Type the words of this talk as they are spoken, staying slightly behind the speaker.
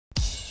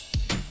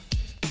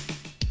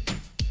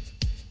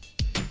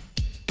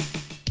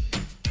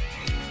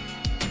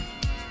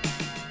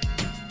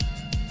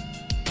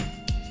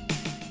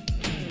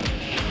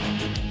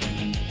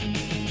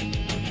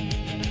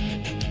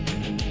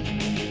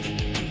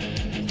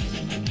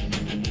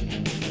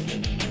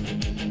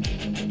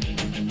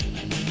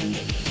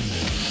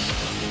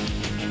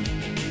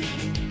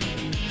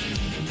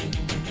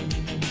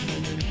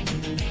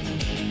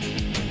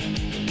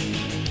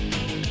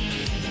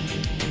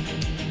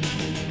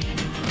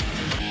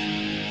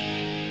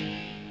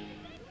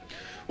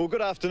Well, good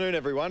afternoon,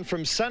 everyone,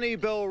 from sunny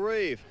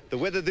Bellerive. The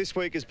weather this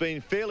week has been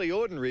fairly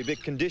ordinary,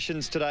 but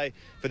conditions today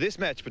for this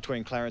match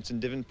between Clarence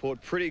and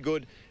Devonport pretty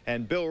good,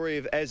 and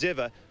Bellerive, as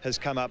ever, has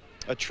come up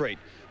a treat.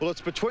 Well, it's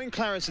between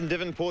Clarence and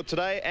Devonport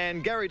today,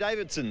 and Garry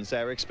Davidson's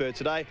our expert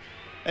today.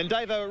 And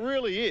Davo, it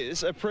really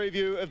is a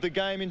preview of the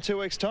game in 2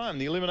 weeks' time,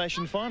 the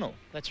elimination final.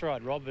 That's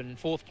right, Rob, and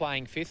fourth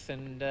playing fifth,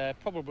 and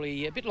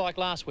probably a bit like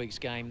last week's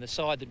game. The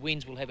side that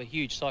wins will have a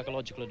huge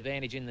psychological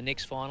advantage in the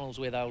next finals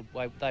where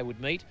they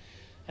would meet.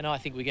 And I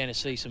think we're going to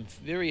see some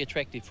very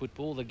attractive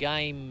football. The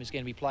game is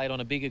going to be played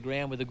on a bigger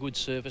ground with a good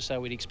surface, so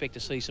we'd expect to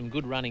see some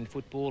good running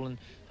football, and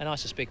I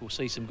suspect we'll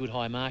see some good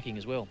high marking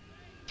as well.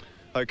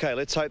 OK,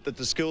 let's hope that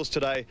the skills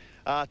today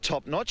are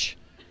top-notch.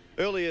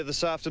 Earlier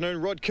this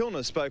afternoon, Rod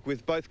Kilner spoke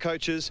with both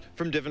coaches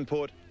from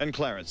Devonport and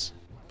Clarence.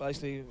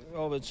 Basically,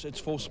 well, it's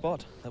full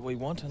spot that we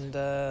want,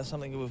 and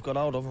something that we've got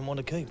hold of and want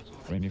to keep.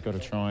 I mean, you've got to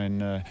try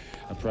and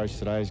approach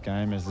today's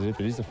game as if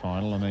it is the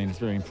final. I mean, it's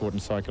very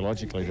important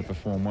psychologically to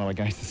perform well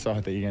against the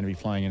side that you're going to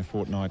be playing in a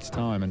fortnight's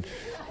time, and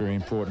very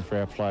important for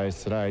our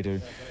players today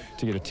to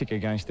get a tick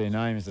against their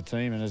name as a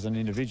team and as an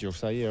individual.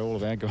 So, yeah, all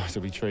of our guys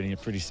will be treating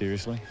it pretty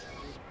seriously.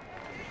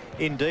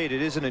 Indeed,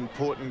 it is an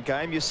important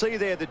game. You see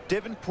there that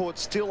Devonport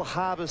still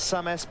harbours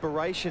some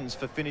aspirations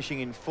for finishing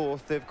in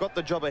fourth. They've got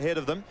the job ahead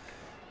of them.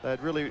 They'd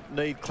really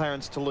need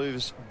Clarence to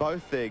lose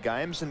both their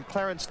games, and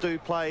Clarence do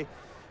play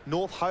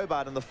North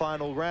Hobart in the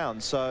final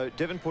round. So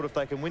Devonport, if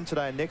they can win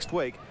today and next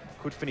week,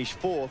 could finish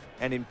fourth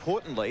and,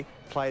 importantly,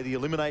 play the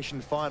elimination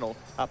final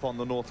up on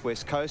the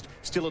northwest coast.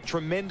 Still a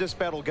tremendous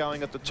battle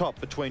going at the top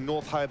between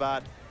North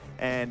Hobart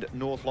and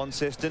North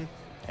Launceston,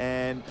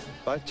 and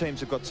both teams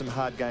have got some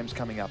hard games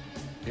coming up.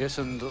 Yes,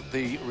 and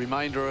the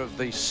remainder of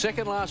the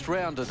second last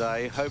round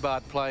today,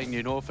 Hobart playing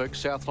New Norfolk,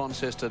 South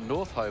Launceston,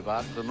 North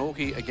Hobart,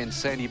 Glenorchy against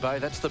Sandy Bay.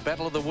 That's the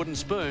battle of the wooden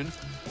spoon.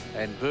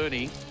 And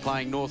Burnie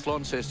playing North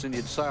Launceston.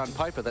 You'd say on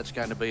paper that's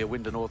going to be a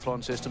win to North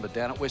Launceston, but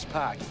down at West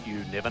Park,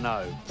 you never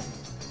know.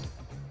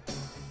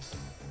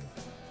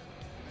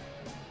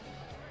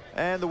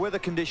 And the weather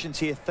conditions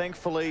here,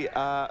 thankfully,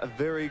 are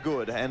very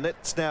good. And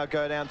let's now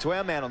go down to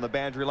our man on the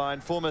boundary line,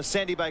 former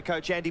Sandy Bay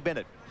coach Andy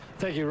Bennett.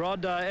 Thank you,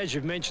 Rod. As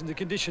you've mentioned, the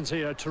conditions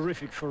here are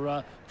terrific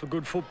for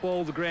good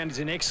football. The ground is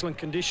in excellent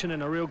condition,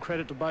 and a real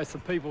credit to both the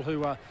people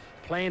who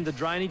planned the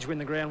drainage when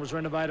the ground was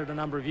renovated a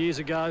number of years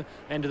ago,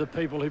 and to the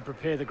people who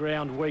prepare the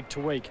ground week to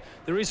week.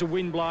 There is a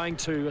wind blowing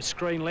to a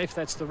screen left.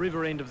 That's the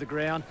river end of the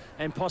ground,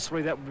 and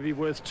possibly that would be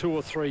worth 2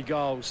 or 3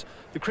 goals.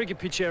 The cricket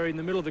pitch area in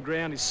the middle of the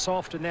ground is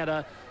soft, and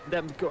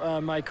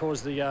that may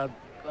cause the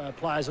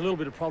players a little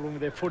bit of problem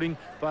with their footing,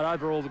 but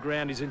overall the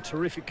ground is in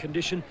terrific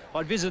condition.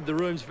 I visited the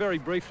rooms very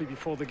briefly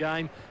before the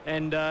game,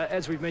 and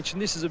as we've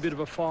mentioned, this is a bit of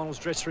a finals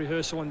dress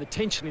rehearsal, and the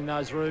tension in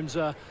those rooms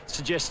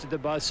suggested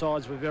that both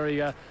sides were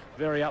very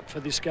up for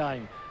this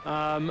game.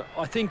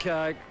 I think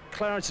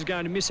Clarence is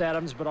going to miss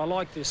Adams, but I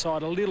like their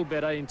side a little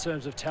better in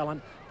terms of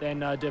talent than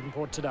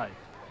Devonport today.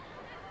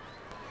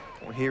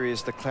 Well, here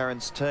is the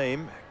Clarence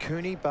team.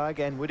 Cooney, Bug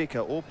and Whittaker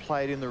all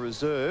played in the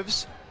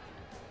reserves,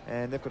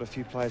 and they've got a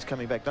few players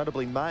coming back,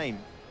 notably Main,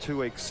 2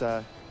 weeks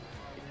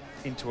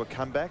into a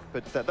comeback,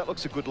 but that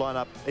looks a good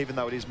lineup, even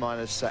though it is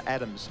minus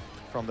Adams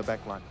from the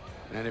back line.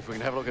 And if we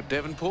can have a look at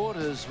Devonport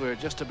as we're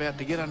just about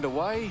to get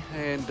underway,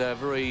 and a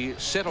very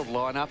settled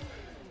lineup,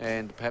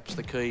 and perhaps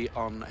the key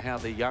on how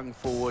the young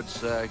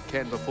forwards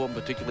can perform,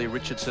 particularly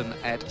Richardson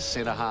at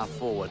centre half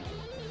forward.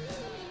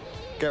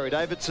 Garry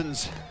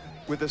Davidson's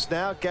with us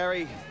now.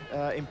 Garry,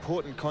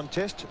 important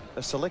contest,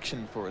 a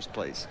selection for us,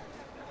 please.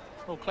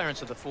 Well,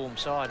 Clarence are the form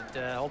side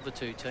of the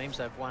two teams.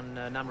 They've won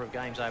a number of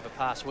games over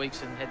past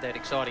weeks and had that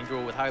exciting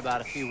draw with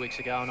Hobart a few weeks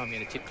ago, and I'm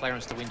going to tip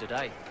Clarence to win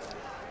today.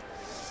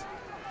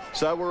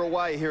 So we're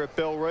away here at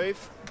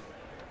Bellerive.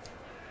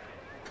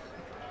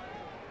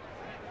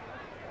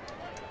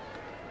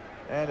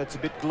 And it's a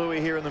bit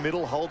gluey here in the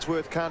middle.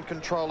 Holdsworth can't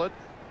control it.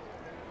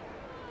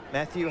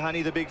 Matthew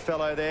Honey, the big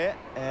fellow there.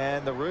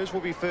 And the Roos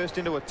will be first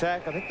into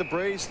attack. I think the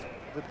breeze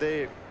that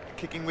they're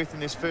kicking with in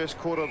this first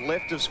quarter,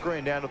 left of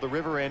screen down to the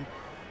river end,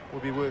 will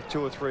be worth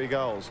 2 or 3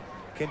 goals.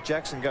 Kent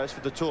Jackson goes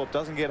for the torp,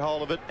 doesn't get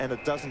hold of it, and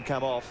it doesn't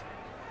come off.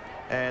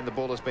 And the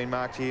ball has been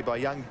marked here by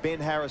young Ben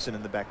Harrison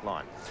in the back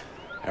line.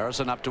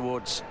 Harrison up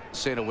towards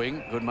centre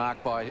wing. Good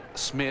mark by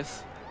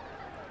Smith.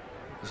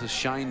 This is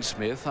Shane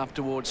Smith up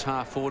towards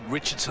half forward.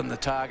 Richardson the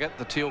target,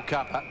 the teal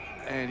cuppa,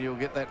 and you'll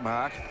get that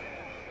mark.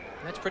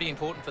 And that's pretty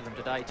important for them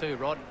today too,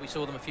 Rod. We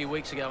saw them a few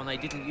weeks ago and they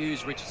didn't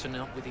use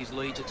Richardson with his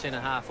leads at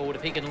centre half forward.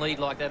 If he can lead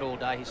like that all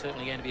day, he's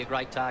certainly going to be a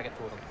great target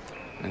for them.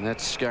 And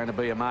that's going to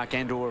be a mark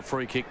and/or a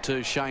free kick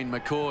to Shane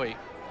McCoy.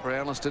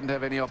 Brownless didn't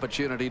have any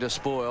opportunity to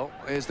spoil.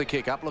 There's the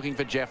kick up, looking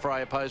for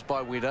Jaffray, opposed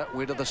by Witter.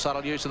 Witter, the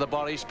subtle use of the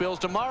body, spills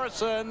to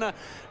Morrison,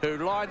 who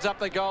lines up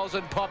the goals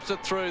and pops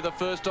it through. The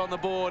first on the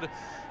board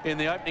in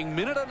the opening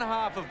minute and a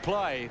half of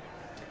play.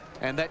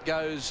 And that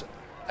goes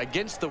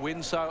against the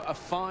wind, so a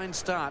fine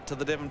start to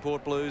the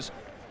Devonport Blues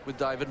with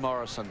David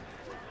Morrison.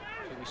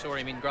 We saw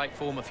him in great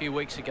form a few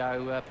weeks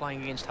ago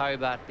playing against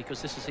Hobart,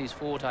 because this is his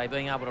forte,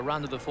 being able to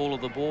run to the fall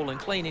of the ball and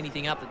clean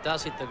anything up that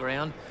does hit the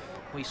ground.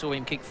 We saw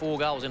him kick 4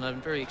 goals in a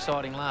very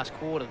exciting last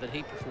quarter that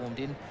he performed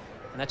in,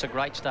 and that's a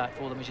great start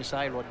for them, as you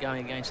say, Rod,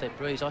 going against that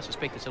breeze. I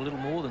suspect it's a little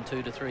more than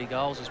 2 to 3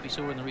 goals, as we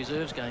saw in the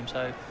reserves game,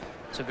 so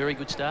it's a very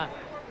good start.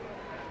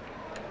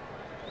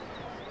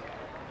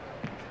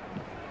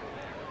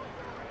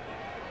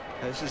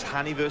 This is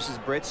Honey versus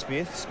Brett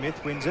Smith.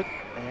 Smith wins it,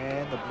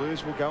 and the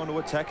Blues will go into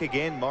attack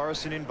again.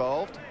 Morrison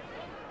involved.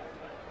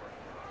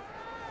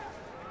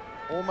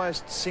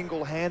 Almost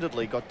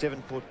single-handedly got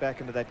Devonport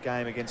back into that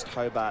game against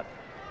Hobart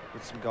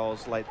with some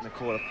goals late in the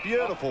quarter.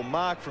 Beautiful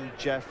mark from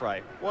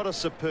Jaffray. What a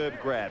superb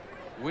grab.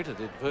 Winter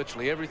did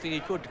virtually everything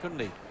he could, couldn't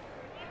he?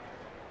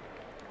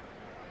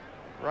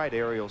 Great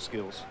aerial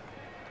skills.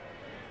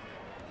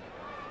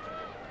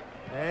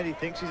 And he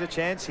thinks he's a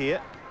chance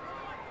here.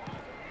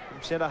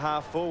 From centre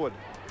half forward.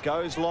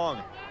 Goes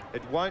long.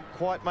 It won't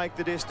quite make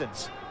the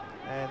distance.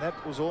 And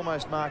that was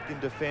almost marked in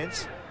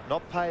defence.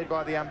 Not paid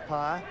by the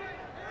umpire.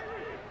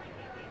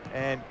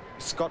 And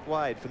Scott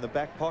Wade from the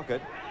back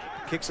pocket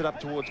kicks it up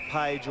towards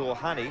Page or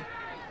Honey,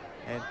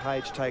 and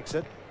Page takes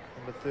it,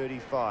 number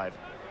 35.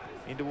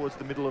 In towards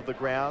the middle of the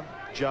ground.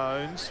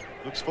 Jones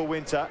looks for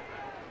Winter.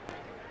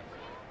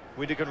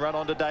 Winter can run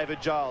on to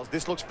David Giles.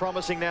 This looks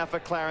promising now for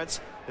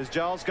Clarence as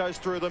Giles goes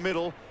through the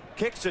middle,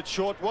 kicks it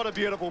short. What a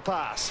beautiful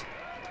pass.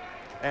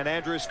 And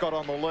Andrew Scott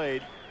on the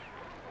lead.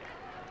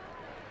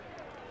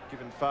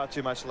 Given far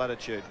too much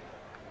latitude.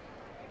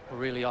 Well,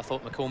 really, I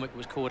thought McCormick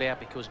was caught out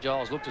because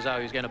Giles looked as though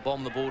he was going to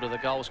bomb the ball to the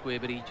goal square,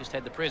 but he just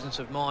had the presence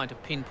of mind to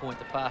pinpoint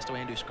the pass to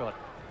Andrew Scott.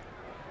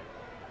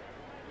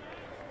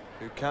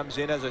 Who comes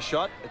in as a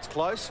shot. It's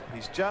close.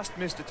 He's just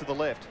missed it to the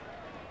left.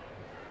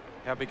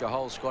 How big a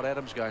hole Scott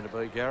Adams going to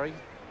be, Gary?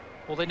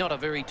 Well, they're not a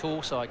very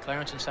tall side,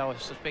 Clarence, and so I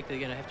suspect they're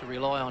going to have to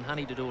rely on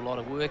Honey to do a lot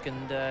of work,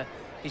 and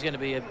he's going to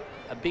be a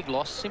big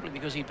loss simply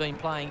because he's been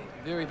playing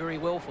very, very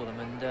well for them,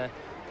 and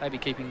they'll be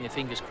keeping their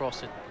fingers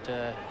crossed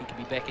that he could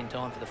be back in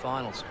time for the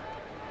finals.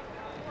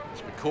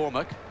 It's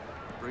McCormick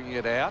bringing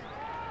it out.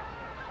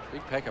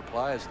 Big pack of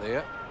players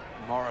there.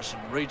 Morrison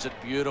reads it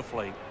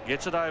beautifully.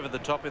 Gets it over the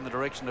top in the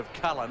direction of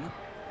Cullen.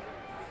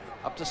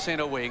 Up to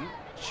centre wing.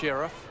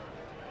 Sheriff.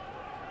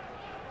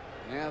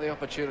 Now the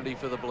opportunity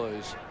for the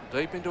Blues.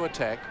 Deep into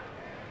attack.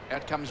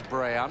 Out comes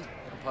Brown,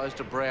 opposed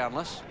to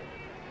Brownless.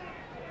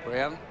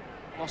 Brown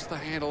lost the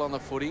handle on the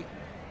footy.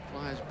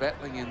 Players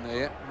battling in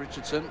there.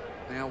 Richardson.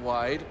 Now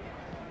Wade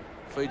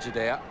feeds it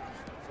out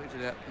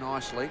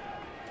nicely.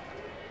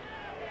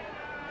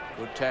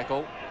 Good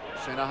tackle.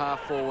 Centre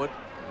half forward.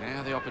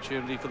 Now the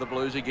opportunity for the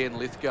Blues again.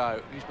 Lithgow,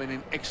 he's been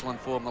in excellent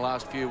form the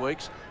last few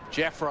weeks.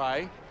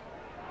 Jaffray,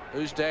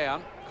 who's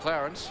down.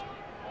 Clarence,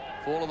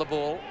 fall of the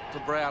ball to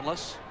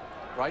Brownless.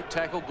 Great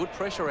tackle, good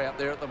pressure out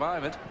there at the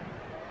moment.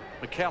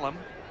 McCallum,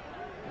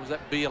 was that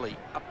Bealey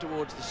up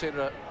towards the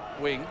centre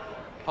wing.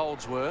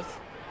 Holdsworth.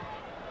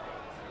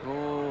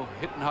 Oh,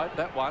 hit and hope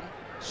that one.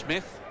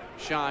 Smith,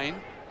 Shane,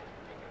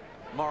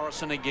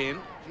 Morrison again.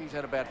 He's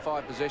had about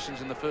 5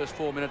 possessions in the first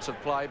 4 minutes of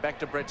play. Back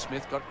to Brett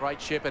Smith, got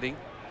great shepherding.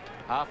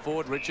 Half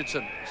forward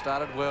Richardson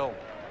started well.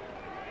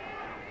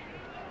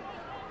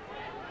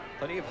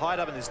 Plenty of height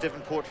up in this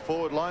Devonport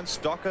forward line.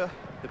 Stocker,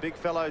 the big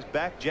fellow's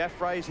back.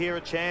 Jaffray's here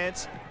a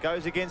chance.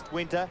 Goes against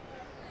Winter.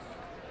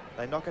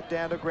 They knock it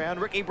down to ground.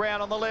 Ricky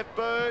Brown on the left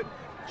boot.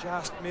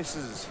 Just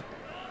misses.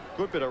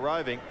 Good bit of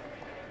roving.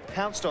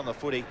 Pounced on the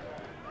footy.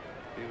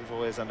 He was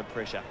always under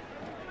pressure.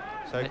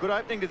 So good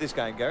opening to this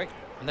game, Gary.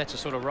 And that's a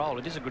sort of role.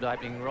 It is a good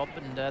opening, Rob,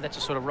 and that's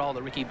a sort of role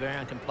that Ricky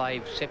Brown can play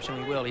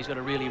exceptionally well. He's got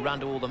to really run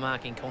to all the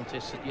marking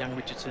contests that young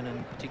Richardson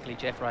and particularly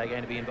Jaffray are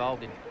going to be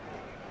involved in.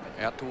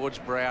 Out towards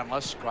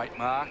Brownless. Great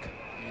mark.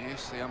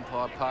 Yes, the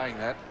umpire paying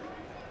that.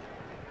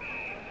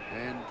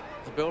 And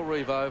the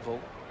Bellerive Oval,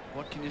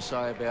 what can you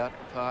say about,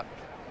 apart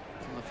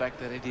from the fact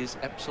that it is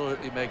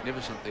absolutely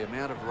magnificent, the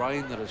amount of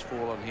rain that has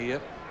fallen here.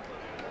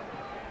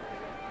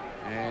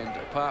 And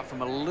apart from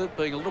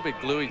being a little bit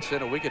gluey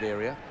centre wicket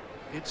area,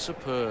 it's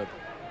superb.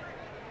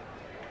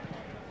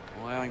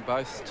 Allowing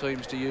both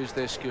teams to use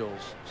their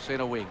skills.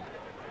 Centre wing.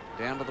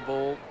 Down to the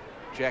ball.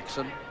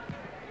 Jackson.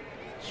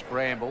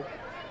 Scramble.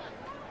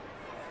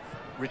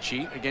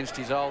 Ricci against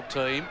his old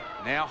team.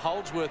 Now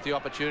Holdsworth the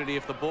opportunity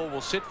if the ball will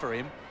sit for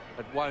him.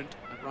 It won't.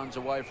 It runs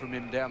away from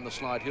him down the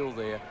slide hill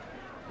there.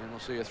 And we'll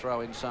see a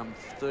throw in some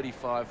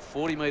 35,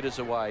 40 metres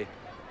away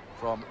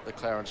from the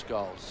Clarence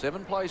goal.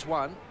 7 plays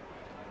 1.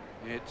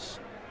 It's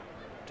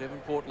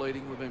Devonport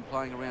leading. We've been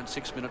playing around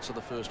 6 minutes of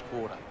the first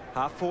quarter.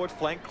 Half forward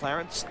flank.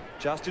 Clarence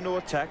just into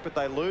attack, but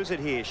they lose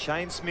it here.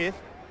 Shane Smith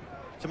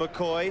to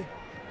McCoy.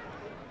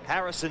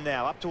 Harrison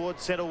now up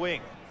towards centre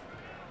wing.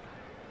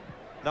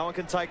 No one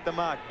can take the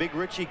mark. Big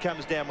Ricci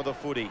comes down with a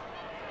footy.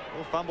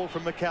 A fumble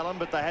from McCallum,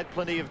 but they had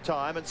plenty of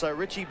time, and so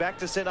Ricci back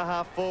to centre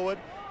half forward.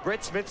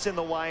 Brett Smith's in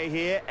the way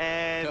here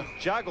and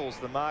juggles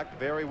the mark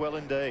very well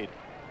indeed.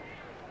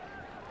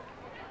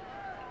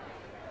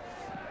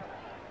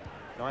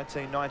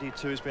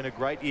 1992 has been a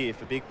great year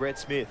for big Brett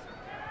Smith.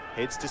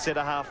 Heads to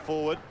centre half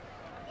forward.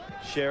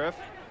 Sheriff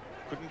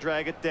Couldn't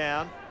drag it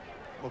down.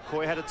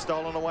 McCoy had it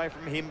stolen away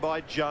from him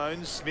by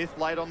Jones. Smith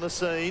late on the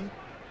scene.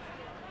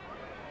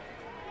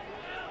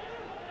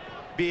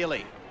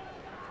 Bealey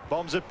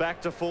bombs it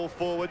back to full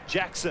forward.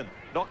 Jackson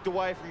knocked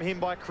away from him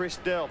by Chris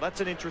Dell.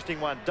 That's an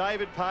interesting one.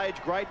 David Page,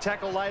 great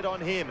tackle late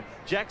on him.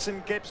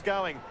 Jackson keeps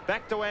going.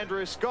 Back to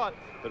Andrew Scott.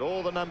 But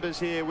all the numbers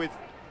here with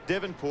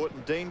Devonport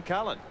and Dean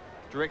Cullen.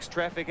 Directs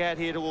traffic out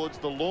here towards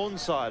the lawn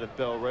side of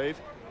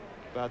Bellerive.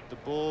 But the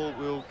ball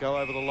will go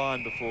over the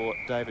line before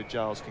David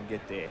Giles can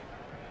get there.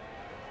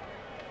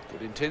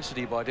 Good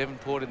intensity by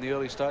Devonport in the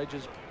early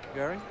stages,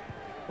 Gary.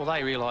 Well,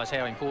 they realise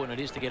how important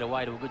it is to get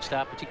away to a good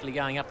start, particularly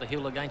going up the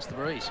hill against the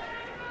breeze.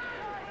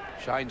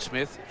 Shane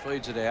Smith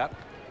feeds it out.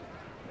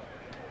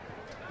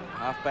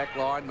 Half-back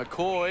line,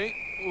 McCoy.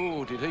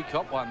 Ooh, did he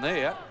cop one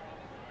there?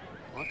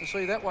 I'd like to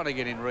see that one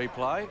again in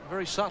replay.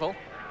 Very subtle.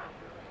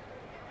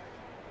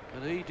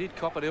 But he did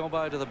cop an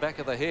elbow to the back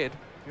of the head.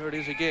 Here it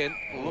is again.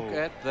 Look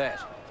at that.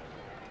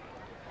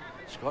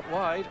 Scott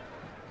Wade.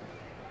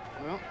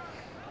 Well,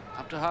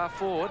 up to half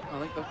forward. I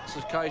think that's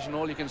the occasion.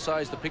 All you can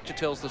say is the picture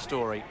tells the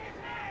story.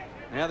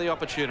 Now the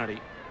opportunity.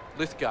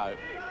 Lithgow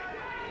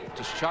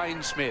to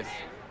Shane Smith.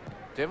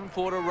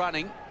 Devonport are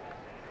running.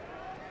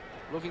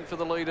 Looking for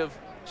the lead of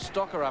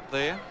Stocker up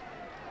there.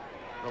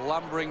 The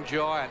lumbering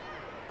giant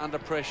under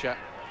pressure.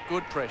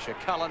 Good pressure.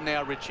 Cullen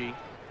now Ricci.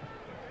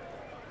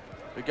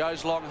 Who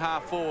goes long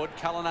half forward.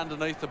 Cullen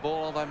underneath the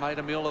ball. They made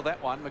a meal of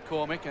that one.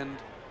 McCormick, and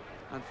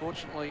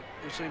unfortunately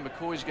you see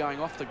McCoy's going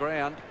off the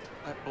ground.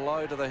 That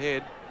blow to the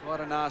head.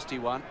 Quite a nasty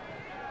one.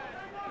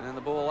 And then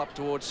the ball up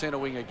towards centre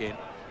wing again.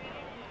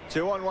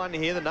 2-on-1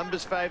 here. The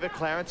numbers favour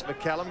Clarence.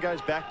 McCallum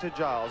goes back to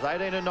Giles.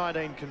 18 and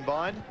 19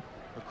 combined.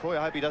 McCoy,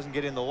 I hope he doesn't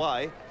get in the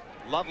way.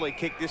 Lovely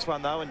kick this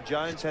one though, and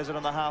Jones has it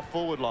on the half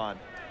forward line.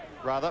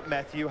 Rather,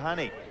 Matthew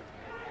Honey.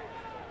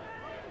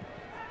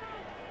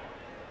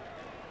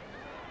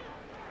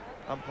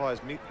 Umpires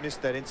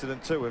missed that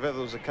incident too. If ever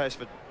there was a case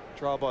for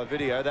trial by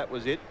video, that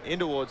was it. In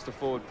towards the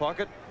forward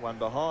pocket, one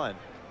behind.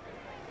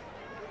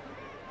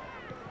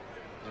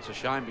 It's a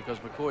shame because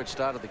McCoy had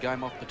started the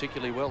game off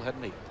particularly well,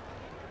 hadn't he?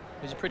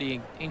 He's a pretty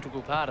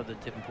integral part of the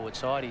Devonport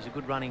side. He's a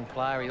good running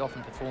player. He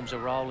often performs a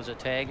role as a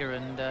tagger,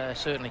 and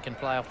certainly can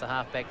play off the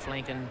half-back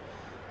flank, and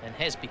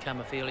has become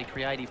a fairly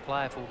creative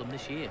player for them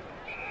this year.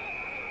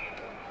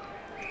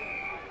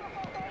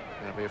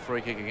 Going to be a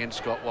free kick against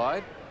Scott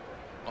Wade.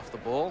 Off the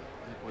ball.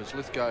 It was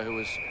Lithgow who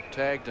was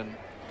tagged and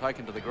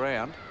taken to the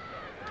ground.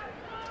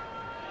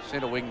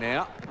 Centre wing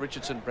now.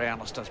 Richardson.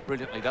 Brownless does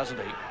brilliantly, doesn't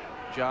he?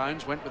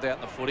 Jones went without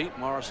the footy.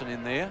 Morrison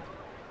in there,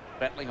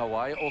 battling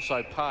away.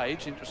 Also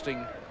Page.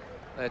 Interesting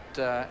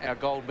that our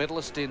gold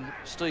medalist in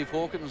Steve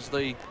Hawkins,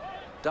 the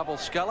double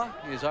sculler,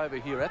 is over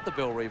here at the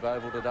Bellerive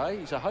Oval today.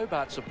 He's a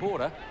Hobart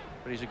supporter,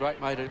 but he's a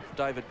great mate of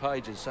David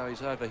Page's, so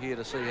he's over here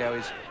to see how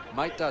his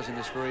mate does in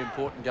this very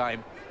important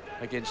game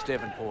against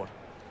Devonport.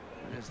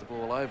 There's the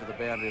ball over the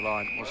boundary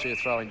line. We'll see a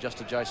throw in just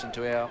adjacent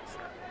to our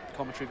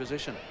commentary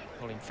position.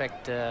 Well, in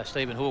fact,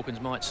 Stephen Hawkins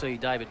might see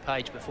David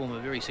Page perform a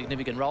very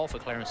significant role for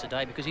Clarence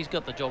today, because he's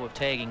got the job of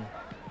tagging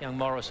young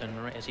Morrison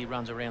as he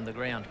runs around the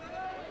ground.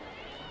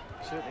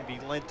 Certainly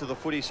been lent to the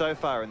footy so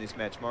far in this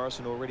match.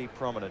 Morrison already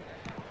prominent.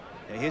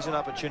 Now here's an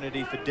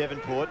opportunity for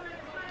Devonport.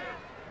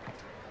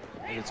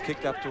 And it's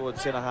kicked up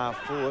towards centre half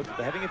forward.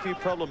 They're having a few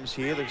problems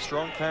here. The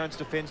strong Clarence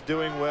defence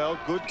doing well.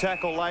 Good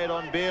tackle laid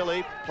on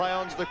Bealey. Play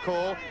on's the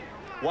call.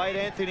 Wade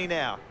Anthony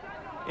now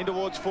in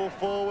towards full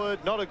forward.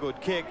 Not a good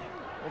kick,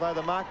 although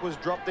the mark was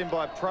dropped in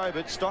by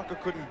Probert.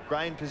 Stocker couldn't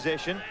gain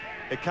possession.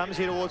 It comes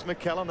here towards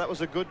McCallum. That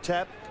was a good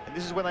tap, and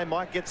this is when they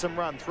might get some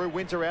run through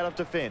Winter out of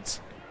defence.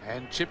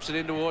 And chips it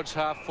in towards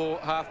half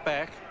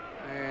back,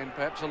 and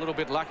perhaps a little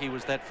bit lucky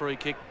was that free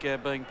kick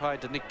being paid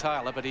to Nick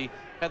Taylor, but he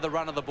had the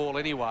run of the ball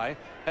anyway.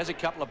 Has a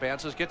couple of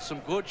bounces, gets some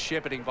good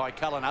shepherding by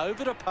Cullen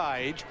over to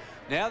Page.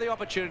 Now the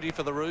opportunity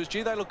for the Roos.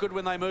 Gee, they look good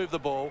when they move the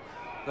ball.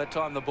 That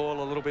time the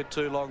ball a little bit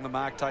too long. The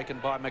mark taken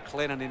by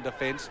McLennan in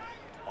defence.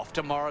 Off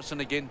to Morrison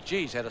again.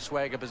 Geez, had a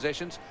swag of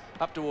possessions.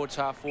 Up towards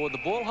half forward.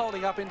 The ball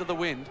holding up into the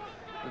wind.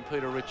 And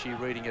Peter Ricci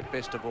reading it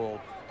best of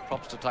all.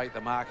 Props to take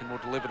the mark and will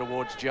deliver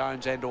towards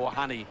Jones and or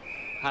Honey.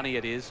 Honey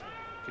it is.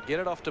 Could get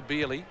it off to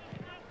Bealey,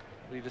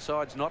 but he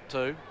decides not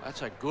to.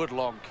 That's a good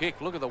long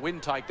kick. Look at the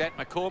wind take that.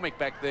 McCormick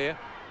back there.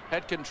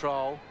 Had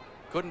control.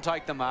 Couldn't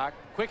take the mark.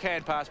 Quick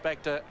hand pass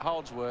back to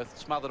Holdsworth.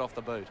 Smothered off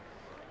the boot.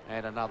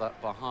 And another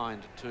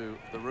behind to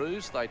the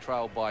Roos. They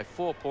trail by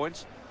 4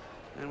 points.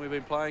 And we've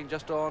been playing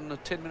just on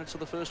 10 minutes of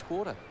the first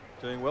quarter.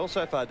 Doing well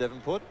so far,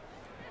 Devonport.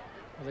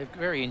 Well, they're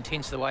very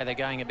intense the way they're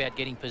going about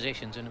getting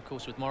possessions, and of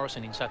course with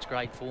Morrison in such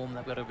great form,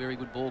 they've got a very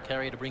good ball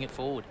carrier to bring it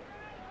forward.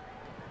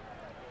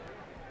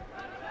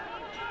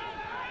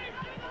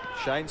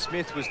 Shane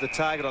Smith was the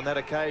target on that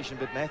occasion,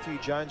 but Matthew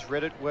Jones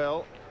read it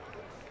well.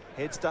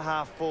 Heads to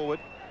half forward.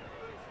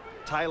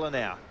 Taylor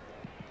now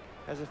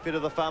has a fit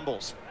of the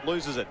fumbles,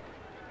 loses it.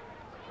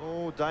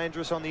 Oh,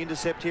 dangerous on the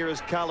intercept here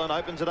as Cullen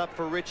opens it up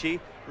for Ricci.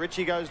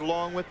 Ricci goes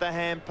long with the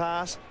hand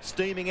pass.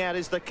 Steaming out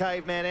is the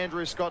caveman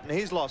Andrew Scott, and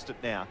he's lost it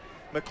now.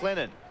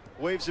 McLennan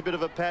weaves a bit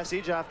of a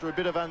passage after a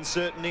bit of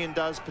uncertainty and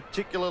does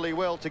particularly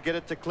well to get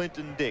it to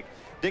Clinton Dick.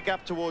 Dick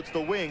up towards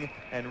the wing,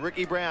 and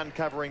Ricky Brown,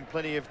 covering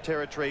plenty of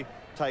territory,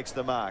 takes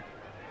the mark.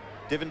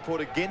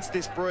 Devonport against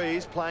this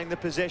breeze, playing the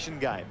possession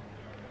game.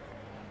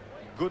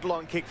 Good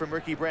long kick from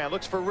Ricky Brown.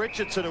 Looks for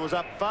Richardson, who was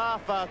up far,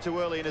 far too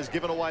early and has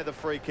given away the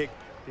free kick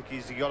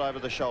because he got over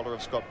the shoulder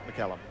of Scott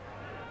McCallum.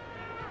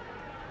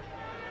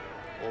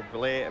 Or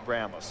Blair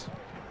Brownless.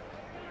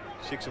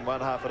 6 and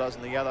 1, half a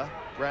dozen the other.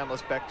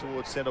 Brownless back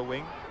towards centre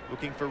wing,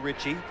 looking for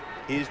Ricci.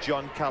 Here's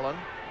John Cullen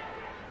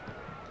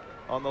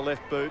on the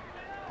left boot.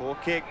 Poor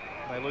kick.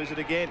 They lose it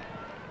again.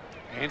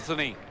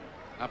 Anthony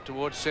up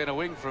towards centre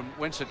wing from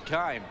whence it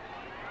came.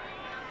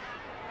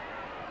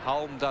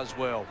 Holm does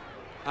well.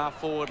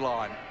 Half forward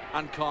line.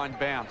 Unkind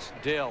bounce.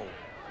 Dell.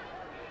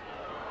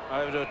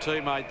 Over to a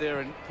teammate there,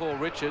 and Paul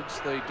Richards,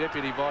 the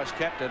deputy vice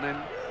captain, and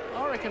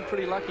I reckon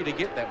pretty lucky to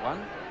get that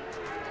one.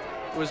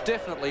 It was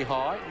definitely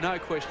high, no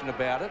question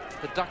about it,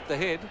 but ducked the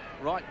head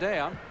right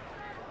down.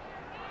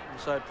 And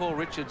so Paul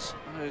Richards,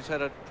 who's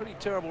had a pretty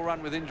terrible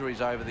run with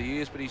injuries over the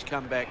years, but he's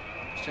come back.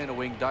 Centre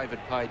wing, David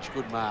Page,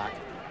 good mark.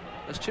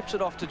 Just chips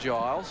it off to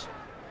Giles,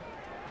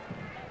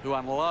 who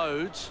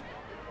unloads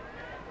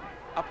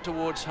up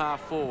towards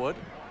half forward.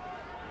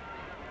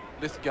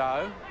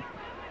 Lithgow,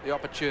 the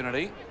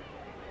opportunity.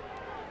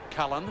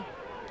 Cullen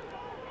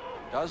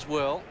does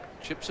well,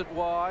 chips it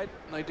wide,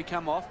 need to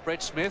come off.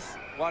 Brett Smith,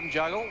 1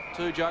 juggle,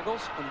 2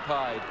 juggles, and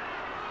paid.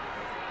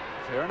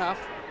 Fair enough.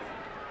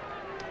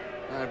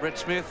 Brett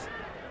Smith,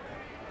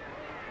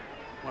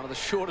 one of the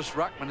shortest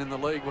ruckmen in the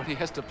league when he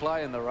has to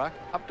play in the ruck.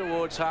 Up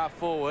towards half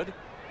forward.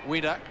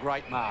 Winter,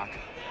 great mark.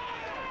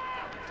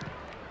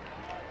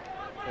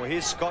 Well,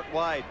 here's Scott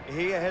Wade.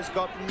 He has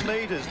got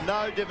metres.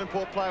 No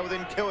Devonport player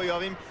within kiwi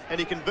of him, and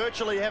he can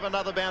virtually have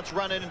another bounce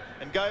run in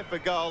and go for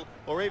goal,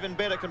 or even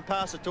better, can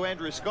pass it to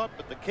Andrew Scott,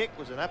 but the kick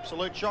was an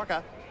absolute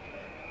shocker.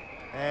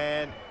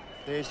 And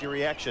there's your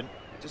reaction.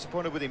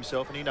 Disappointed with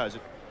himself, and he knows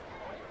it.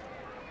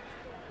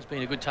 He's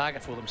been a good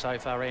target for them so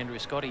far, Andrew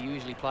Scott. He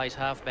usually plays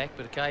half-back,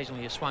 but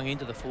occasionally has swung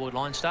into the forward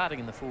line, starting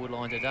in the forward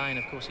line today, and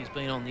of course he's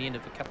been on the end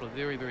of a couple of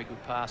very, very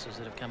good passes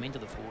that have come into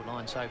the forward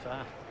line so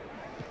far.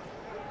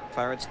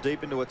 Clarence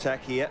deep into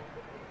attack here.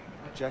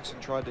 Jackson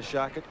tried to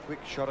shark it. Quick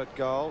shot at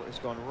goal. It's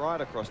gone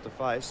right across the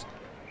face.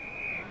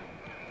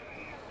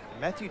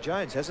 Matthew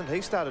Jones, hasn't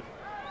he started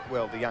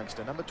well, the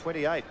youngster, number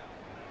 28.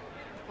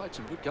 Played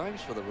some good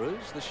games for the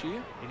Roos this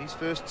year. In his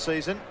first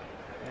season,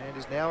 and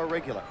is now a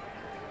regular.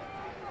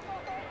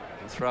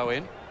 And throw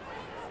in.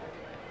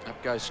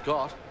 Up goes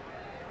Scott.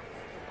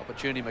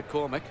 Opportunity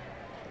McCormick.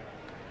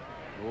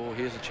 Oh,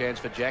 here's a chance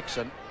for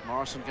Jackson.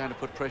 Morrison going to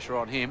put pressure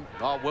on him.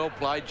 Oh, well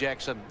played,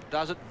 Jackson.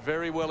 Does it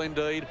very well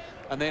indeed.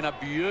 And then a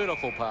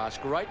beautiful pass.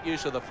 Great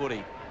use of the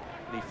footy.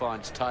 And he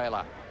finds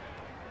Taylor.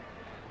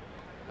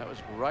 That was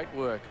great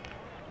work.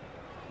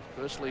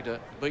 Firstly to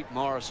beat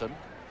Morrison.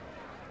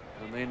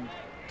 And then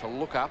to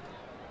look up,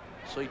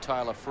 see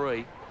Taylor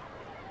free.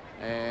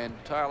 And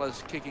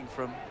Taylor's kicking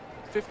from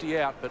 50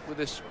 out, but with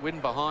this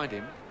wind behind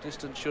him,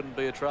 distance shouldn't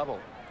be a trouble.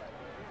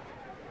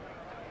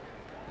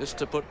 This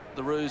to put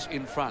the Roos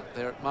in front.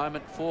 They're at the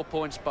moment 4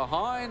 points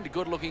behind.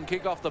 Good looking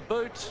kick off the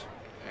boot,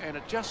 and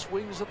it just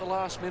swings at the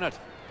last minute.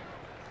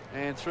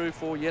 And through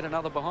for yet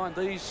another behind.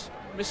 These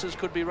misses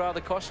could be rather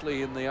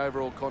costly in the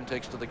overall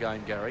context of the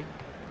game, Gary.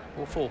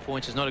 Well, 4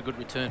 points is not a good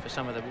return for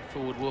some of the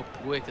forward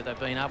work that they've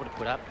been able to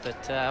put up.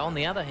 But on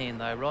the other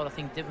hand, though, Rod, I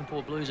think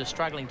Devonport Blues are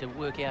struggling to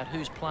work out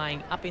who's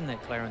playing up in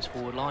that Clarence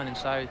forward line, and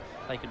so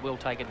they could well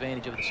take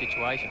advantage of the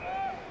situation.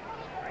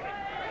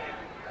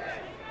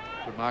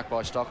 Good mark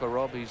by Stocker,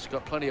 Rob. He's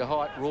got plenty of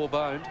height, raw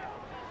boned.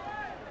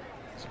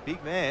 He's a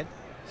big man,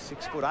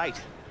 6'8".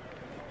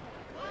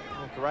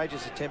 Well,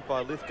 courageous attempt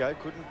by Lithgow,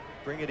 couldn't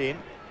bring it in.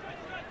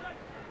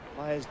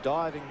 Players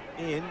diving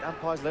in,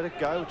 umpires let it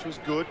go, which was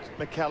good.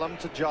 McCallum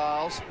to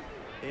Giles,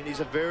 and he's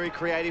a very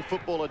creative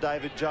footballer,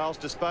 David Giles.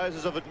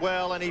 Disposes of it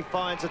well, and he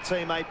finds a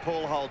teammate,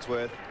 Paul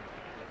Holdsworth.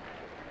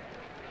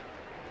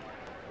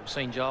 We've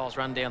seen Giles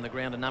run down the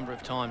ground a number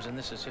of times, and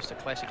this is just a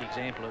classic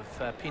example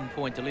of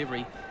pinpoint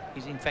delivery.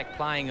 He's in fact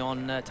playing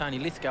on Tony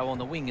Lithgow on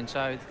the wing, and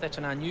so that's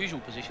an unusual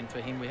position for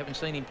him. We haven't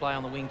seen him play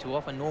on the wing too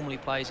often. Normally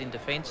plays in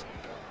defence,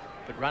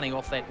 but running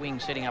off that wing,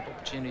 setting up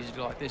opportunities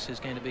like this is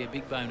going to be a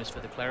big bonus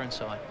for the Clarence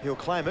side. He'll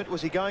claim it.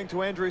 Was he going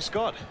to Andrew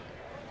Scott?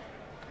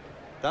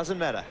 Doesn't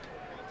matter.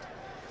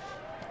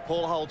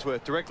 Paul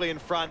Holdsworth directly in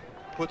front,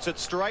 puts it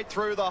straight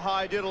through the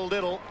high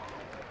diddle-diddle.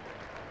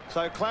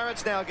 So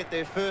Clarence now get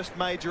their first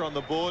major on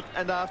the board,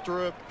 and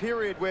after a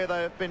period where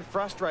they've been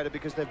frustrated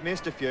because they've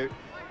missed a few,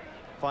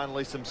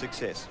 finally some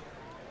success.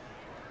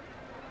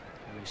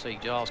 We see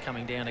Giles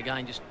coming down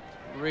again, just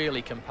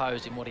really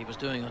composed in what he was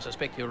doing. I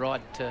suspect you're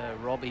right,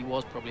 Rob. He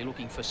was probably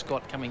looking for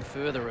Scott coming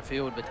further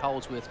afield, but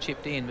Holdsworth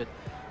chipped in. But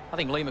I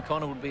think Leigh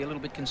McConnon would be a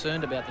little bit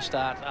concerned about the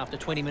start. After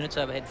 20 minutes,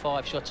 they've had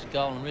 5 shots at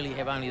goal and really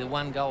have only the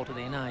 1 goal to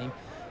their name.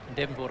 And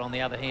Devonport, on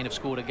the other hand, have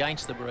scored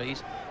against the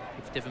breeze.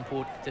 If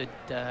Devonport did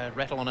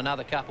rattle on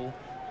another couple,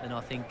 then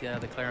I think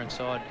the Clarence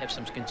side have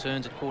some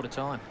concerns at quarter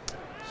time.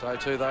 So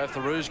too, though, if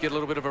the Roos get a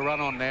little bit of a run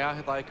on now,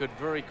 they could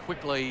very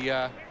quickly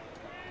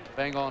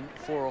bang on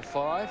 4 or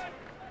 5.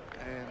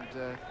 And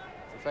the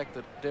fact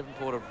that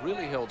Devonport have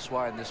really held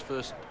sway in this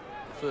the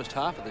first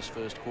half of this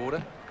first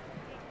quarter,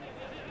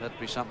 that'd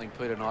be something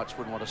Peter Knights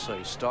wouldn't want to see.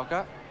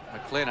 Stocker,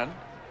 McLennan,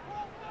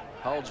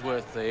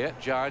 Holdsworth there.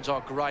 Jones,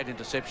 oh, great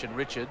interception,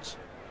 Richards.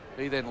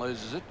 He then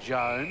loses it.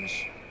 Jones,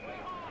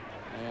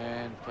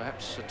 and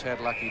perhaps a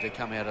tad lucky to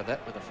come out of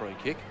that with a free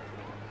kick.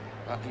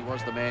 But he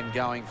was the man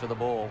going for the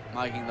ball,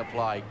 making the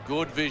play.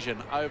 Good vision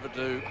over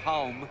to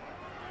Holm.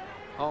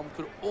 Holm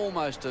could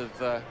almost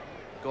have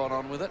gone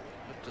on with it,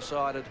 but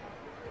decided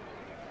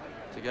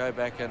to go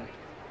back and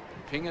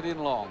ping it in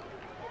long.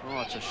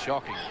 Oh, it's a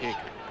shocking kick.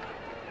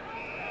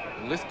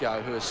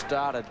 Lithgow, who has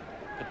started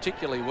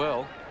particularly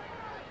well,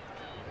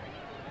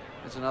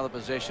 there's another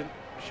possession,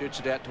 shoots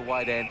it out to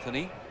Wade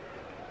Anthony.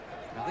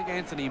 I think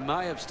Anthony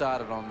may have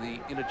started on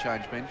the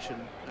interchange bench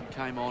and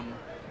came on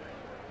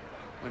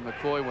when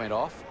McCoy went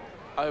off.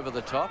 Over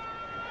the top,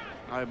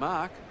 no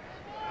mark.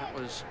 That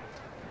was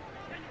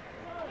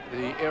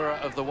the error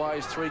of the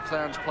ways. 3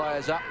 Clarence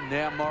players up.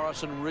 Now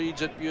Morrison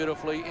reads it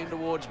beautifully in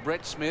towards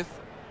Brett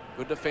Smith.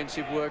 Good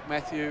defensive work.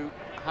 Matthew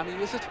Honey,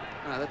 is it?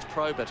 No, that's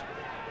Probert.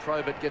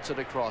 Probert gets it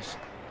across.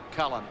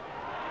 Cullen,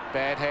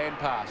 bad hand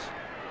pass.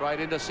 Great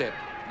intercept.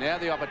 Now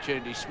the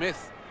opportunity.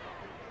 Smith,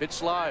 bit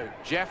slow.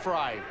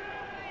 Jaffray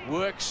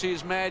works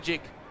his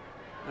magic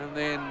and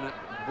then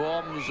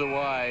bombs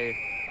away.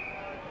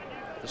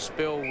 The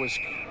spell was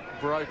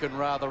broken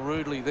rather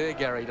rudely there,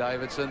 Garry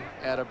Davidson,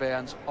 out of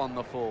bounds on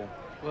the fall.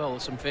 Well,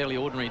 some fairly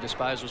ordinary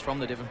disposals from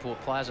the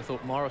Devonport players. I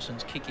thought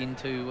Morrison's kick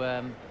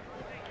into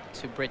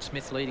to Brett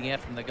Smith leading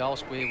out from the goal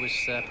square was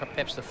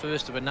perhaps the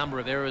first of a number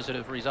of errors that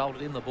have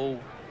resulted in the ball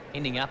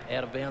ending up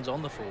out of bounds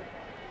on the fall.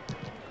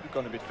 We've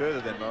gone a bit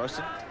further than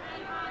Morrison.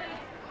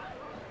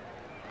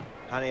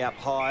 Honey up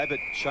high, but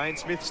Shane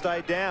Smith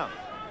stayed down.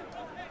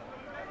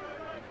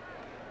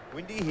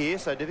 Windy here,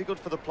 so difficult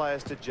for the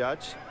players to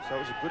judge. So it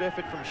was a good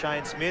effort from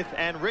Shane Smith,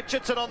 and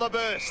Richardson on the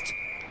burst.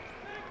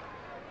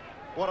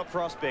 What a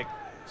prospect.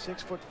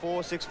 6'4",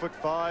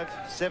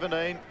 6'5",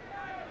 17.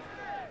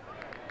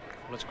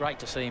 Well, it's great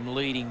to see him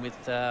leading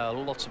with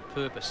lots of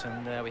purpose,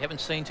 and we haven't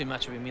seen too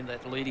much of him in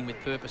that leading with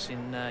purpose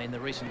in the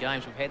recent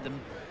games we've had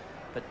them.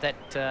 But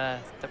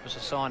that was a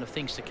sign of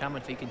things to come.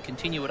 If he can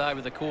continue it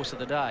over the course of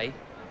the day,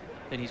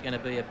 then he's going to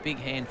be a big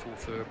handful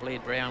for Blair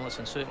Brownless,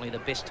 and certainly the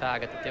best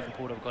target that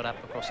Devonport have got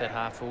up across that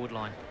half-forward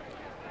line.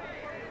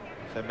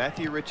 So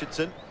Matthew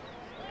Richardson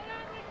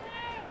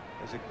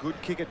has a good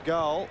kick at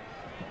goal.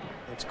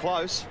 It's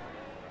close.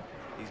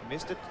 He's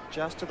missed it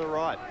just to the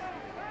right.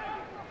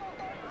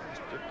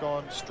 It's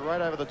gone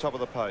straight over the top of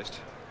the post.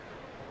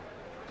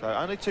 So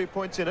only 2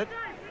 points in it.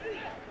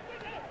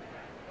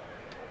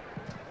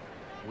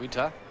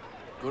 Winter,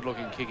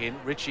 good-looking kick in.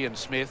 Ricci and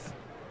Smith.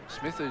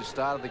 Smith, who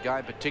started the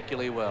game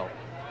particularly well.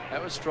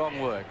 That was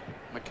strong work.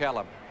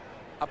 McCallum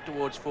up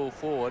towards full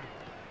forward.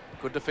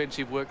 Good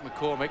defensive work.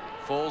 McCormick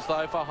falls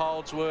though for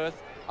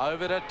Holdsworth.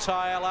 Over to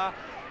Taylor.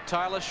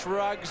 Taylor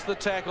shrugs the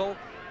tackle,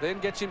 then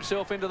gets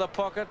himself into the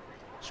pocket,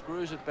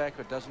 screws it back,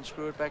 but doesn't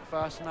screw it back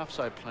fast enough.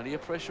 So plenty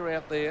of pressure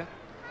out there.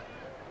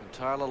 And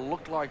Taylor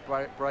looked like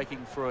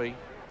breaking free.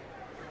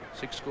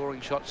 6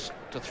 scoring shots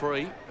to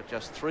 3, but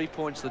just 3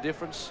 points the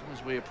difference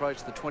as we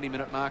approach the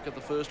 20-minute mark of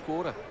the first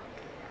quarter.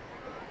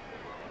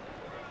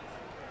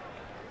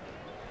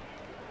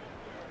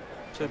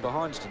 2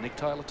 behinds to Nick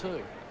Taylor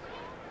too.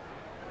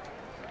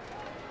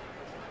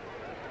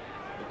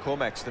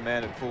 McCormack's the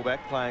man at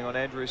fullback, playing on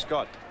Andrew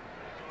Scott.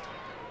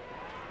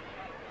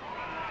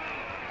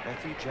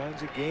 Matthew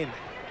Jones again.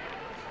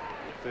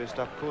 First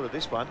up quarter,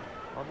 this one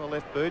on the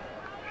left boot.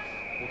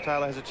 Well,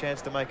 Taylor has a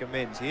chance to make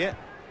amends here.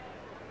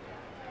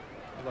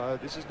 Although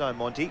this is no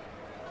Monty.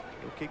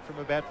 He'll kick from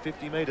about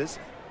 50 metres.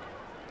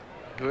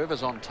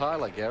 Whoever's on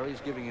Taylor, Gary, is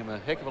giving him a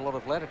heck of a lot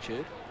of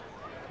latitude.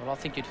 Well, I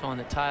think you'd find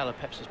that Taylor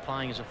perhaps is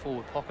playing as a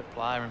forward pocket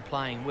player and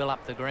playing well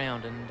up the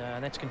ground, and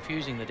that's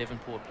confusing the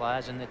Devonport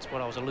players, and that's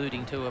what I was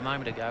alluding to a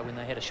moment ago when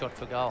they had a shot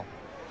for goal.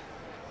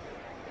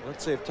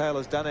 Let's see if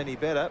Taylor's done any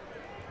better.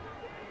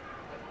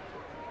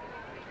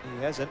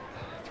 He hasn't.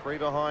 3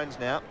 behinds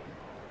now.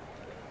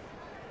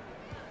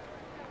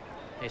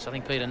 Yes, I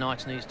think Peter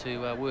Knights needs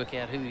to work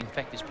out who in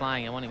fact is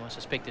playing. I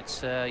suspect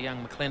it's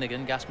young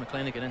McClenaghan, Gus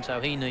McClenaghan, and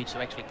so he needs to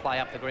actually play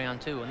up the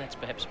ground too, and that's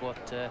perhaps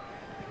what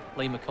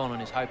Leigh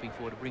McConnon is hoping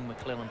for, to bring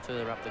McClellan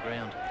further up the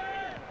ground.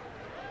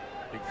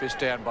 Big fist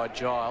down by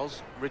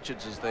Giles.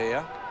 Richards is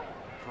there.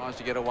 Tries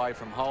to get away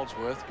from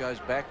Holdsworth. Goes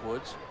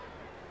backwards.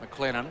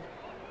 McLennan.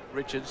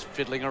 Richards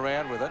fiddling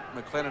around with it.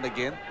 McLennan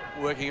again.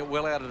 Working it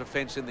well out of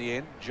defence in the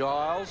end.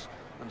 Giles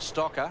and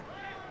Stocker.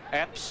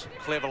 Apps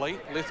cleverly.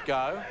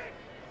 Lithgow.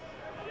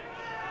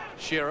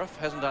 Sheriff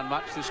hasn't done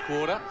much this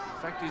quarter.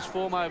 In fact, his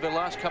form over the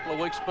last couple of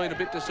weeks has been a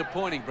bit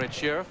disappointing, Brett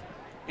Sheriff.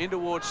 In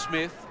towards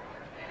Smith.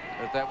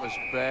 But that was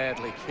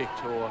badly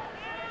kicked, or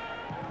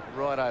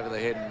right over the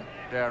head, and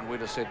Darren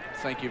Winter said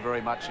thank you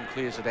very much and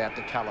clears it out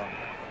to Cullen.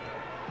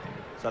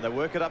 So they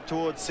work it up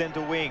towards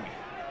centre wing.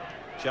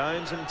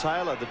 Jones and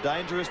Taylor, the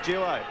dangerous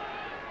duo.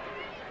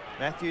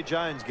 Matthew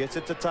Jones gets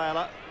it to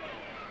Taylor.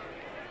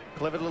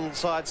 Clever little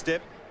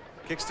sidestep.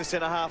 Kicks to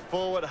centre half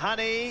forward.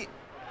 Honey.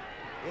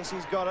 Yes,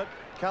 he's got it.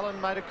 Cullen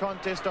made a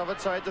contest of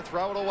it, so he had to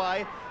throw it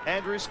away.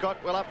 Andrew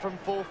Scott well up from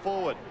full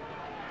forward.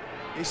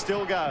 He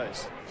still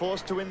goes.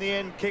 Forced to, in the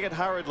end, kick it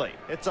hurriedly.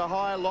 It's a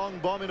high, long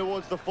bomb in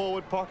towards the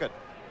forward pocket.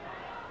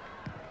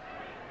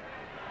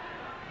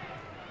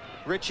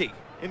 Ricci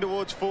in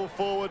towards full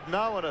forward.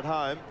 No one at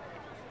home.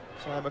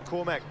 So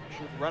McCormack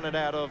should run it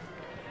out of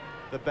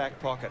the back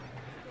pocket.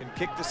 Can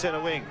kick to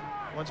centre wing.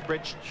 Wants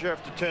Brett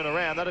Sheriff to turn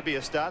around. That'd be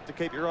a start to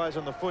keep your eyes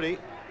on the footy.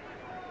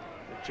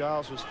 But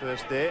Giles was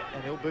first there,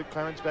 and he'll boot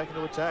Clarence back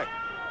into attack.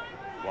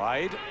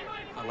 Wade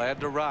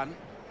allowed to run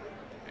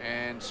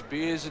and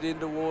spears it in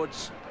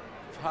towards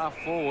half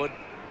forward.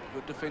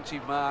 Good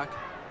defensive mark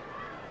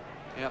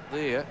out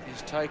there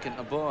is taken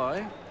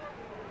by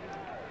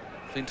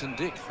Clinton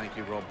Dick. Thank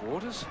you, Rob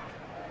Waters.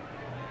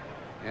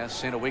 Now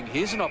centre wing.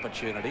 Here's an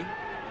opportunity.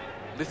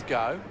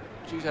 Lithgow.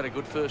 She's had a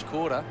good first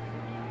quarter.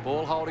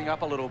 Ball holding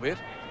up a little bit.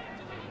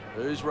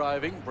 Who's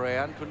roving?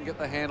 Brown couldn't get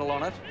the handle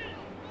on it.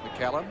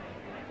 McCallum.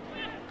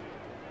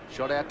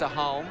 Shot out to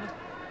Holm.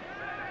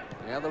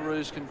 Now the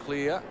Roos can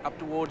clear. Up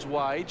towards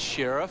Wade.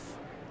 Sheriff.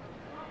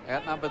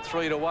 Outnumbered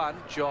 3-1.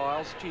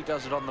 Giles. Gee,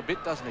 does it on the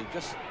bit, doesn't he?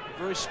 Just a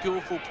very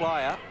skillful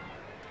player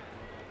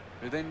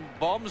who then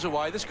bombs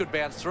away. This could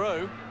bounce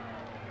through.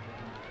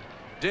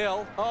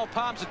 Dell. Oh,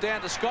 palms it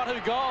down to Scott,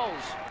 who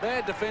goals.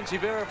 Bad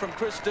defensive error from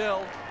Chris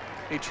Dell.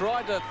 He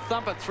tried to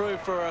thump it through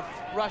for a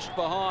rush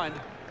behind.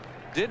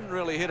 Didn't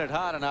really hit it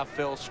hard enough.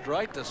 Fell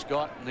straight to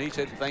Scott, and he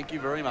said, thank you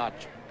very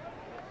much.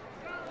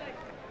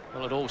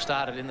 Well, it all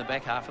started in the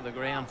back half of the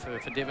ground for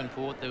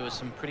Devonport. There was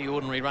some pretty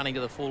ordinary running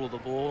to the fall of the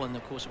ball, and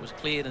of course it was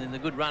cleared, and then the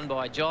good run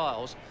by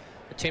Giles.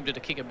 Attempted to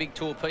kick a big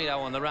torpedo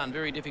on the run.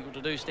 Very difficult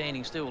to do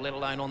standing still, let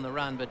alone on the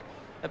run, but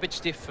a bit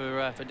stiff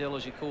for Dell,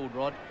 as you called,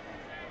 Rod.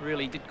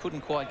 Really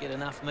couldn't quite get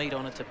enough meat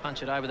on it to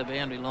punch it over the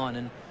boundary line,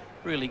 and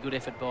really good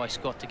effort by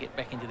Scott to get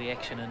back into the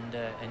action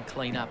and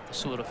clean up the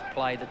sort of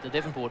play that the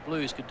Devonport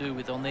Blues could do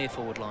with on their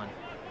forward line.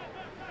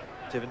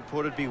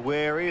 Devonport would be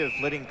wary of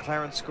letting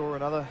Clarence score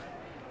another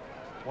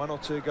 1 or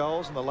 2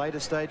 goals in the later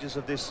stages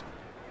of this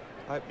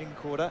opening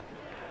quarter.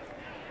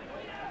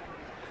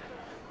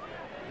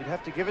 You'd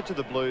have to give it to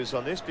the Blues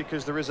on this,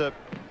 because there is a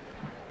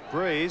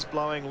breeze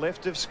blowing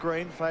left of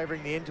screen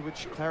favouring the end to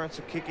which Clarence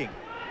are kicking.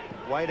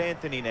 Wade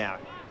Anthony now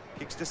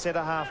kicks to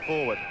centre half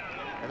forward,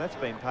 and that's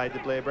been paid to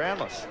Blair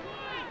Brownless.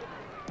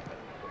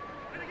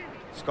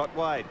 Scott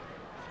Wade.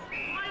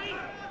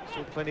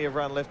 Still plenty of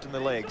run left in the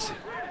legs.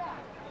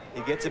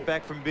 He gets it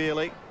back from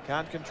Beerley.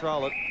 Can't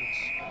control it.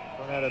 It's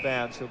gone out of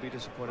bounds. He'll be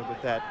disappointed with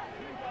that.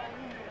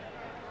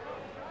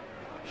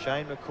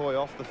 Shane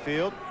McCoy off the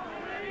field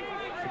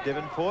for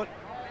Devonport.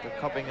 They're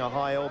copping a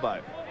high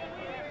elbow.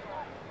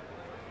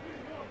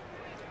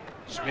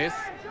 Smith,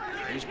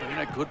 he's been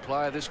a good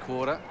player this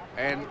quarter,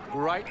 and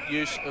great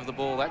use of the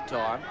ball that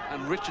time.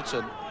 And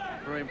Richardson,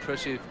 very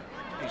impressive.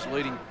 He's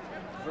leading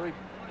very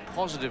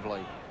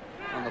positively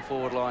on the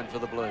forward line for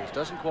the Blues.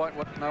 Doesn't quite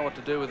know what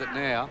to do with it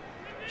now.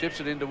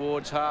 Chips it in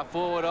towards half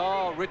forward.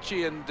 Oh,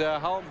 Ricci and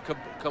Holm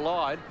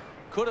collide.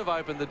 Could have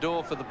opened the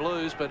door for the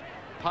Blues, but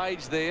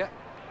Page there.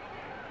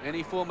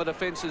 Any form of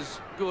defence is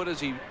good as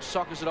he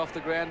sockers it off the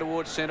ground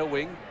towards centre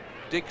wing.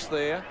 Dick's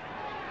there.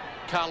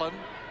 Cullen.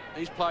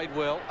 He's played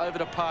well. Over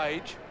to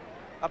Page.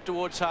 Up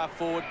towards half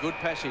forward. Good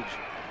passage.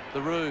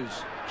 The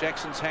Roos.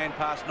 Jackson's hand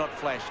pass not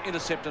flash.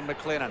 Intercepted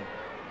McLennan.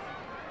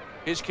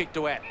 His kick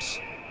to Apps.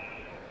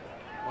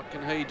 What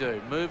can he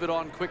do? Move it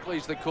on quickly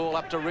is the call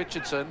up to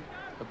Richardson.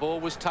 The ball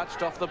was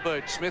touched off the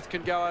boot. Smith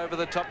can go over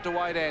the top to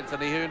Wade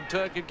Anthony, who in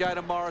turn can go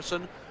to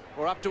Morrison,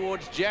 or up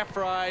towards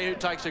Jaffray, who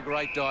takes a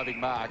great diving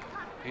mark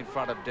in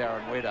front of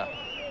Darren Wedder.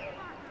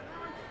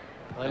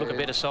 They look a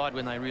better side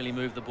when they really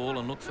move the ball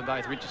and look for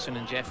both Richardson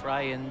and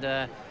Jaffray. And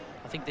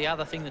I think the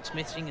other thing that's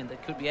missing and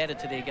that could be added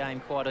to their game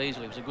quite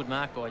easily, was a good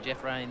mark by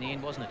Jaffray in the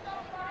end, wasn't it?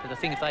 But I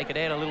think if they could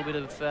add a little bit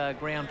of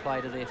ground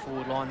play to their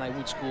forward line, they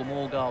would score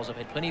more goals. They've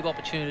had plenty of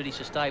opportunities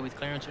to stay with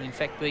Clarence and in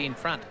fact be in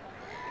front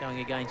going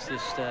against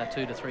this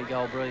 2 to 3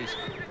 goal breeze.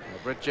 Well,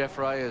 Brett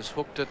Jaffray has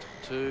hooked it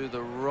to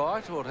the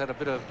right, or it had a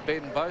bit of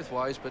bend both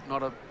ways, but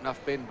not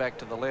enough bend back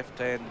to the left,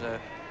 and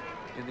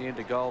in the end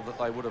a goal that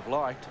they would have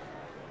liked.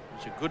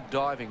 It's a good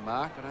diving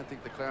mark. I don't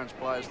think the Clarence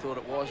players thought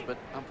it was, but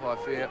umpire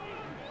fair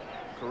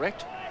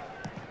correct.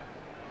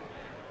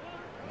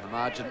 And the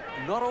margin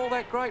not all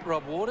that great,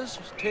 Rob Waters.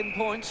 10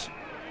 points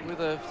with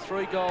a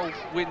 3-goal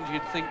win,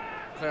 you'd think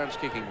Clarence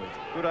kicking with.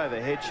 Good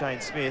overhead,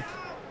 Shane Smith.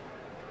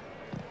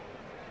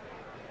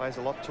 Plays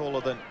a lot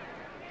taller than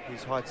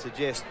his height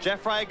suggests.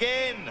 Jaffray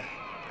again.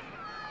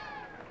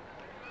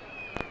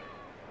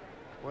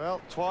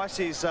 Well, twice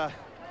he's outmarked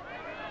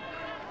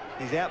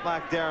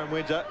Darren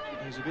Winter.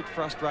 He's a bit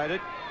frustrated.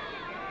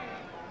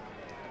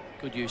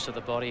 Good use of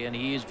the body, and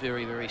he is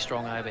very, very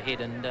strong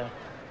overhead. And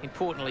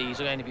importantly, he's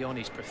going to be on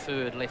his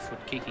preferred left foot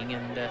kicking.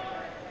 And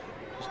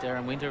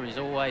Darren Winter is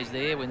always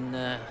there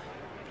when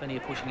plenty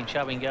of pushing and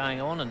shoving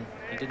going on, and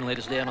he didn't let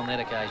us down on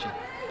that occasion.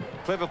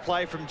 Clever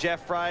play from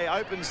Jaffray,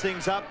 opens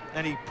things up,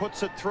 and he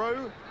puts it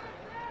through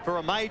for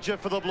a major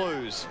for the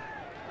Blues.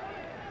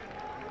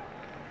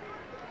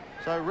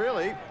 So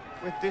really,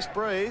 with this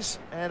breeze,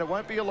 and it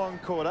won't be a long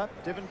quarter,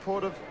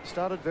 Devonport have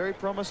started very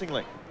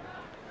promisingly.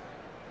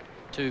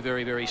 Two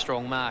very, very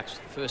strong marks.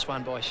 The first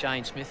one by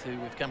Shane Smith, who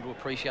we've come to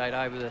appreciate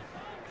over the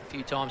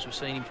few times we've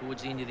seen him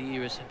towards the end of the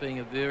year as being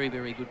a very,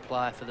 very good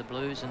player for the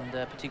Blues, and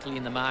particularly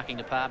in the marking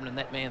department, and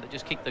that man that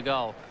just kicked the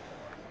goal.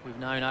 We've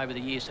known over the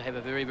years to have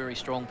a very, very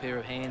strong pair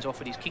of hands.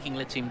 Often his kicking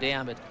lets him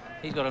down, but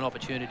he's got an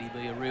opportunity to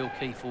be a real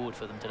key forward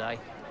for them today.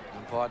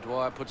 Umpire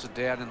Dwyer puts it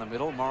down in the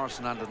middle.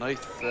 Morrison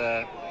underneath.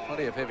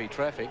 Plenty of heavy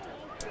traffic.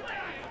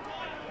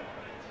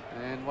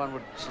 And one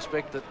would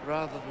suspect that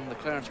rather than the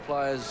Clarence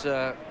players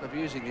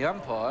abusing the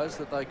umpires,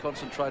 that they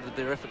concentrated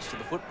their efforts to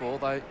the football.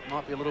 They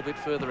might be a little bit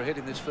further ahead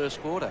in this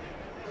first quarter.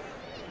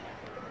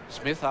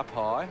 Smith up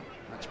high.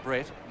 That's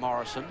Brett.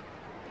 Morrison.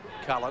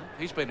 Cullen.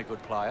 He's been a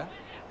good player.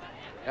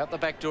 Out the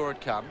back door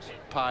it comes.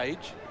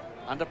 Page.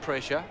 Under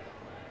pressure.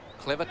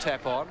 Clever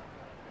tap on.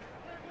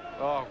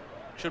 Oh,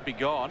 should be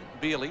gone.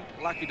 Bealey.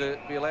 Lucky to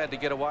be allowed to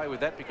get away with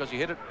that because he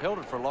held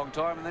it for a long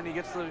time, and then he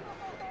gets the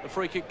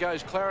free kick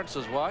goes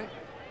Clarence's way.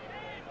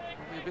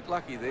 A bit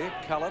lucky there.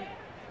 Cullen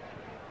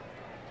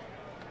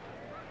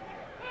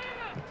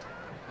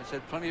has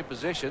had plenty of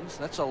possessions.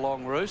 That's a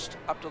long roost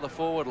up to the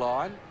forward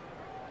line.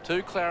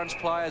 Two Clarence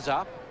players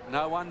up,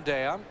 no one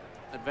down.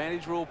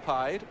 Advantage rule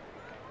paid.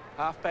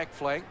 Half back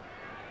flank.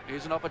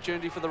 Here's an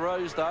opportunity for the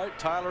Rose though.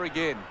 Taylor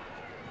again.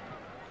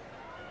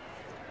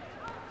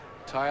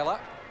 Taylor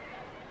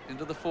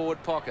into the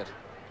forward pocket.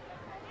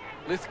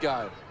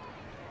 Lithgow.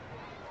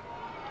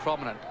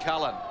 Prominent.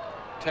 Cullen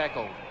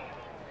tackled.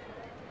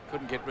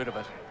 Couldn't get rid of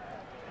it.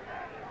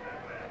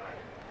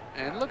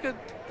 And look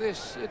at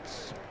this.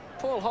 It's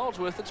Paul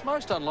Holdsworth. It's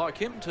most unlike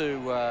him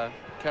to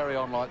carry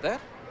on like that.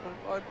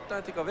 I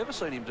don't think I've ever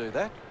seen him do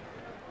that.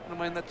 I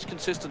mean, that's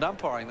consistent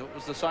umpiring. That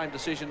was the same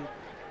decision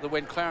that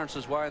went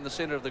Clarence's way in the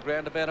centre of the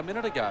ground about a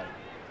minute ago.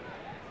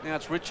 Now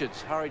it's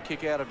Richards. Hurried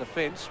kick out of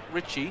defence.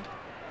 Ricci.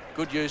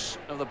 Good use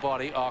of the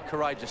body. Oh,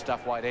 courageous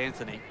stuff, Wade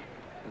Anthony.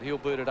 And he'll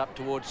boot it up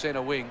towards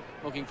centre wing,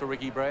 looking for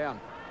Ricky Brown.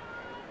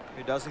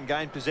 Who doesn't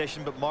gain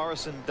possession, but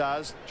Morrison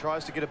does.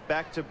 Tries to get it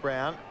back to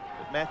Brown,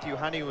 but Matthew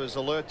Honey was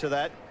alert to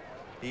that.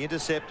 He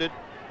intercepted,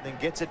 then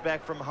gets it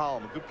back from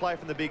Holm. A good play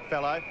from the big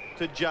fellow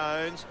to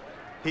Jones.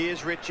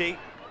 Here's Ricci,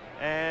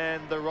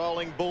 and the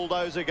rolling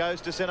bulldozer goes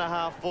to centre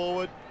half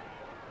forward.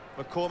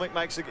 McCormick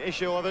makes an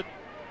issue of it.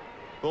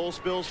 Ball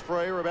spills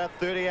free. We're about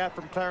 30 out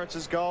from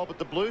Clarence's goal, but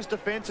the Blues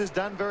defence has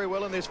done very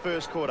well in this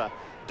first quarter.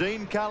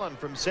 Dean Cullen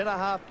from centre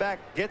half back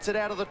gets it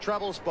out of the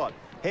trouble spot,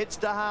 heads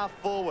to half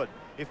forward.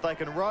 If they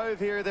can rove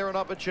here, they're an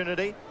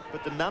opportunity,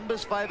 but the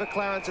numbers favour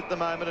Clarence at the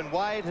moment, and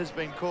Wade has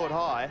been caught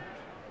high.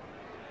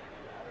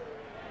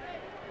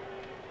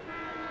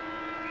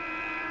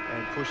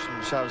 And pushed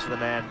and shoves the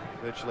man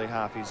virtually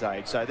half his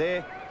age. So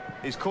there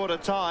is quarter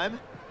time.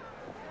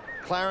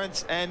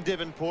 Clarence and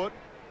Devonport.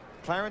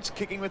 Clarence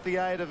kicking with the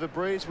aid of a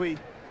breeze we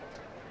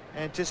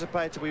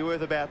anticipate to be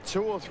worth about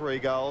 2 or 3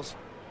 goals.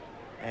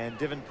 And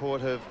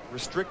Devonport have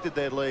restricted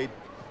their lead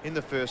in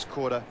the first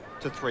quarter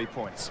to 3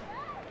 points.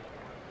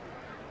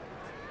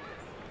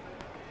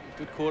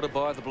 Good quarter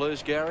by the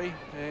Blues, Gary,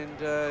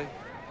 and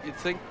you'd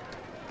think,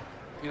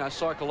 you know,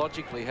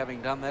 psychologically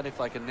having done that, if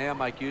they can now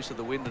make use of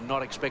the wind and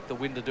not expect the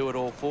wind to do it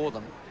all for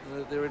them,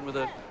 they're in with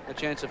a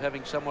chance of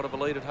having somewhat of a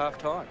lead at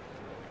half-time.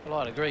 Well,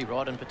 I'd agree,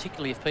 Rod, and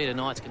particularly if Peter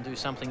Knights can do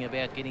something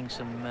about getting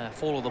some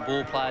fall of the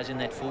ball players in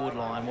that forward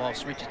line,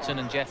 whilst Richardson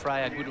and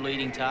Jaffray are good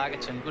leading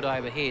targets and good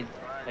overhead.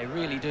 They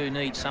really do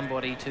need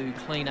somebody to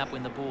clean up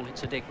when the ball hits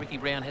the deck. Ricky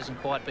Brown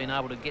hasn't quite been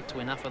able to get to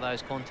enough of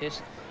those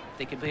contests. If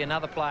there could be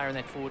another player in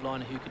that forward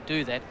line who could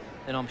do that,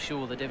 then I'm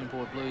sure the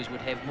Devonport Blues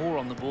would have more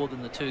on the board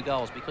than the 2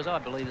 goals, because I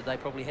believe that they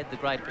probably had the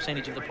greater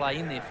percentage of the play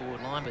in their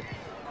forward line, but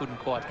couldn't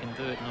quite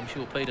convert. And I'm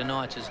sure Peter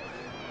Knights is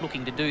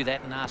looking to do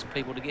that and ask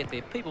people to get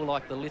there. People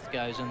like the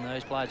Lithgows and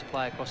those players who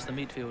play across the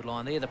midfield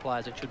line, they're the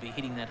players that should be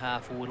hitting that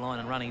half-forward line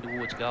and running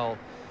towards goal.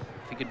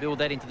 If you could build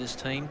that into this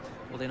team,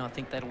 well, then I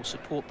think that will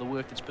support the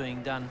work that's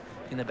being done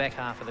in the back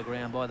half of the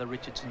ground by the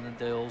Richardson and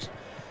Dells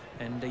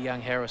and the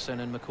young Harrison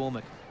and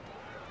McCormick.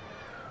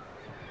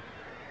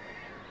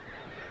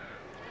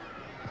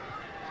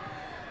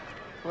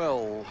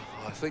 Well,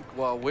 I think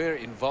while we're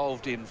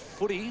involved in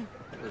footy,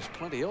 there's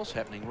plenty else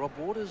happening, Rob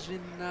Waters, in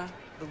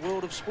the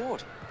world of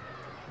sport.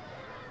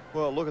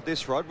 Well, look at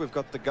this, Rod. We've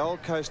got the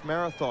Gold Coast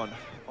Marathon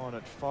on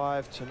at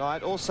 5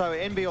 tonight. Also,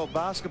 NBL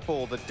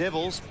basketball, the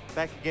Devils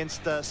back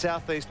against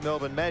Southeast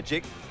Melbourne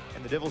Magic,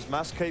 and the Devils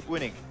must keep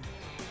winning.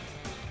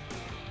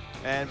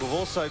 And we've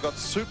also got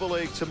Super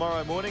League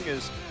tomorrow morning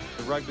as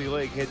the Rugby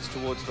League heads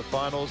towards the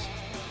finals,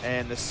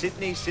 and the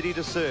Sydney City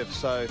to Surf.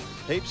 So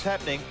heaps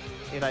happening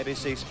in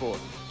ABC Sport.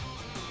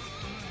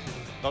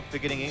 Not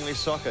forgetting English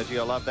soccer. Gee,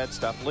 I love that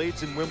stuff.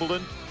 Leeds in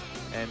Wimbledon,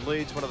 and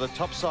Leeds, one of the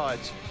top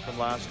sides from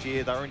last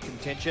year. They're in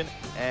contention.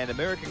 And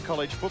American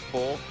college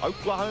football,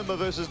 Oklahoma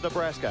versus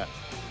Nebraska.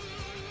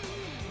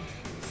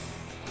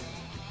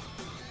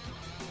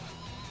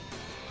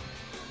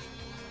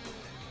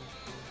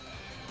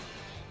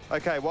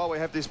 Okay, while we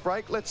have this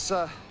break, let's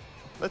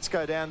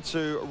go down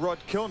to Rod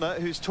Kilner,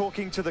 who's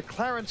talking to the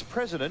Clarence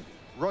president,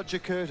 Roger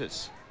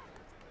Curtis.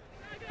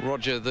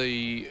 Roger,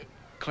 the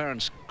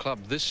Clarence club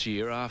this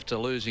year, after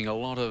losing a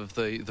lot of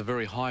the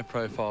very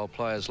high-profile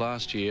players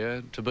last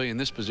year, to be in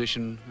this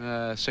position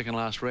second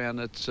last round,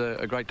 it's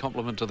a great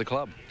compliment to the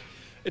club.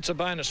 It's a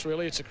bonus,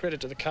 really. It's a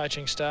credit to the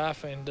coaching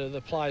staff and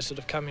the players that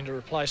have come in to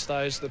replace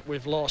those that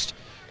we've lost.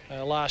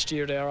 Last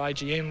year at our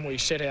AGM, we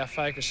set our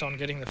focus on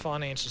getting the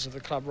finances of the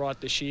club right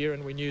this year,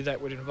 and we knew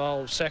that would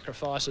involve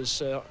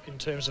sacrifices in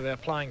terms of our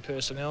playing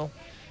personnel.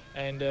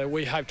 And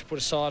we hope to put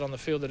a side on the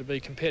field that would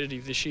be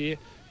competitive this year,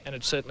 and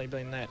it's certainly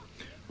been that.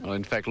 Well,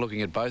 in fact,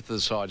 looking at both of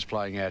the sides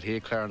playing out here,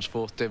 Clarence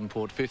 4th,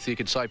 Devonport 5th, you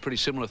could say pretty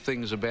similar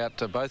things about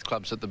both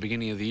clubs at the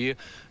beginning of the year,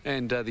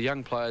 and the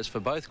young players for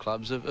both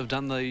clubs have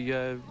done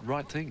the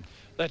right thing.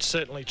 That's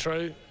certainly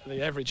true.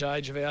 The average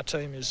age of our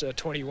team is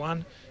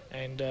 21,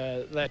 and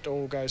that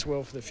all goes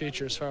well for the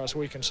future as far as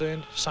we're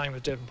concerned. Same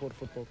with Devonport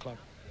Football Club.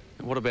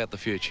 What about the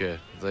future?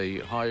 The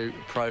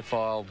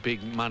high-profile,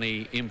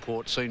 big-money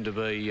imports seem to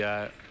be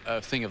a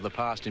thing of the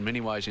past in many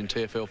ways in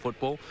TFL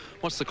football.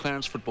 What's the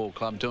Clarence Football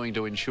Club doing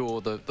to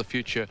ensure the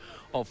future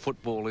of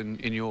football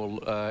in your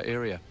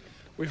area?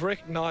 We've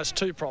recognised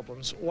two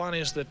problems. One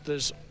is that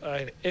there's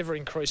an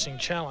ever-increasing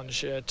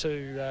challenge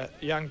to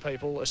young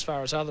people as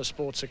far as other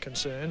sports are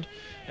concerned,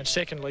 and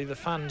secondly, the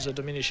funds are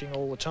diminishing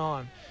all the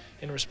time.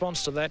 In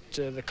response to that,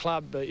 the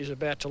club is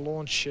about to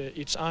launch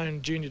its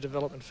own Junior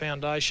Development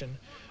Foundation,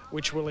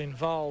 which will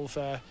involve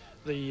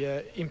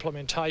the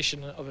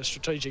implementation of a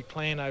strategic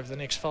plan over the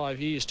next 5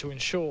 years to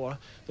ensure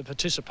the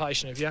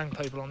participation of young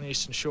people on the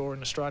Eastern Shore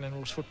in Australian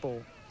rules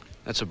football.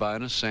 That's a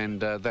bonus, and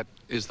that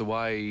is the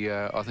way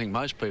I think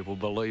most people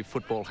believe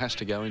football has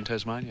to go in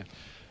Tasmania.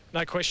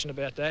 No question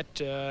about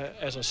that.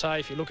 As I say,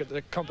 if you look at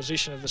the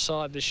composition of the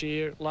side this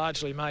year,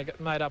 largely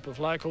made up of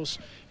locals,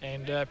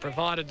 and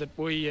provided that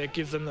we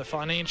give them the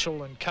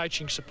financial and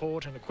coaching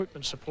support and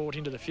equipment support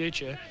into the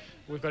future,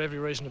 we've got every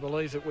reason to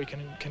believe that we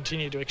can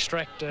continue to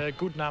extract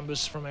good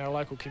numbers from our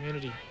local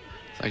community.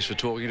 Thanks for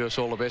talking to us.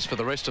 All the best for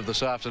the rest of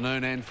this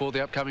afternoon and for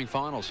the upcoming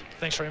finals.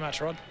 Thanks very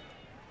much, Rod.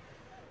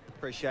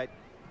 Appreciate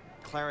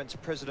Clarence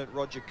President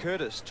Roger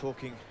Curtis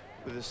talking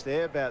with us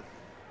there about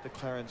the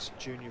Clarence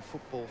Junior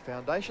Football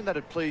Foundation.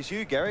 That'd please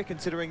you, Gary,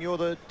 considering you're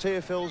the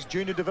TFL's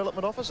Junior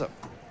Development Officer.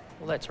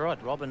 Well, that's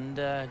right, Rob, and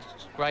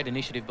it's a great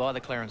initiative by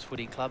the Clarence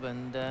Footy Club,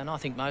 and I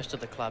think most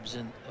of the clubs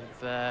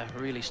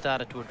have really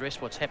started to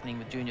address what's happening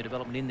with junior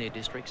development in their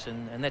districts,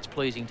 and that's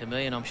pleasing to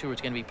me, and I'm sure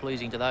it's going to be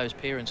pleasing to those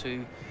parents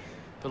who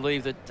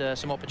believe that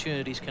some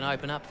opportunities can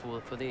open up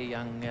for their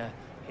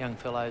young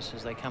fellows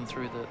as they come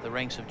through the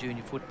ranks of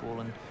junior football.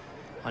 And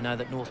I know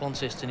that North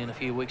Launceston in a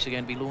few weeks are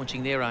going to be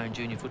launching their own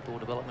Junior Football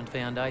Development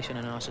Foundation,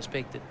 and I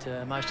suspect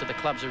that most of the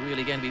clubs are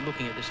really going to be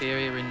looking at this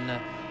area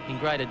in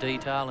greater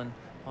detail, and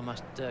I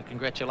must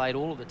congratulate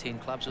all of the 10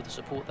 clubs for the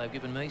support they've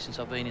given me since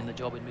I've been in the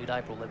job in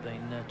mid-April. They've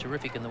been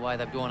terrific in the way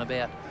they've gone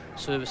about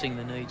servicing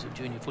the needs of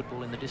junior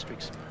football in the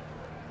districts.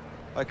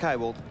 Okay,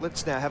 well,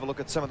 let's now have a look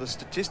at some of the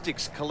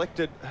statistics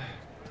collected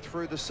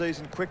through the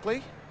season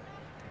quickly.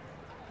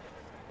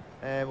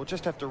 And we'll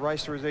just have to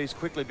race through these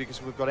quickly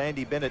because we've got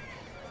Andy Bennett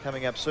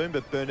coming up soon,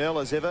 but Burnell,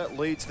 as ever,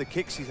 leads the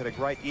kicks. He's had a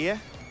great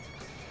year.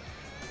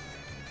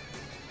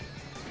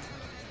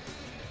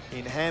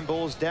 In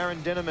handballs,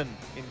 Darren Denneman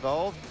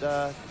involved.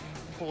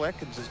 Paul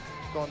Atkins has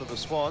gone to the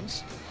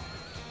Swans.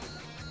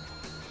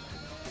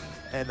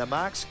 And the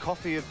marks,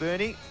 Coffey of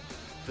Burnie,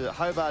 the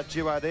Hobart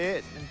duo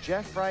there, and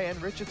Jaffray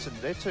and Richardson,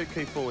 they're two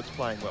key forwards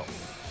playing well.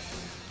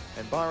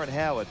 And Byron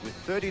Howard with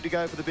 30 to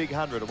go for the big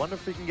 100. I wonder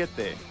if we can get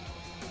there.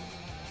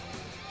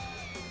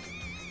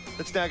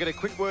 Let's now get a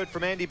quick word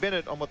from Andy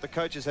Bennett on what the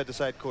coaches had to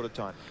say at quarter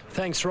time.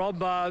 Thanks,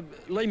 Rob.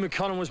 Leigh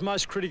McConnon was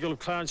most critical of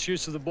Clarence'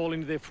 use of the ball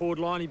into their forward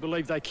line. He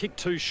believed they kicked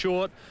too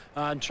short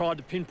and tried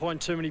to pinpoint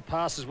too many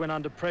passes when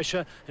under pressure.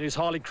 And he was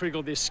highly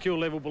critical of their skill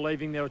level,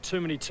 believing there were too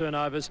many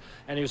turnovers.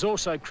 And he was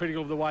also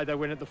critical of the way they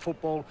went at the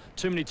football.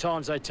 Too many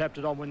times they tapped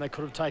it on when they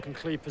could have taken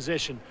clear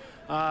possession.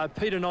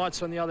 Peter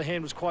Knights, on the other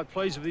hand, was quite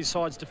pleased with his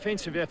side's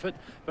defensive effort,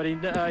 but he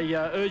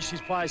urged his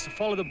players to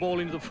follow the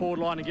ball into the forward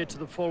line and get to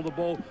the fall of the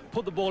ball,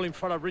 put the ball in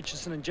front of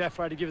Richardson and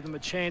Jaffray to give them a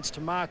chance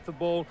to mark the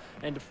ball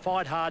and to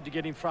fight hard to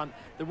get in front.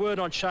 The word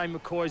on Shane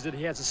McCoy is that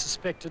he has a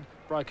suspected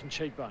broken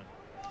cheekbone.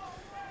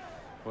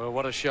 Well,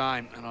 what a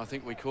shame, and I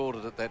think we called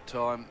it at that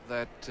time.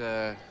 That,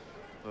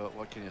 well,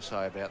 what can you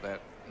say about that?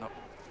 Not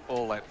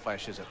all that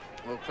flash, is it?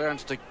 Well,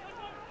 Clarence to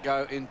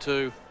go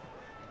into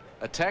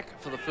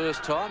attack for the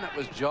first time. That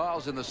was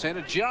Giles in the centre.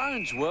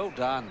 Jones, well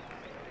done.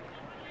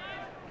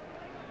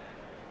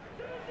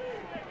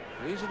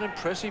 He's an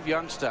impressive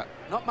youngster.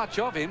 Not much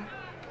of him,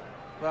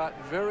 but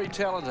very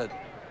talented.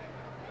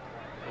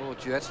 Oh,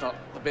 gee, that's not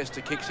the best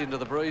of kicks into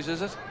the breeze,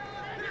 is it?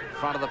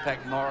 Front of the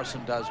pack,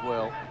 Morrison does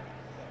well.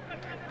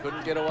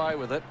 Couldn't get away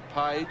with it.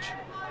 Page,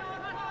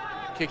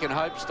 kick and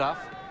hope stuff.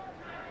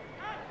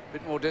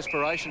 Bit more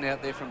desperation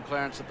out there from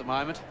Clarence at the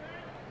moment,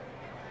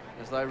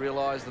 as they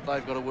realise that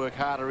they've got to work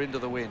harder into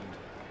the wind.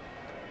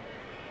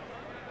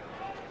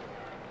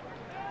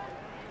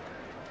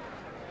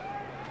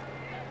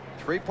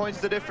 3 points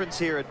the difference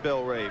here at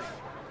Bellerive.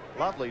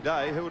 Lovely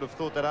day. Who would have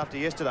thought that after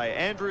yesterday?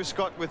 Andrew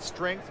Scott with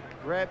strength,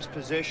 grabs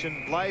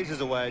possession,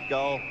 blazes away at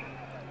goal,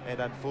 and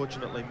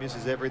unfortunately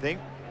misses everything.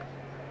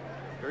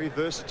 Very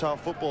versatile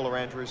footballer,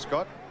 Andrew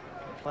Scott.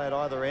 Can play at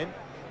either end.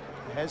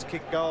 He has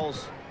kicked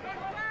goals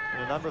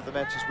in a number of the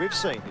matches we've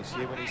seen this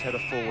year when he's had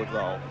a forward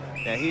role.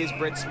 Now here's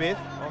Brett Smith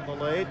on the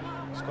lead.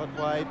 Scott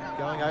Wade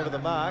going over the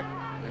mark.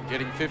 And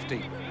getting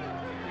 50.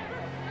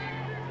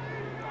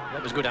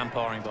 That was good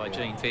umpiring by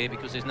Gene Fair,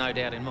 because there's no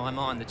doubt in my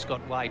mind that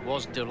Scott Wade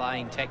was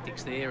delaying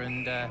tactics there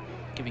and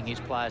giving his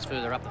players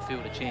further up the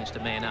field a chance to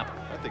man up.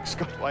 I think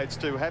Scott Wade's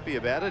too happy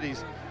about it.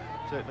 He's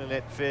certainly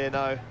let Fair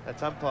know,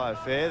 that's umpire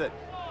Fair, that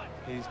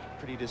he's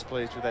pretty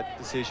displeased with that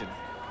decision.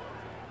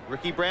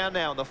 Ricky Brown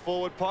now in the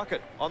forward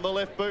pocket, on the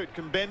left boot,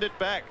 can bend it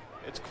back.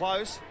 It's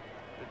close.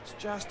 It's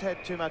just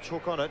had too much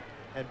hook on it,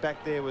 and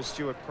back there was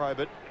Stuart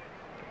Probert.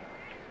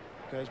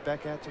 Goes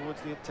back out towards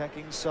the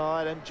attacking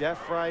side, and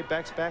Jaffray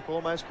backs back,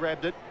 almost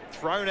grabbed it.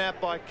 Thrown out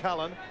by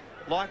Cullen,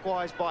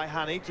 likewise by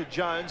Honey to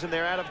Jones, and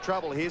they're out of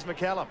trouble. Here's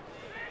McCallum.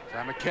 So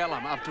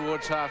McCallum up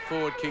towards half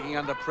forward, kicking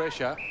under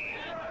pressure.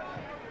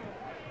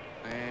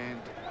 And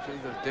gee,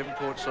 the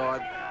Devonport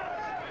side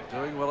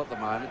doing well at the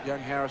moment. Young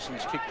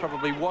Harrison's kick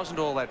probably wasn't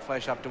all that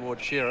flash up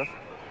towards Sheriff.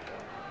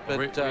 But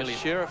really,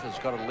 Sheriff has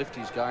got to lift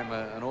his game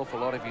an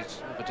awful lot if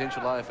he's a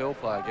potential AFL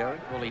player, Gary.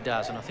 Well, he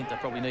does, and I think they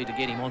probably need to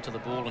get him onto the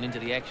ball and into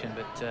the action.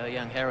 But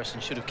young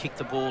Harrison should have kicked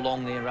the ball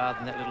long there rather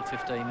than that little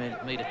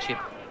 15-metre chip.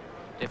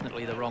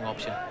 Definitely the wrong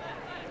option.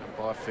 And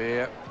by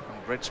Fair,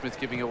 and Brett Smith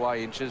giving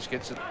away inches,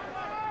 gets it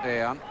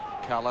down.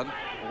 Cullen,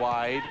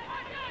 Wade,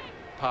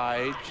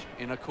 Page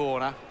in a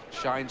corner.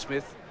 Shane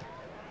Smith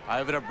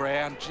over to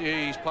Brown.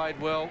 Gee, he's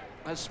played well.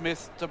 As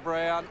Smith to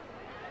Brown.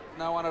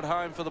 No one at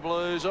home for the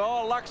Blues.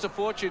 Oh, luck's a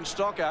fortune.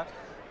 Stocker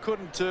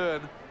couldn't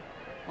turn.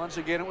 Once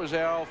again, it was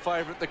our old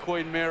favourite, the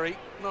Queen Mary,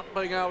 not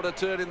being able to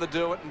turn in the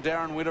do it, and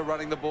Darren Witter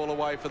running the ball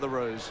away for the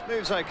Roos.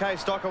 Moves okay,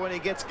 Stocker, when he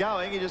gets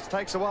going. He just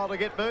takes a while to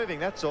get moving,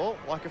 that's all,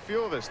 like a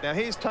few of us. Now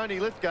here's Tony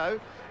Lithgow,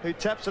 who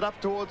taps it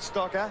up towards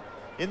Stocker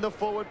in the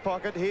forward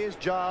pocket. Here's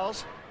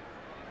Giles.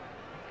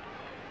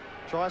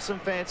 Tries some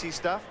fancy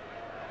stuff.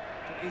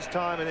 Took his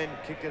time and then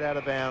kicked it out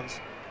of bounds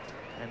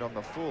and on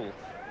the full.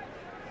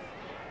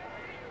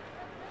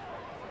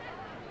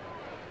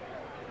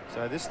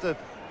 So this is the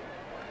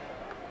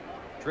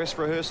dress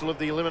rehearsal of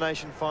the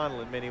elimination final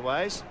in many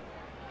ways.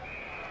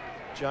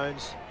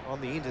 Jones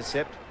on the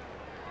intercept.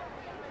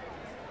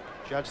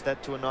 Judged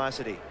that to a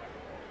nicety.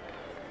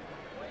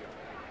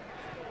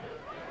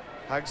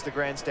 Hugs the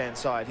grandstand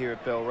side here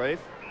at Bellerive.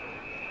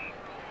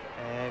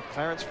 And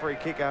Clarence free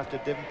kick after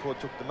Devonport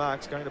took the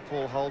marks, going to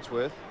Paul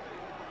Holdsworth.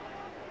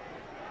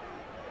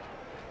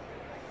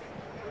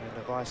 And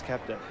the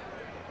vice-captain.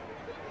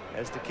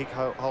 As the kick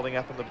holding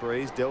up in the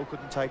breeze, Dell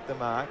couldn't take the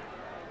mark.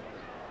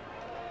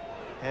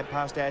 Hand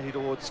passed out here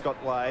towards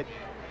Scott Wade.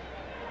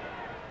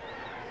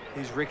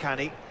 Here's Rick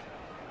Honey.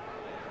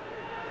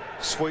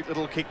 Sweet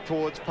little kick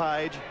towards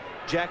Page.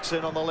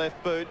 Jackson on the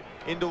left boot.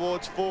 In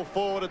towards full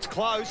forward. It's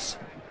close.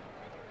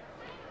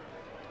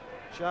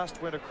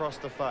 Just went across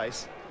the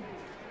face.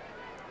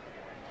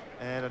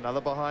 And another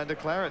behind to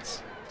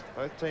Clarence.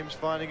 Both teams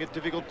finding it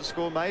difficult to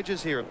score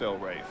majors here at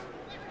Bellerive.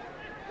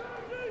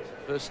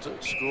 First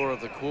score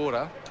of the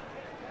quarter.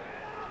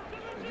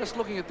 Just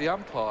looking at the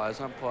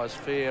umpires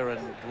Fair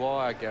and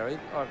Dwyer, Gary,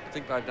 I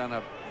think they've done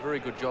a very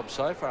good job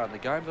so far in the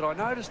game, but I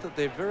noticed that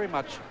they're very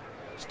much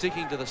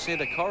sticking to the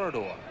centre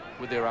corridor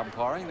with their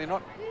umpiring. They're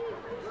not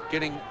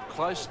getting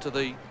close to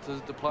the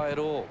play at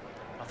all.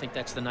 I think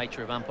that's the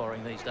nature of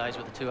umpiring these days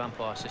with the two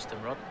umpire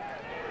system, Rob.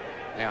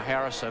 Now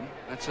Harrison,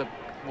 that's a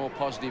more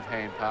positive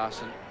hand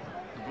pass, and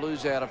the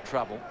Blues out of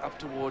trouble up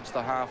towards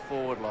the half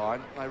forward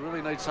line. They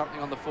really need something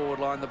on the forward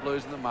line, the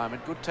Blues, in the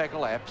moment. Good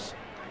tackle apps.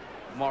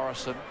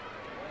 Morrison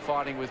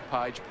fighting with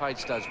Page.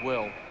 Page does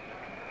well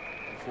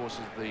and forces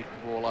the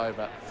ball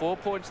over. 4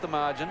 points the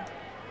margin.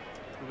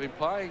 We've been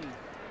playing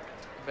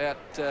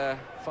about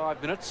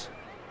 5 minutes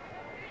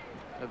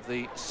of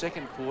the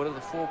second quarter.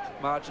 The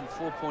margin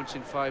 4 points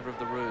in favour of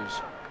the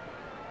Roos.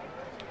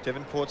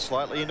 Devonport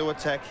slightly into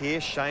attack here.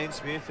 Shane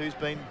Smith, who's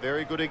been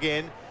very good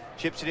again,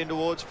 chips it in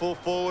towards full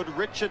forward.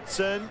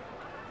 Richardson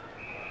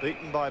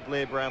beaten by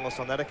Blair Brownless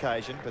on that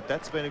occasion, but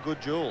that's been a good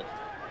duel.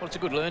 Well, it's a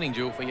good learning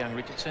duel for young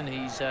Richardson.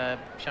 He's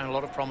shown a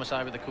lot of promise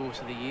over the course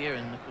of the year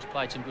and, of course,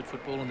 played some good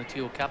football in the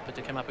Teal Cup, but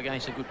to come up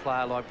against a good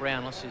player like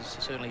Brownless is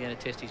certainly going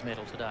to test his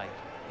mettle today.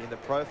 In the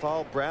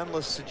profile,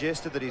 Brownless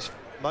suggested that his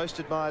most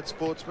admired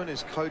sportsman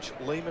is coach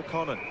Leigh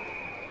McConnon,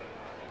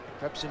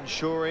 perhaps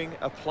ensuring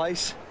a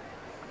place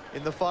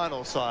in the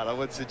final side, I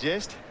would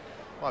suggest.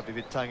 Might be a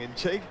bit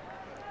tongue-in-cheek.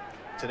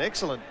 It's an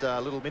excellent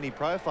little mini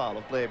profile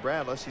of Blair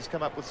Brownless. He's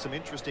come up with some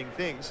interesting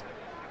things.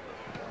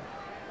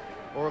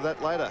 More of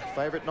that later.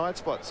 Favourite night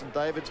spot, St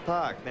David's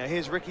Park. Now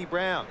here's Ricky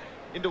Brown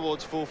in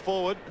towards full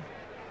forward,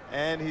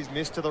 and he's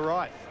missed to the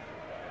right.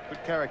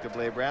 Good character,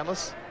 Blair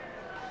Brownless.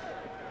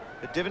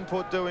 The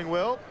Devonport doing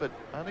well, but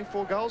only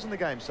 4 goals in the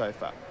game so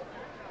far.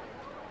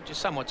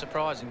 Just somewhat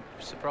surprising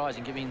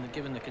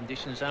given the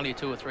conditions. Only a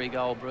 2 or 3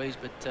 goal breeze,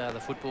 but the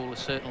football is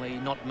certainly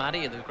not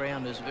muddy. The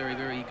ground is very,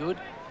 very good.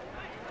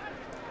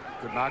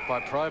 Good mark by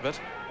Probert.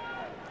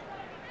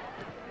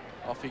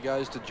 Off he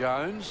goes to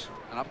Jones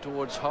and up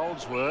towards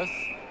Holdsworth,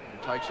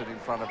 who takes it in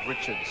front of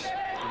Richards.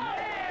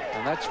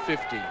 And that's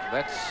 50.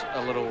 That's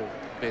a little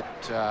bit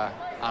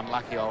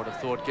unlucky, I would have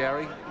thought,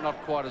 Gary. Not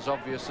quite as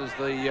obvious as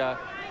the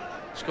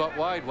Scott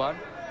Wade one.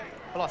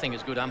 Well, I think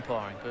it's good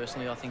umpiring,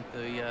 personally. I think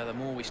the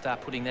more we start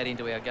putting that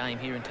into our game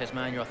here in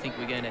Tasmania, I think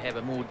we're going to have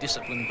a more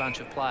disciplined bunch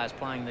of players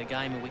playing the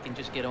game, and we can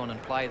just get on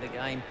and play the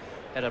game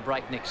at a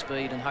breakneck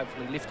speed and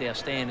hopefully lift our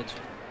standards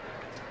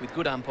with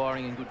good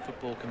umpiring and good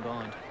football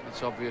combined.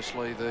 It's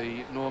obviously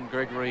the Norm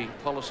Gregory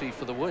policy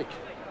for the week.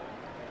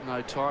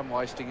 No time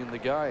wasting in the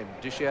game.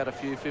 Dish out a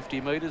few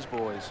 50 metres,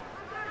 boys.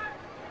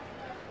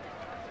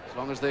 As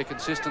long as they're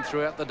consistent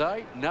throughout the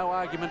day, no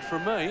argument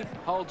from me.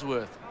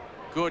 Holdsworth.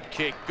 Good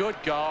kick, good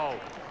goal.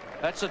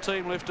 That's a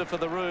team lifter for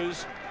the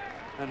Roos.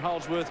 And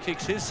Holdsworth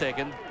kicks his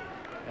second.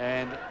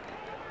 And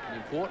an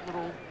important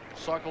little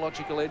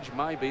psychological edge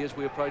maybe as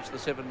we approach the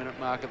 7-minute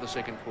mark of the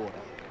second quarter.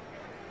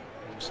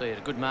 We'll see it.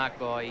 A good mark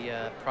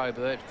by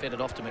Probert, fed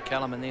it off to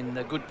McCallum, and then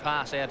the good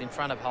pass out in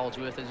front of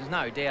Holdsworth. There's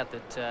no doubt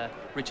that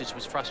Richards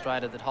was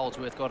frustrated that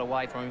Holdsworth got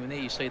away from him, and there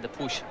you see the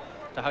push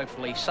to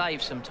hopefully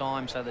save some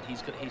time so that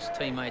his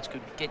teammates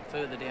could get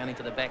further down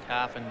into the back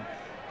half and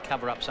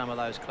cover up some of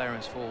those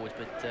Clarence forwards.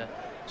 But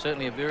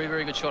certainly a very,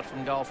 very good shot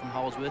from goal from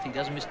Holdsworth. He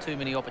doesn't miss too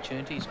many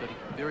opportunities. He's got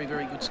very,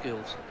 very good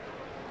skills.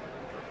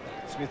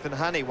 Smith and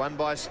Honey, won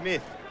by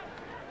Smith.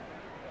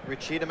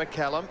 Ricci to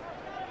McCallum.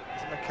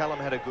 McCallum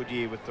had a good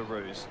year with the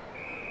Roos.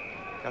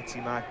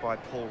 Gutsy mark by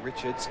Paul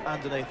Richards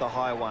underneath a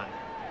high one.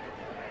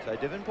 So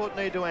Devonport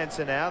need to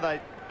answer now.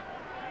 They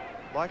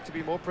like to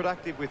be more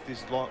productive with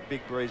this long,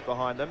 big breeze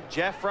behind them.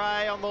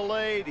 Jaffray on the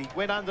lead. He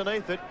went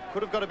underneath it.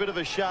 Could have got a bit of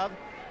a shove.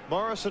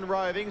 Morrison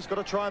roving. He's got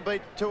to try and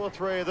beat 2 or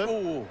 3 of them.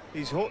 Ooh.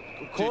 He's caught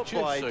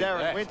by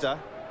Darren Winter.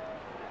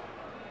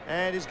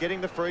 And he's getting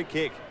the free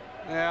kick.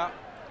 Now,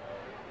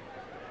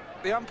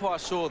 the umpire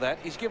saw that.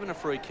 He's given a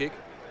free kick.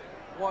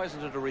 Why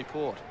isn't it a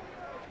report?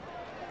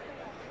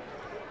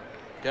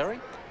 Gary?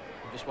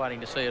 I'm just waiting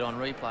to see it on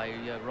replay,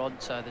 Rod,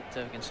 so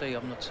that we can see.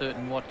 I'm not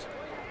certain what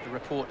the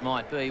report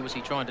might be. Was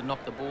he trying to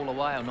knock the ball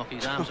away or knock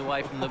his arms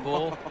away from the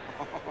ball?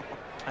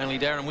 Only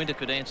Darren Winter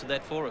could answer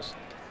that for us.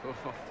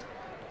 Oh,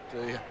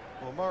 dear.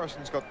 Well,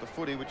 Morrison's got the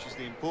footy, which is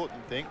the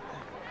important thing.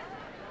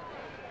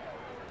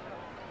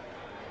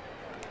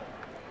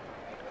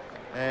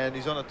 And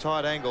he's on a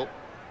tight angle.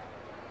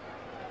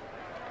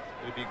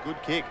 It'll be a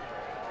good kick.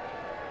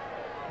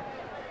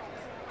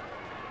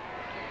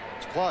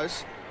 It's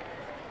close.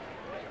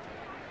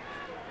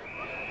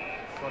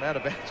 Gone out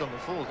of bounds on the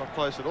full, not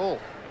close at all.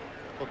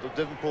 Thought the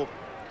Devonport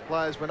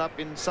players went up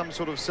in some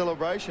sort of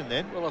celebration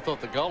then. Well, I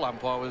thought the goal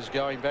umpire was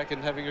going back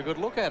and having a good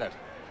look at it.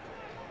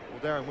 Well,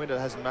 Darren Winter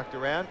hasn't mucked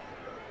around.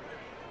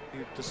 He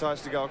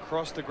decides to go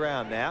across the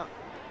ground now.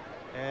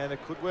 And it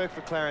could work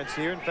for Clarence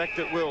here. In fact,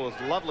 it will. It's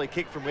a lovely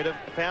kick from Winter.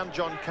 Found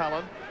John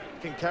Cullen.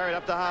 Can carry it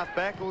up to half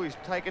back. Oh, he's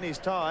taken his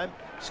time.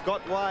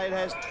 Scott Wade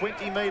has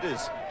 20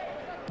 metres.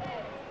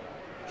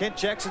 Kent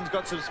Jackson's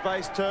got some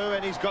space too,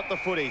 and he's got the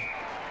footy.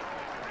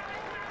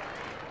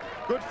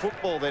 Good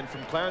football then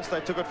from Clarence.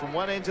 They took it from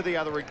one end to the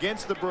other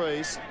against the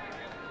breeze,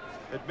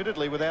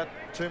 admittedly without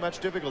too much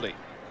difficulty.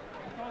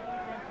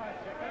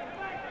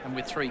 And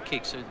with 3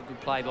 kicks, a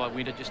good play by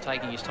Winter, just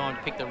taking his time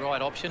to pick the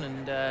right option,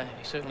 and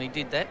he certainly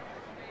did that.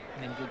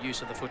 And then good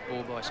use of the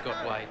football by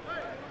Scott Wade.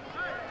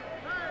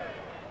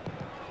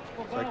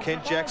 So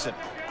Kent Jackson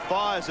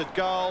fires at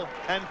goal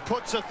and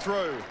puts it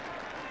through.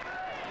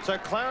 So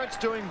Clarence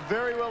doing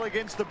very well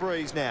against the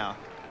breeze now.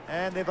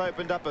 And they've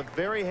opened up a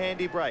very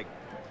handy break.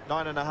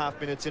 9.5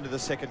 minutes into the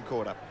second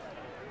quarter.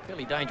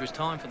 Fairly dangerous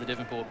time for the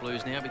Devonport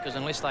Blues now, because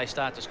unless they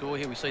start to score,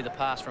 here we see the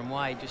pass from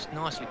Wade, just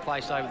nicely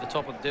placed over the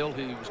top of Dell,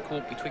 who was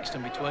caught betwixt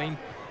and between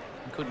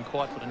and couldn't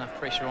quite put enough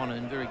pressure on it,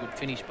 and very good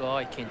finish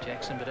by Kent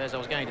Jackson. But as I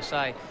was going to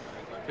say,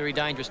 very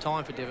dangerous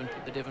time for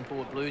the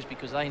Devonport Blues,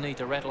 because they need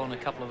to rattle on a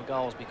couple of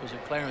goals, because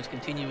if Clarence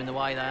continue in the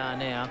way they are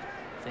now,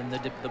 then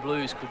the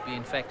Blues could be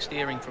in fact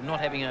steering from not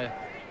having a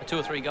 2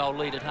 or 3 goal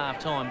lead at half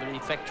time, but in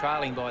fact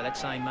trailing by that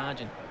same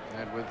margin.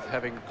 And with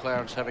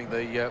Clarence having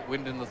the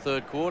wind in the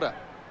third quarter.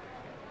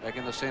 Back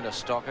in the centre,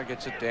 Stocker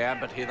gets it down,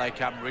 but here they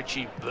come.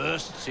 Ricci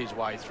bursts his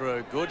way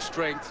through. Good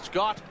strength.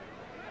 Scott.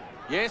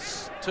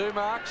 Yes, 2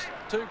 marks,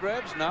 2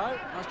 grabs. No,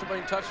 must have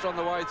been touched on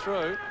the way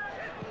through.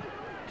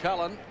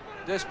 Cullen,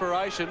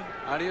 desperation,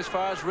 only as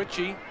far as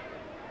Ricci.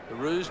 The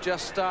Roos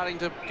just starting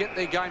to get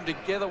their game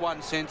together,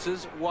 one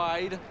senses.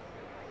 Wade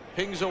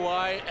pings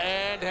away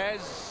and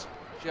has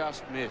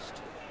just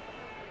missed.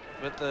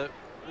 But the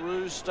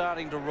Roos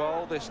starting to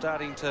roll. They're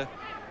starting to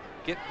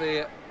get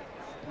their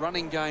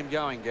running game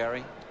going,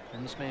 Gary.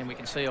 And this man we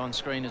can see on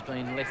screen has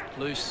been left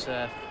loose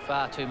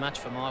far too much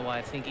for my way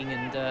of thinking,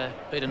 and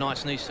Peter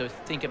Knights needs to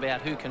think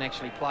about who can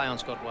actually play on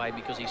Scott Wade,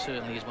 because he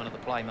certainly is one of the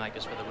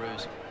playmakers for the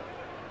Roos.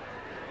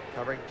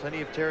 Covering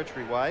plenty of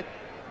territory, Wade.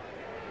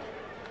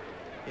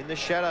 in the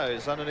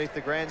shadows underneath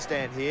the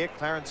grandstand here.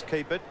 Clarence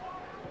keep it.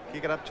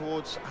 Kick it up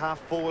towards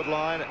half-forward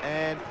line,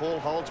 and Paul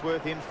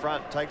Holdsworth in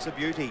front takes a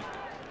beauty.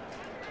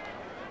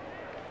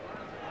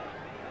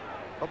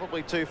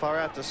 Probably too far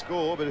out to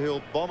score, but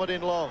he'll bomb it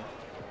in long.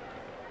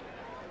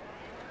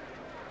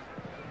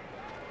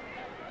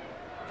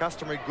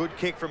 Customary good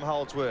kick from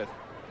Holdsworth.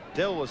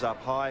 Dell was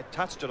up high,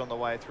 touched it on the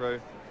way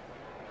through.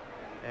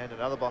 And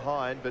another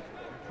behind, but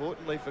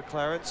importantly for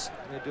Clarence,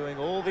 they're doing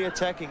all the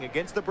attacking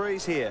against the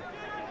breeze here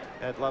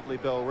at lovely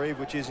Bellerive,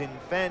 which is in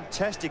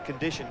fantastic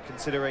condition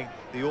considering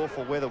the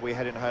awful weather we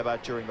had in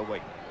Hobart during the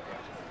week.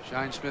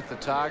 Shane Smith the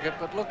target,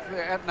 but look,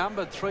 they're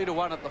outnumbered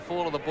 3-1 at the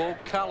fall of the ball.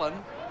 Cullen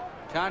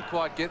can't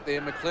quite get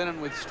there.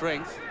 McLennan with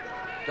strength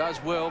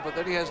does well, but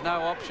then he has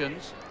no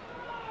options.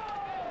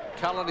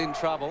 Cullen in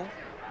trouble.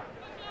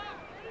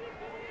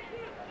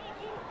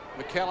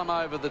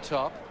 McCallum over the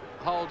top.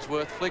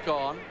 Holdsworth flick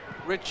on.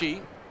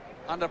 Ricci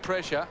under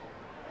pressure,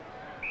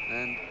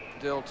 and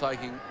Dell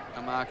taking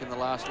a mark in the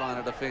last line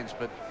of defence.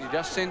 But you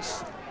just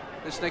sense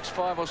this next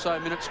 5 or so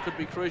minutes could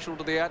be crucial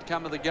to the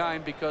outcome of the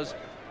game, because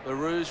the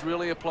Roos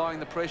really applying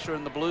the pressure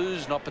and the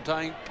Blues not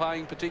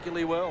paying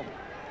particularly well.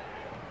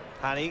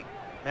 Honey,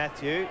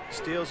 Matthew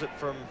steals it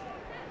from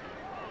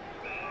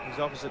his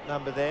opposite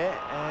number there,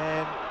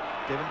 and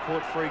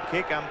Devonport free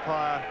kick.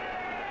 Umpire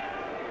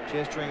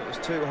gesturing it was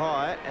too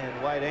high,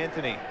 and Wade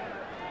Anthony.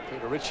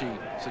 Peter Ricci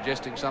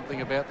suggesting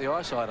something about the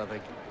eyesight, I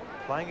think.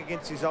 Playing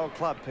against his old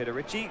club, Peter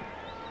Ricci,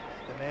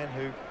 the man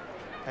who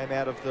came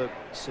out of the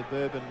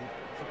Suburban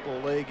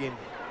Football League in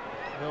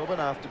Melbourne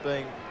after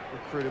being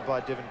recruited by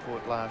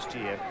Devonport last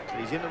year. But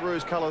he's in the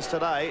Roos colours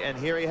today, and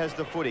here he has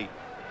the footy.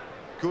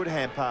 Good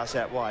hand pass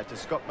out wide to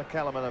Scott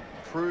McCallum, an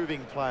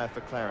improving player for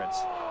Clarence.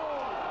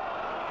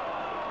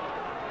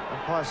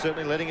 Umpire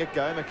certainly letting it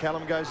go.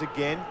 McCallum goes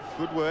again.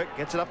 Good work.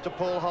 Gets it up to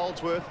Paul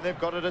Holdsworth, and they've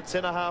got it at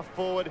centre half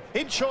forward.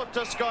 In short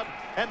to Scott,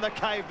 and the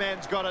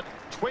caveman's got it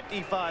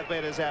 25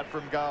 metres out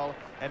from goal,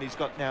 and he's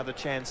got now the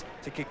chance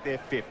to kick their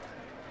 5th.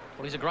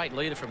 Well, he's a great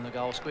leader from the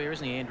goal square,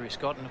 isn't he, Andrew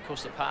Scott? And of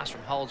course the pass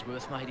from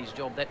Holdsworth made his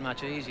job that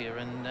much easier,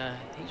 and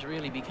he's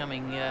really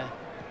becoming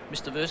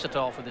Mr.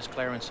 Versatile for this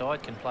Clarence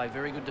side. Can play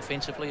very good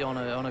defensively on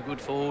a good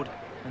forward,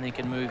 and then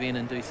can move in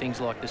and do things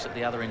like this at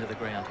the other end of the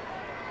ground.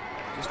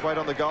 Just wait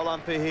on the goal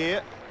umpire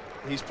here.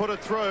 He's put it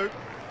through.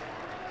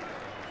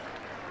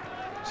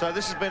 So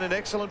this has been an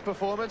excellent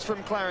performance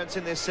from Clarence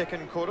in their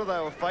second quarter. They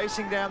were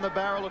facing down the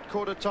barrel at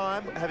quarter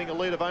time, having a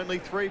lead of only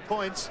 3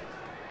 points,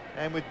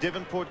 and with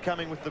Devonport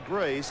coming with the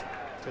breeze,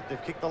 but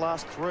they've kicked the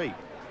last 3.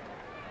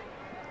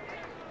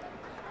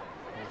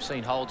 We've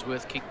seen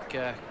Holdsworth kick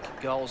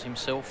goals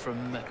himself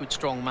from good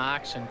strong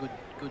marks and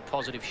good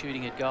positive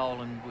shooting at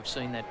goal, and we've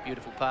seen that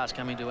beautiful pass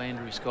come into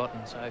Andrew Scott.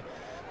 And so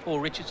Paul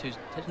Richardson, who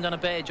hasn't done a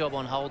bad job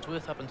on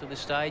Holdsworth up until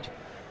this stage,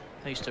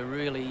 needs to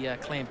really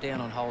clamp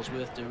down on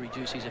Holdsworth to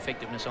reduce his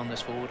effectiveness on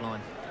this forward line.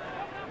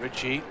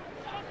 Ricci.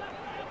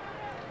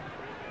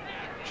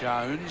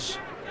 Jones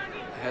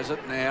has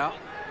it now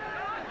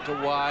to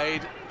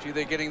Wade. Gee,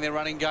 they're getting their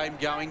running game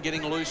going,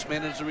 getting loose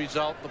men as a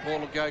result. The ball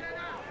will go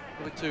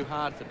a bit too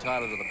hard for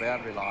Taylor to the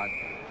boundary line.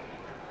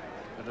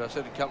 And as I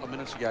said a couple of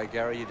minutes ago,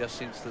 Gary, you just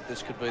sense that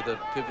this could be the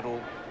pivotal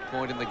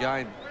point in the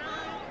game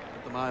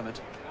at the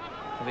moment.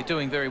 Well, they're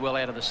doing very well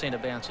out of the centre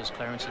bounces,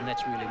 Clarence, and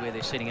that's really where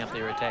they're setting up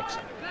their attacks.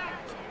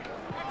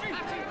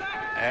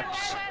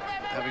 Apps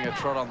having a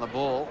trot on the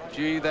ball.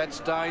 Gee, that's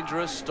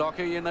dangerous.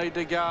 Stocker, you need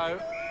to go.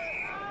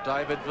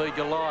 David v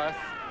Goliath.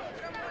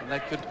 And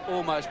that could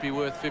almost be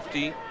worth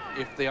 50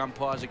 if the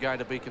umpires are going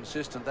to be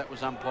consistent. That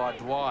was umpire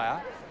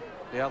Dwyer.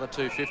 The other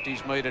 2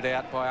 50s meted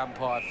out by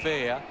umpire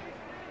Fair.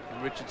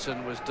 And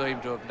Richardson was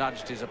deemed to have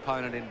nudged his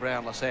opponent in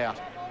Brownless out.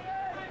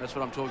 That's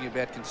what I'm talking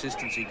about,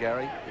 consistency,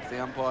 Gary. If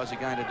the umpires are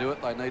going to do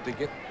it, they need to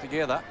get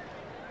together.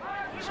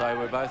 And so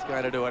we're both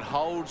going to do it.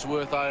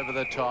 Holdsworth over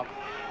the top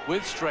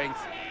with strength.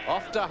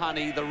 Off to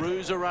Honey. The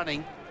Roos are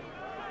running.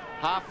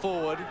 Half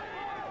forward.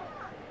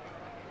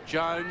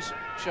 Jones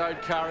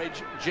showed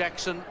courage.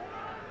 Jackson.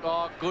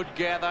 Oh, good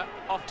gather.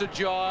 Off to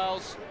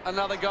Giles.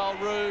 Another goal,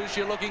 Roos.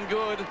 You're looking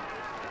good.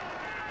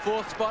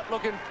 4th spot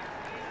looking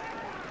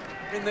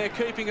in their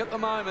keeping at the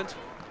moment.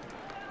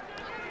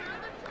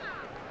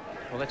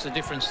 Well, that's the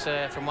difference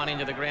from one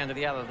end of the ground to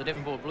the other. The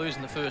Devonport Blues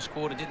in the first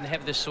quarter didn't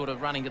have this sort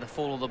of running to the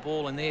fall of the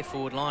ball in their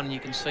forward line, and you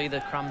can see the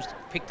crumbs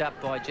picked up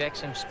by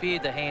Jackson,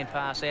 speared the hand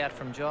pass out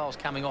from Giles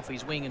coming off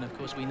his wing, and of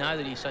course we know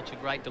that he's such a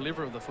great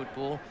deliverer of the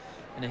football,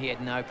 and he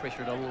had no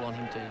pressure at all on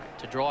him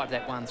to drive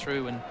that one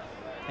through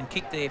and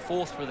kick their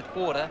 4th for the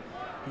quarter.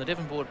 And the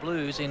Devonport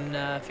Blues in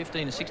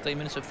 15 to 16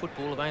 minutes of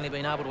football have only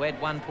been able to add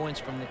 1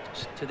 point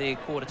to their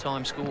quarter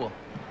time score.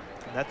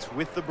 And that's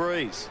with the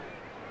breeze.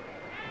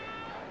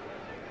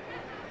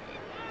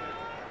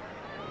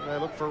 They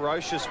look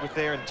ferocious with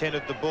their intent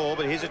at the ball,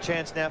 but here's a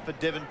chance now for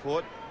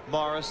Devonport.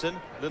 Morrison,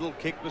 little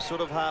kick was sort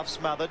of half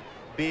smothered.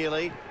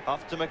 Beerley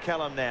off to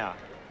McCallum now.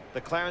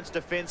 The Clarence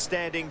defence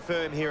standing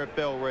firm here at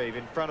Bellerive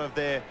in front of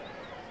their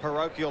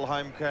parochial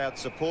home crowd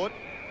support.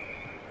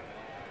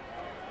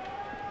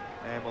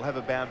 And we'll have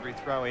a boundary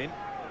throw in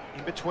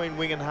between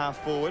wing and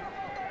half forward.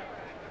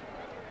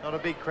 Not a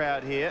big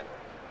crowd here,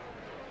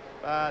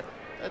 but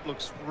it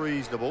looks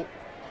reasonable.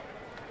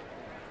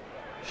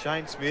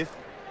 Shane Smith,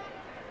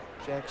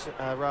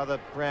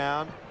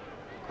 Brown.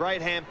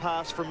 Great hand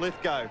pass from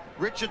Lithgow.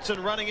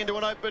 Richardson running into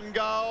an open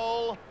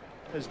goal.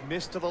 Has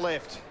missed to the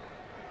left.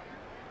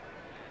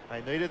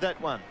 They needed that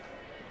one.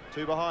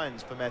 2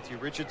 behinds for Matthew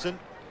Richardson.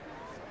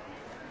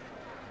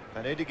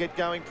 They need to get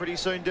going pretty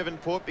soon,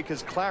 Devonport,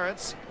 because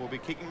Clarence will be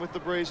kicking with the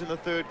breeze in the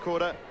 3rd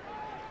quarter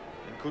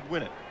and could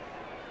win it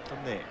from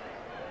there.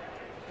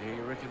 Yeah,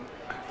 you reckon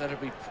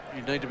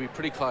you need to be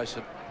pretty close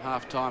at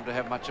half-time to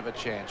have much of a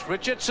chance.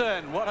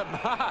 Richardson, what a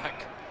mark!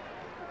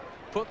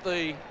 Put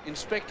the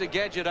Inspector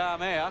Gadget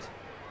arm out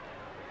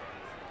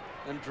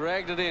and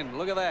dragged it in.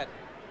 Look at that.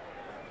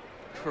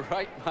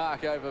 Great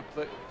mark over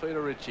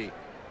Peter Ricci.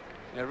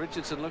 Now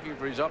Richardson looking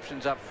for his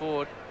options up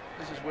forward.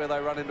 This is where they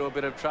run into a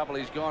bit of trouble.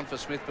 He's gone for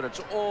Smith, but it's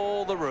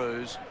all the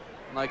ruse,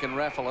 and they can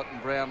raffle it,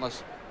 and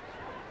Brownless,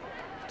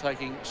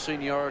 taking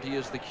seniority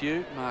as the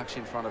cue, marks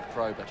in front of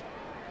Probert.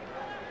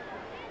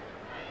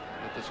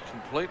 It's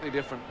completely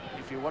different.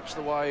 If you watch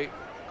the way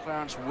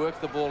Clarence work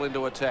the ball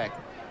into attack,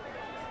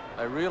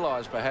 they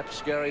realise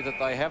perhaps, Garry, that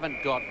they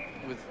haven't got,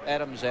 with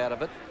Adams out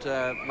of it,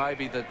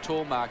 maybe the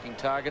tall marking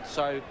target.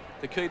 So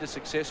the key to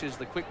success is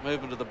the quick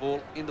movement of the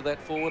ball into that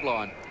forward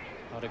line.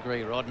 I'd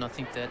agree, Rod, and I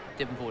think that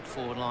Devonport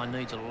forward line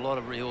needs a lot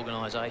of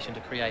reorganisation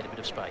to create a bit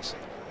of space.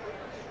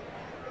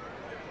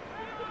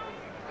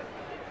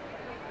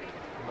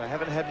 They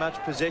haven't had much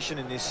possession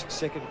in this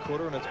 2nd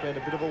quarter, and it's been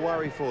a bit of a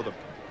worry for them.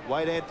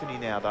 Wade Anthony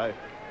now, though.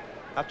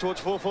 Up towards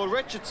full forward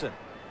Richardson.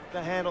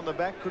 The hand on the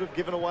back could have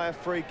given away a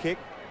free kick.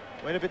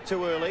 Went a bit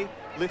too early.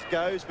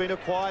 Lithgow's been a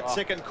quiet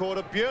 2nd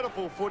quarter.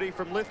 Beautiful footy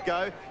from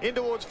Lithgow. In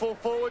towards full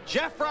forward.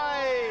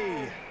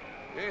 Jaffray!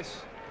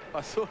 Yes,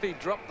 I thought he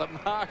dropped the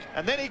mark.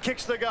 And then he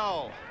kicks the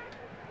goal.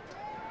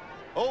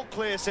 All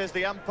clear, says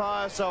the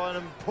umpire. So an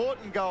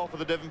important goal for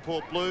the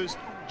Devonport Blues.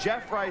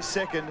 Jaffray's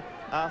 2nd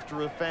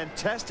after a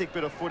fantastic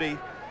bit of footy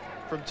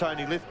from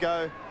Tony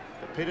Lithgow.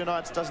 But Peter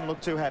Knights doesn't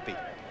look too happy.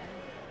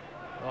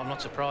 Well, I'm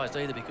not surprised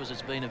either, because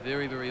it's been a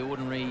very, very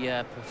ordinary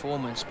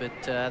performance. But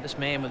this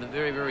man with a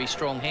very, very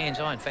strong hands,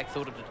 I in fact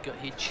thought it had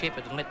hit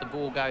Shepherd and let the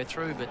ball go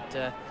through,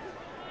 but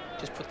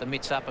just put the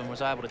mitts up and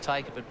was able to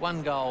take it. But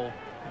 1 goal,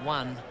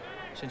 1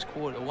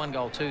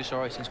 goal 2,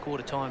 sorry, since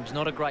quarter time is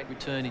not a great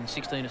return in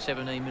 16 or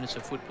 17 minutes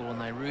of football,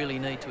 and they really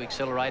need to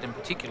accelerate and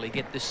particularly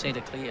get this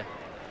centre clear.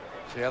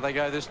 See how they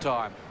go this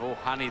time. Oh,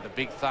 Honey, the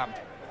big thump.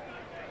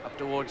 Up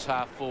towards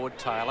half forward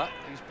Taylor.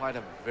 He's played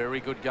a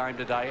very good game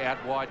today. Out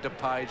wide to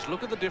Page.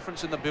 Look at the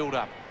difference in the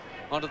build-up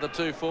onto the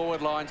 2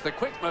 forward lines. The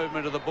quick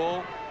movement of the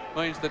ball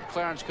means that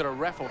Clarence could have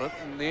raffled it.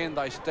 In the end,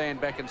 they stand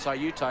back and say,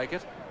 you take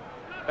it.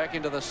 Back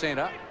into the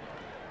centre.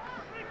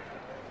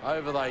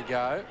 Over they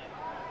go.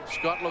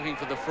 Scott looking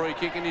for the free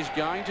kick, and he's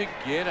going to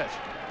get it.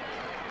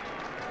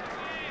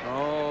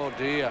 Oh,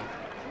 dear.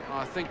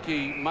 I think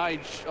he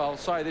made, I'll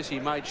say this, he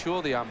made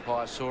sure the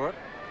umpire saw it.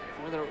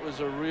 Whether it was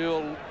a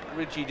real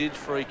Richie Didge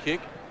free kick,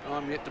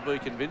 I'm yet to be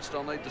convinced.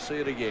 I'll need to see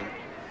it again.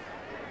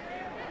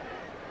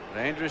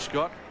 But Andrew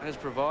Scott has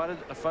provided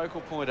a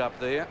focal point up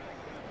there.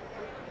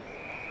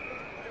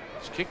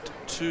 He's kicked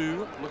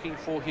 2, looking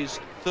for his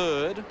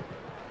 3rd,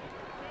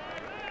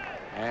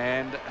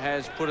 and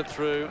has put it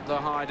through the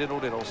high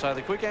diddle-diddle. So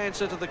the quick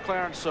answer to the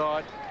Clarence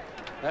side,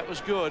 that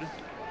was good.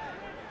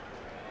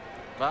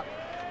 But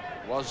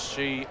was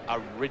she a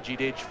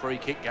rigid edge free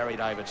kick, Garry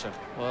Davidson?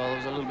 Well, there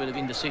was a little bit of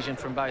indecision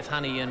from both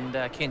Honey and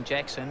Ken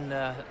Jackson.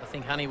 I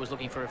think Honey was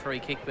looking for a free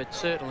kick, but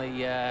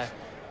certainly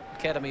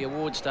Academy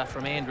Award stuff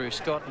from Andrew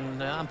Scott,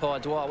 and umpire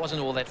Dwight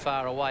wasn't all that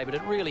far away, but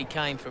it really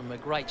came from a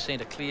great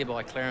centre clear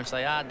by Clarence.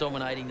 They are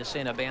dominating the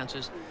centre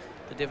bounces.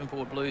 The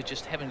Devonport Blues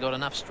just haven't got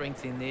enough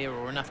strength in there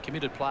or enough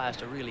committed players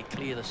to really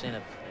clear the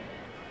centre.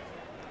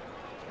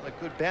 A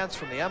good bounce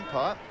from the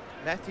umpire.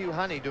 Matthew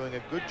Honey doing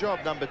a good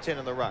job, number 10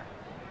 in the ruck.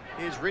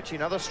 Here's Ricci,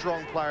 another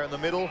strong player in the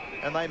middle,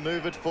 and they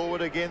move it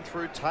forward again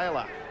through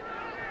Taylor.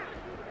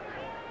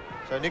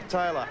 So Nick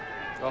Taylor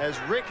has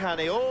Rick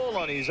Honey all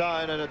on his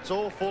own, and it's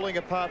all falling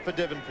apart for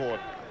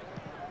Devonport.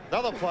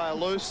 Another player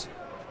loose,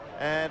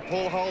 and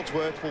Paul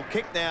Holdsworth will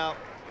kick now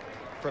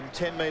from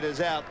 10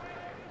 metres out.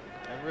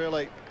 And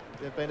really,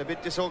 they've been a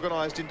bit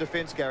disorganised in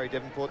defence, Garry,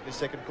 Devonport, in the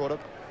 2nd quarter.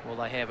 Well,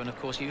 they have, and of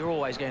course you're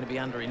always going to be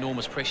under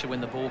enormous pressure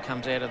when the ball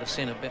comes out of the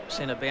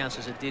centre bounce,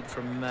 as it did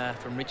from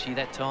Ricci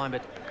that time.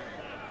 But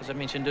as I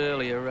mentioned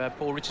earlier,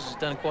 Paul Richards has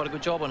done quite a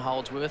good job on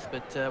Holdsworth,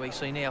 but we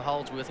see now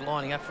Holdsworth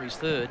lining up for his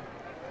 3rd.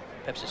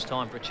 Perhaps it's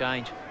time for a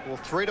change. Well,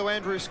 3 to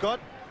Andrew Scott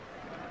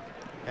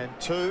and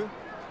 2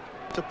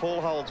 to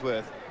Paul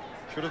Holdsworth.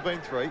 Should have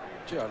been 3.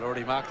 Gee, I'd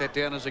already marked that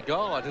down as a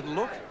goal. I didn't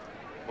look.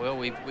 Well,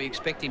 we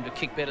expect him to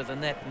kick better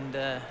than that,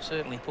 and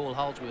certainly Paul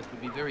Holdsworth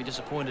would be very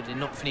disappointed in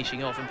not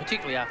finishing off, and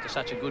particularly after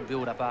such a good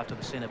build-up after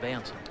the centre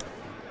bounce.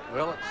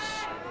 Well,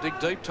 it's dig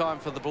deep time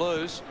for the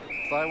Blues.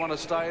 If they want to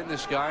stay in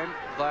this game,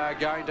 they are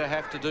going to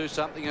have to do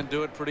something and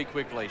do it pretty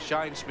quickly.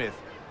 Shane Smith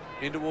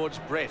in towards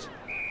Brett.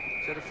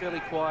 He's had a fairly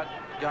quiet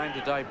game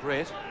today,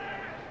 Brett.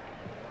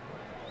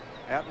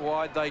 Out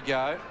wide they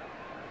go.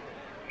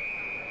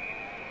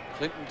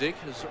 Clinton Dick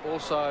has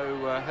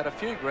also had a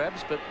few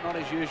grabs, but not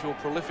his usual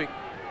prolific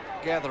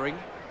gathering.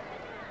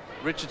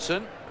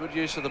 Richardson, good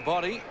use of the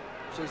body,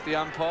 says the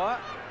umpire.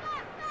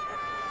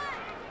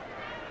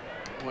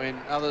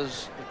 When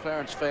others, the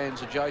Clarence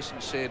fans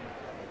adjacent, said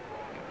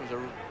it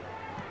was a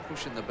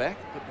push in the back,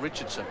 but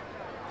Richardson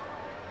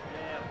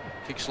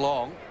kicks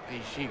long.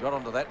 He got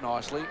onto that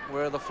nicely.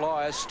 Where are the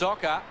Flyers?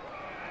 Stocker,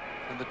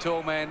 and the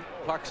tall man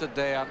plucks it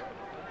down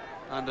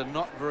under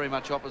not very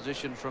much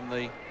opposition from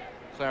the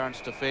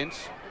Clarence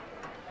defence.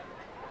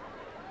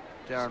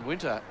 Darren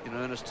Winter in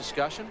earnest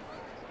discussion.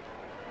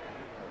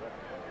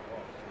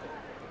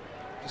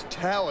 Just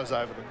towers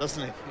over them,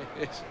 doesn't he?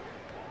 Yes.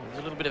 There's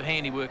a little bit of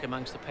handiwork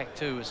amongst the pack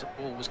too as the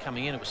ball was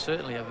coming in. It was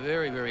certainly a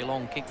very, very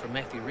long kick from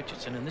Matthew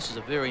Richardson, and this is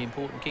a very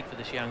important kick for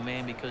this young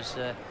man because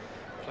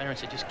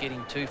Clarence are just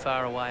getting too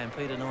far away, and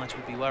Peter Knights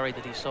would be worried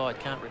that his side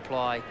can't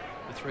reply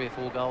with 3 or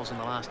 4 goals in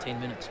the last 10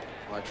 minutes.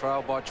 They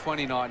trailed by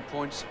 29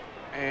 points,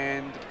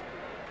 and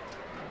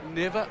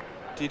never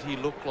did he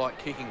look like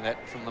kicking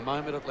that from the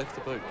moment it left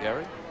the boot,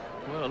 Gary.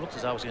 Well, it looked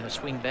as though it was going to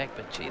swing back,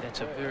 but gee,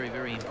 that's a very,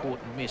 very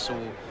important miss,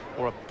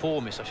 or a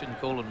poor miss. I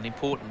shouldn't call it an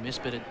important miss,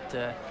 but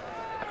a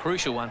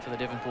crucial one for the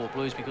Devonport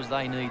Blues because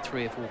they need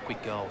 3 or 4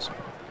 quick goals.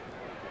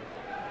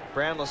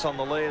 Brownless on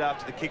the lead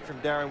after the kick from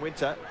Darren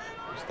Winter.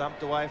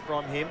 Stumped away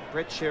from him.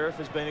 Brett Sheriff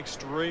has been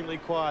extremely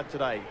quiet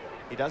today.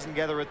 He doesn't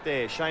gather it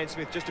there. Shane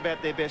Smith just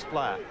about their best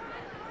player.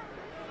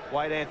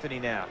 Wade Anthony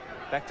now.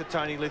 Back to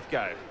Tony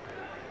Lithgow.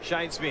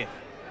 Shane Smith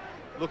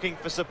looking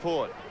for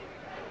support.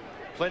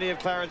 Plenty of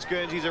Clarence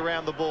Guernseys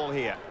around the ball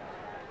here.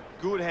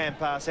 Good hand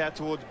pass out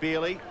towards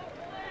Bealey.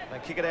 They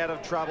kick it out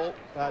of trouble,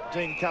 but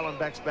Dean Cullen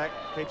backs back,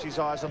 keeps his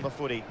eyes on the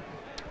footy.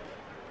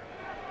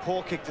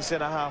 Poor kick to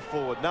centre half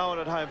forward. No one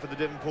at home for the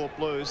Devonport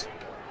Blues.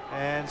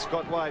 And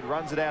Scott Wade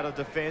runs it out of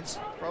defence.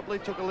 Probably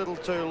took a little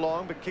too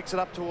long, but kicks it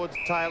up towards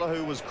Taylor,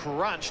 who was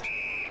crunched.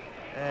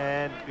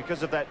 And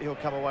because of that, he'll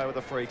come away with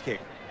a free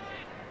kick.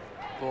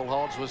 Paul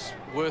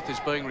Holdsworth is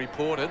being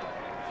reported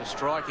for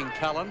striking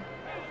Cullen.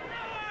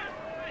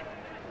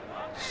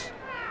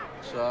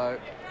 So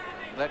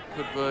that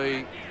could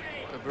be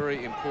a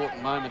very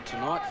important moment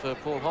tonight for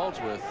Paul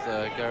Holdsworth,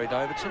 Garry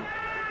Davidson.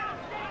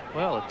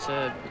 Well,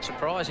 it's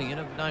surprising. You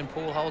know, I've known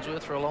Paul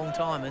Holdsworth for a long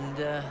time,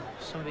 and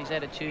some of his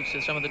attitudes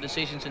to some of the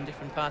decisions in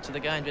different parts of the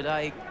game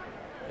today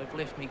have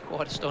left me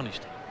quite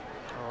astonished.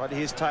 All right,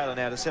 here's Taylor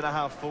now to centre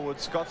half forward.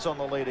 Scott's on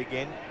the lead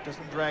again.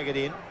 Doesn't drag it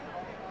in.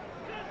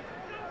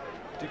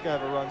 Dick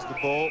overruns the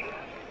ball.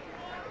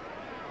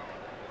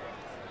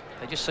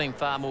 They just seem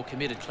far more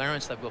committed,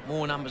 Clarence. They've got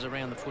more numbers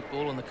around the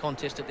football, and the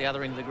contest at the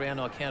other end of the ground,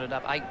 I counted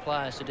up 8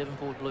 players to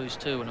Devonport Blues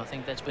 2, and I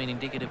think that's been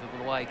indicative of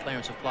the way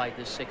Clarence have played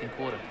this second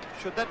quarter.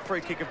 Should that free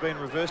kick have been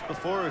reversed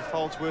before if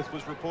Holdsworth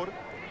was reported?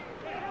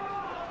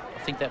 I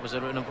think that was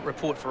a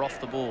report for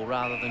off the ball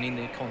rather than in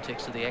the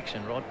context of the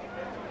action, Rod.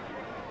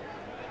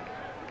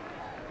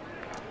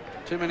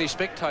 Too many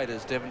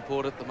spectators,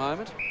 Devonport, at the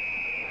moment.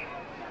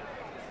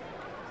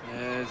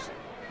 As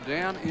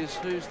down is,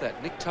 who's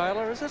that? Nick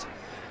Taylor, is it?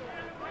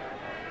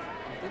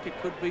 I think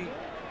it could be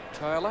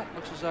Taylor.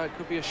 Looks as though it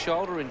could be a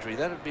shoulder injury.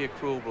 That'd be a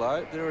cruel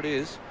blow. There it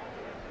is.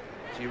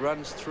 As he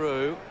runs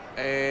through,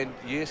 and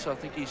yes, I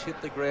think he's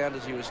hit the ground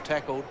as he was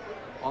tackled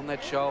on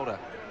that shoulder.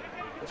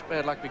 That's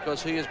bad luck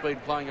because he has been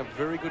playing a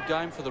very good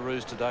game for the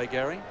Roos today,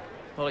 Gary.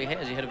 Well, he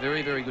has. He had a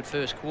very, very good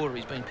first quarter.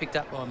 He's been picked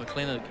up by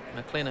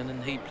McLennan,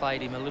 and he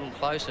played him a little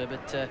closer,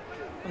 but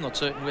I'm not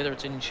certain whether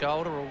it's in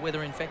shoulder or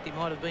whether, in fact, he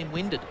might have been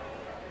winded.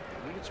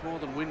 I think it's more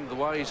than wind. The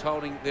way he's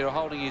holding, they're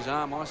holding his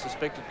arm, I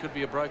suspect it could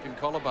be a broken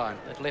collarbone.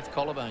 That left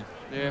collarbone.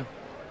 Yeah.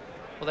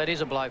 Well, that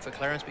is a blow for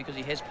Clarence because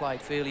he has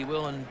played fairly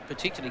well and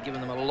particularly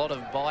given them a lot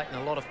of bite and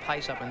a lot of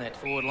pace up in that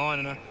forward line.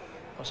 And I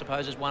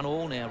suppose it's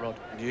 1-1 now, Rod.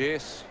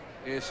 Yes.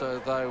 Yes,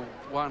 so though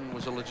one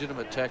was a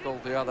legitimate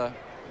tackle, the other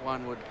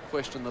one would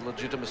question the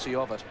legitimacy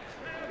of it.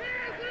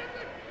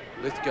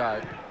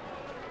 Lithgow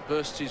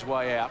bursts his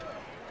way out.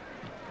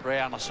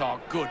 Brownless, oh,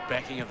 good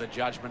backing of the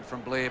judgment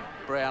from Blair.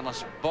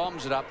 Brownless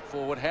bombs it up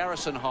forward.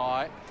 Harrison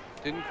high.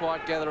 Didn't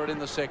quite gather it in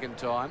the second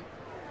time.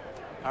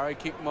 Hurry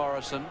kick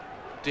Morrison.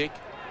 Dick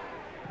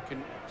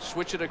can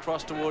switch it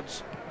across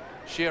towards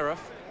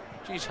Sheriff.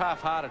 He's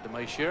half-hearted to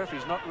me, Sheriff.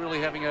 He's not really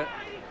having a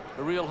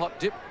real hot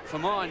dip for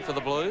mine for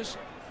the Blues.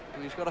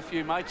 And he's got a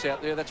few mates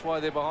out there. That's why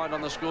they're behind on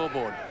the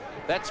scoreboard.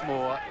 That's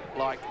more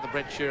like the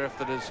Brett Sheriff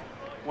that has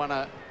won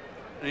an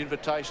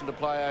invitation to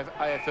play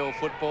AFL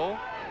football.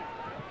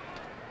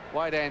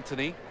 Wade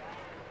Anthony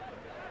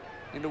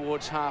in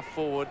towards half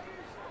forward.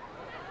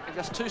 They're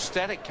just too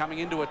static coming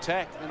into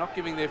attack. They're not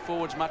giving their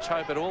forwards much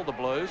hope at all, the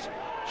Blues.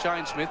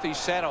 Shane Smith, he's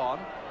sat on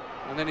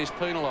and then he's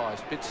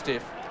penalised, bit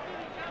stiff.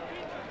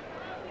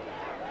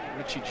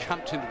 Ricci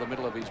jumped into the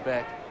middle of his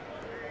back.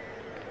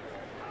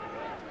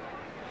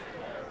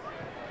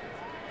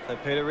 So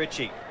Peter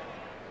Ricci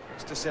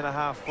next to centre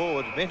half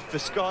forward, meant for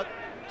Scott.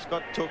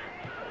 Scott took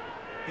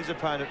his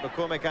opponent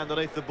McCormack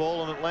underneath the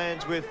ball, and it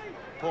lands with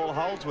Paul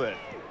Holdsworth.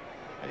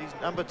 And his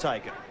number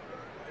taken.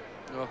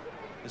 Oh.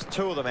 There's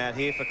 2 of them out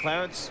here for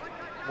Clarence.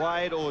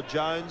 Wade or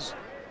Jones.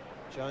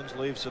 Jones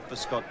leaves it for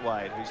Scott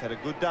Wade, who's had a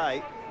good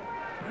day.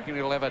 Reckon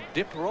he'll have a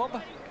dip, Rob?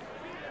 I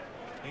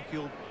think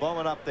he'll bomb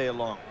it up there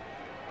long.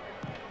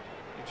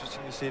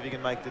 Interesting to see if he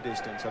can make the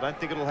distance. I don't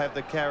think it'll have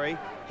the carry.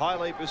 High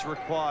leap is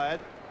required.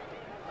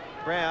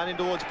 Brown in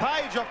towards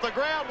Page off the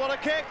ground. What a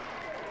kick.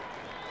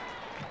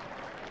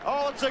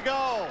 Oh, it's a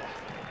goal.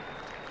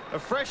 A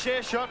fresh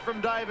air shot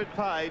from David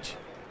Page,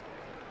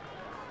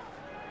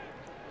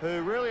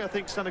 who really, I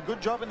think, has done a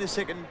good job in this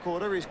second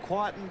quarter. He's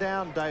quietened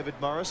down David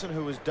Morrison,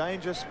 who was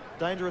dangerous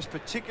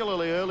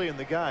particularly early in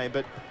the game,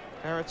 but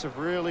Parrots have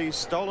really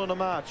stolen a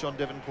march on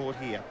Devonport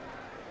here.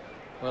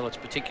 Well, it's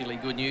particularly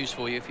good news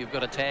for you if you've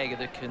got a tagger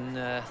that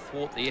can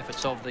thwart the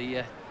efforts of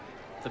the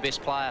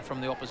best player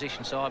from the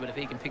opposition side. But if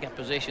he can pick up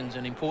possessions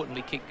and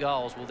importantly kick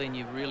goals, well, then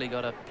you've really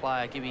got a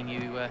player giving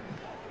you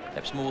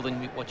perhaps more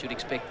than what you'd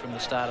expect from the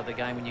start of the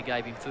game when you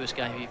gave him first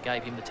game. You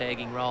gave him the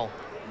tagging role.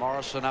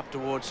 Morrison up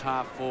towards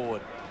half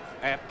forward.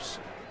 Apps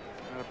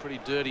had a pretty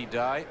dirty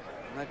day,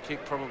 and that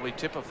kick probably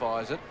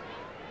typifies it.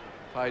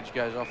 Page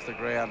goes off the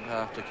ground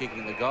after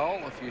kicking the goal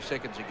a few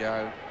seconds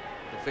ago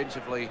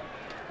defensively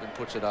and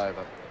puts it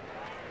over.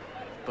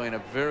 It's been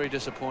a very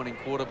disappointing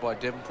quarter by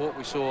Devonport.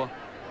 We saw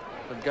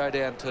them go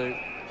down to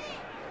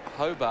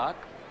Hobart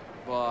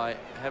by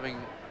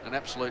having an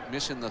absolute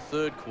miss in the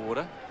third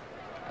quarter.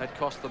 That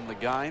cost them the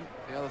game.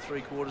 The other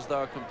three quarters, they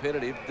were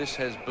competitive. This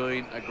has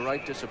been a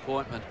great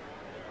disappointment.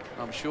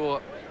 I'm sure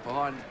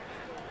behind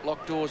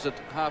locked doors at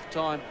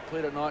half-time,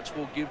 Peter Knights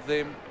will give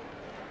them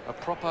a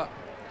proper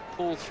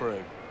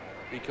pull-through,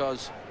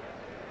 because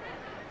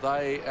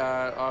they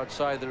I would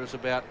say there is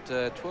about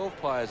 12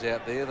 players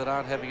out there that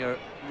aren't having a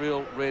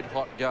real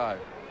red-hot go.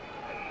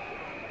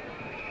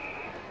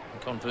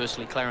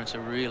 Conversely, Clarence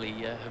have really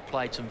have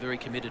played some very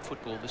committed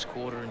football this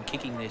quarter and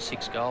kicking their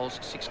 6 goals,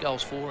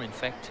 4 in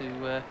fact,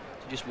 to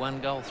just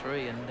 1 goal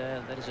 3, and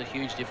that is a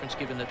huge difference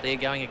given that they're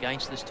going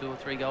against this 2 or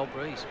 3 goal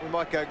breeze. We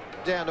might go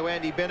down to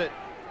Andy Bennett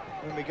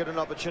when we get an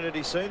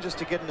opportunity soon, just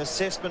to get an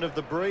assessment of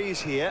the breeze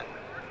here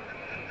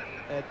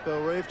at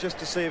Bellerive, just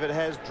to see if it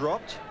has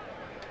dropped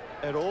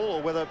at all,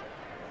 or whether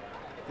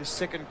this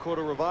second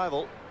quarter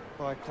revival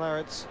by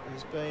Clarence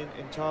has been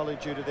entirely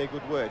due to their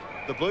good work.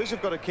 The Blues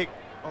have got a kick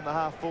on the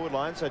half forward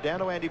line, so down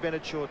to Andy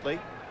Bennett shortly.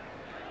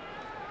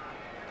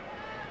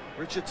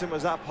 Richardson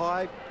was up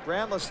high.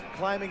 Brownless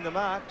claiming the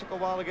mark. Took a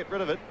while to get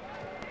rid of it.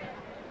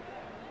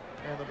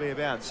 And there'll be a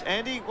bounce.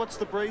 Andy, what's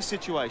the breeze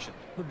situation?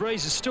 The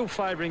breeze is still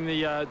favouring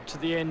the to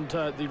the end,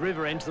 the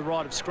river end to the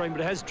right of screen,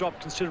 but it has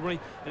dropped considerably,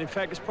 and in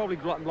fact it's probably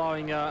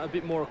blowing a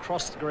bit more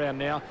across the ground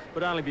now,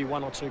 but only be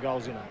 1 or 2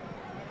 goals in it.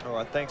 All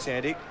right, thanks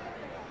Andy.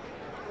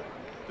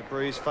 The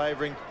breeze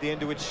favouring the end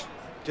to which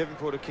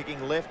Devonport are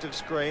kicking left of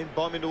screen,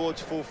 bombing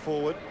towards full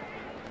forward.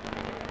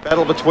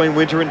 Battle between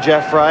Winter and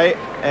Jaffray,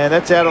 and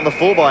that's out on the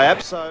full by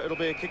Apps, so it'll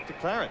be a kick to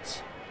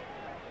Clarence.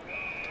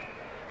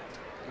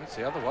 That's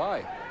the other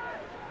way.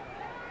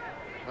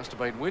 Must have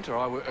been Winter.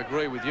 I would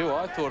agree with you.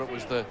 I thought it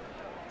was the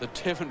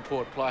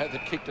Devonport player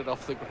that kicked it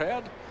off the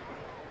ground.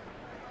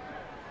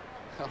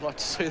 I'd like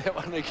to see that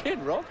one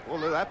again, Rob. Well,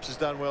 Apps has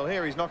done well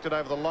here. He's knocked it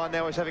over the line.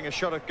 Now he's having a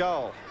shot at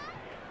goal.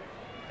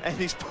 And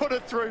he's put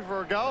it through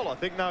for a goal, I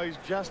think. No, he's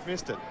just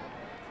missed it.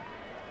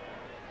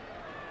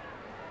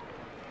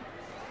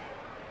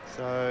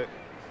 So,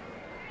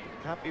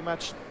 can't be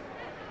much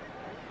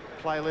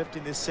play left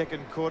in this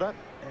second quarter.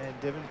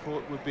 And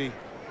Devonport would be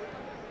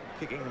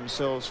kicking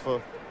themselves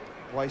for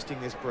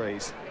wasting this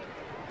breeze.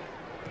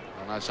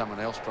 I know someone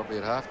else probably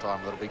at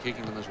halftime that'll be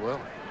kicking them as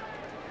well.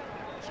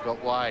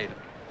 Scott Wade.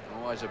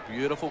 Always a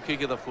beautiful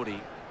kick of the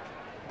footy.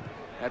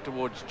 Out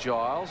towards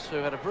Giles, who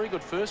had a very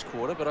good first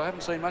quarter, but I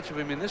haven't seen much of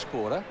him in this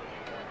quarter.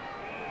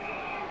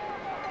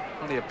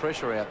 Plenty of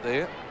pressure out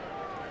there.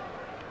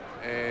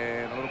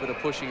 And a little bit of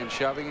pushing and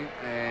shoving,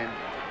 and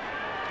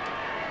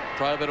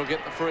Probert will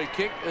get the free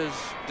kick as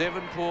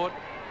Devonport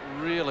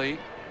really,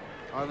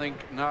 I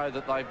think, know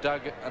that they've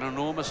dug an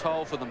enormous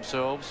hole for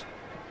themselves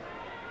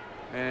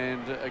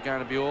and are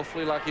going to be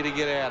awfully lucky to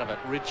get out of it.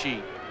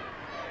 Ricci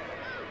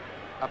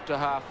up to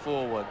half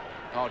forward.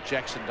 Oh,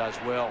 Jackson does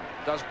well,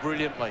 does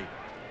brilliantly.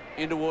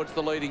 In towards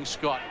the leading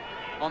Scott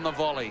on the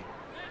volley.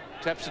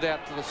 Taps it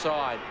out to the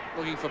side,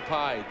 looking for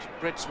Page.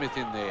 Brett Smith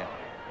in there.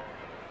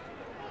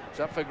 It's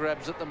up for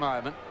grabs at the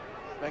moment.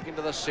 Back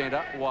into the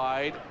centre.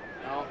 Wade.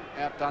 Oh,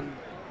 outdone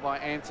by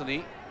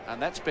Anthony.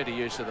 And that's better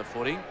use of the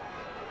footy.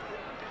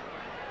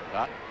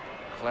 But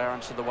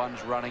Clarence are the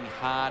ones running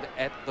hard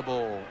at the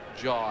ball.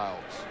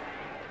 Giles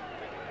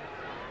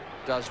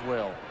does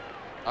well.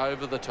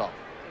 Over the top.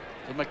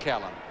 To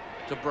McCallum.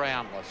 To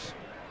Brownless.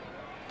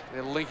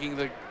 They're linking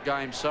the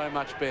game so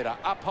much better.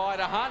 Up high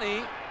to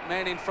Honey.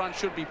 Man in front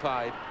should be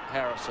paid.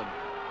 Harrison.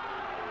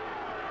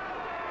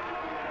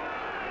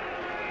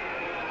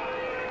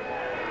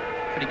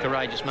 Pretty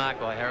courageous mark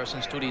by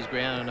Harrison. Stood his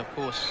ground, and of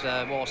course,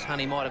 whilst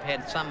Honey might have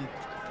had some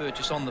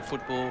purchase on the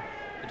football,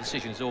 the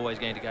decision is always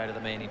going to go to the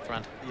man in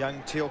front.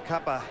 Young teal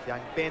cuppa, young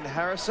Ben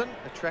Harrison,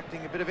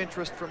 attracting a bit of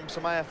interest from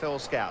some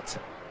AFL scouts.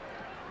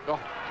 Oh.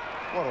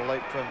 What a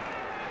leap from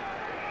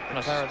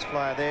Clarence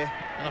player there.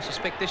 And I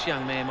suspect this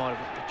young man might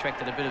have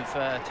attracted a bit of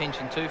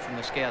attention too from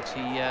the scouts.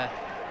 He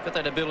got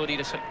that ability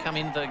to come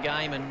into the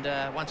game,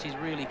 and once he's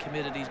really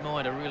committed his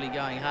mind to really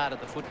going hard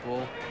at the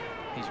football,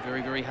 he's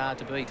very, very hard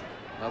to beat.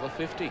 Another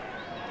 50.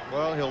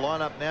 Well, he'll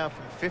line up now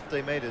from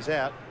 50 metres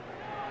out.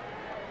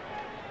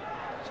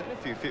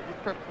 We've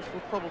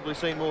probably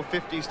seen more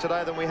 50s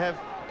today than we have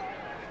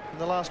in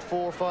the last 4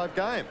 or 5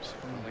 games.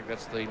 I think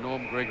that's the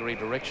Norm Gregory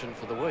direction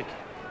for the week.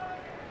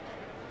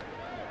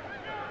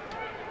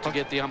 To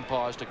get the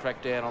umpires to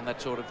crack down on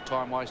that sort of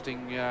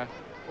time-wasting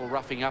or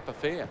roughing up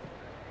affair.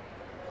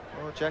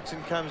 Well,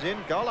 Jackson comes in.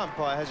 Goal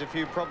umpire has a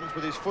few problems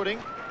with his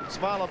footing.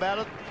 Smile about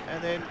it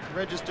and then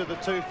register the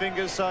 2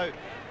 fingers. So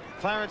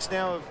Clarence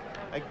now have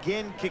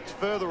again kicked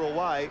further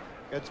away.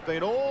 It's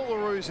been all the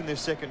ruse in this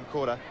second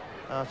quarter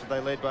after they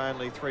led by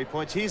only 3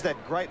 points. Here's that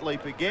great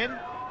leap again,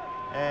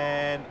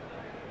 and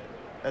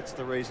that's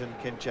the reason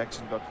Kent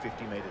Jackson got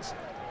 50 metres.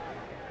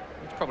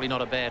 It's probably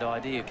not a bad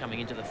idea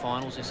coming into the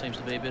finals. There seems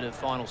to be a bit of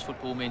finals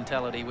football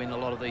mentality when a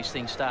lot of these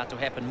things start to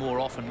happen more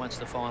often once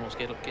the finals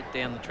get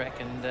down the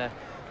track, and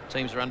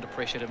teams are under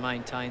pressure to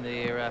maintain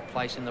their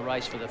place in the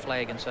race for the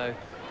flag, and so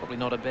probably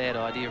not a bad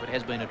idea if it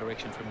has been a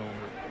direction from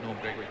Norm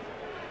Gregory.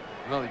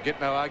 Well, you get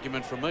no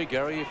argument from me,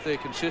 Gary, if they're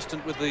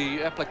consistent with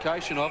the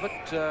application of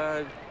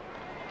it.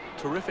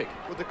 Terrific.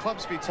 Would the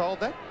clubs be told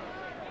that?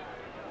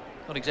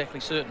 Not exactly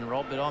certain,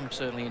 Rob, but I'm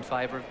certainly in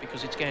favour of it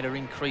because it's going to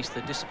increase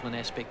the discipline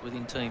aspect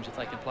within teams. If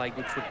they can play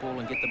good football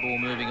and get the ball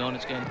moving on,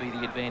 it's going to be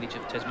the advantage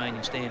of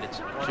Tasmanian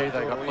standards. Gee,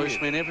 they've got loose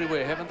men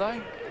everywhere, haven't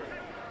they?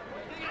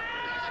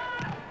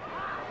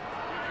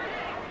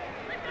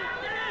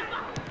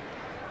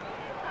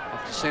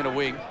 Off to centre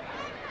wing.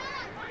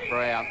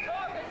 Brown.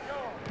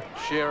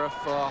 Sheriff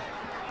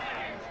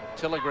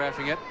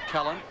telegraphing it.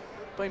 Cullen.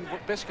 Been the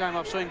best game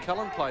I've seen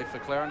Cullen play for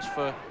Clarence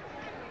for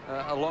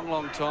a long,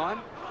 long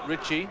time.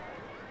 Ricci.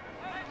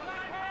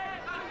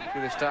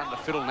 They're starting to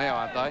fiddle now,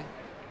 aren't they?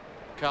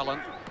 Cullen.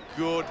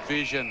 Good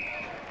vision.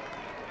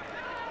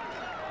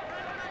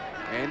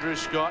 Andrew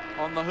Scott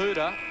on the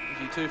hooter. Is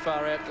he too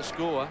far out to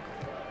score?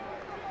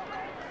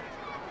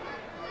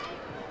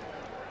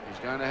 He's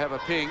going to have a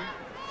ping.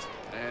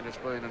 And it's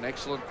been an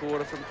excellent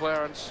quarter from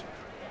Clarence.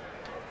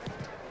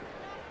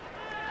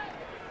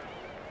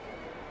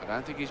 I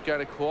don't think he's going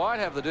to quite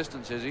have the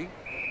distance, is he?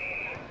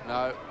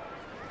 No.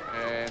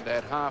 And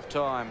at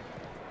half-time,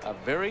 a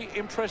very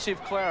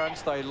impressive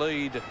Clarence. They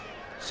lead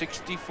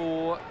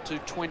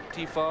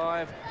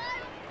 64-25.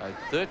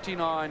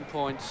 39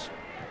 points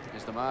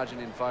is the margin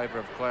in favour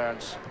of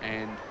Clarence.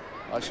 And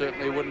I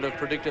certainly wouldn't have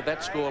predicted that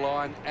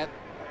scoreline at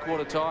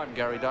quarter-time,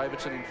 Garry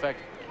Davidson. In fact,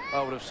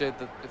 I would have said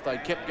that if they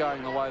kept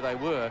going the way they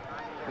were,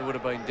 there would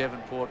have been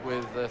Devonport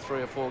with a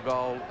 3 or 4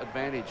 goal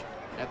advantage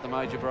at the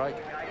major break.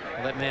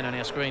 Well, that man on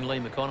our screen,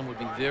 Leigh McConnon, would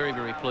be very,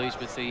 very pleased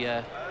with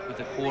the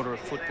quarter of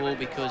football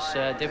because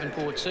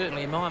Devonport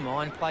certainly, in my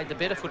mind, played the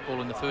better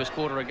football in the first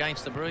quarter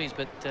against the Breeze.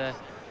 But to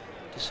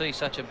see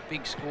such a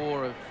big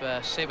score of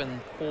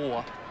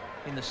 7-4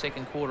 in the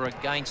second quarter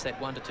against that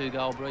 1 to 2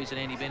 goal Breeze, and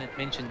Andy Bennett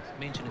mentioned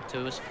it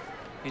to us,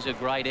 is a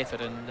great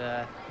effort.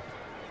 And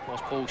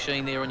whilst Paul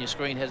Sheen there on your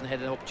screen hasn't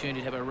had an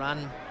opportunity to have a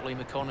run, Leigh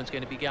McConnon's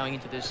going to be going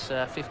into this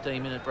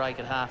 15-minute break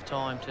at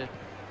half-time to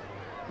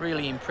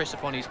really impress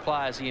upon his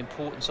players the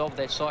importance of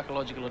that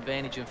psychological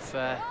advantage of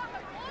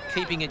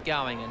keeping it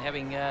going, and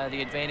having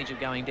the advantage of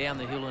going down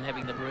the hill and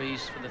having the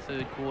breeze for the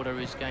third quarter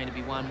is going to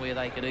be one where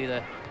they could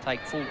either take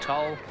full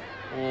toll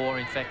or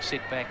in fact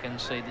sit back and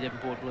see the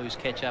Devonport Blues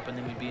catch up, and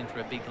then we'd be in for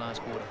a big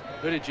last quarter.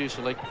 Who did you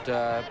select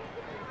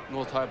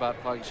North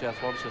Hobart playing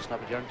South Launceston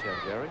up at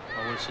Youngtown, Gary?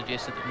 I would have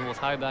suggested that North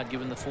Hobart,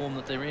 given the form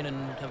that they're in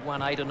and have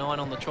won 8 or 9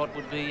 on the trot,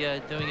 would be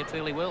doing it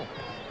fairly well.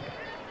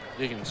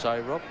 You can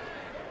say, Rob.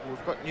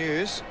 We've got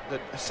news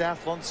that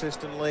South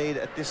Launceston lead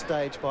at this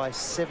stage by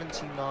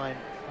 79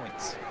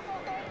 points.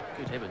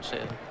 Good heavens,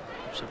 it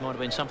might have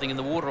been something in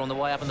the water on the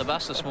way up in the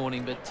bus this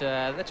morning, but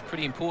that's a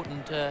pretty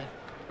important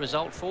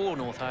result for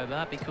North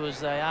Hobart because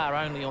they are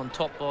only on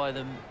top by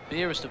the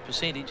barest of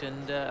percentage,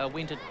 and a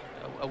win to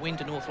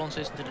North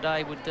Launceston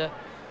today would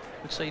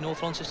see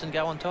North Launceston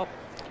go on top.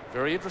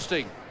 Very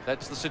interesting.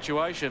 That's the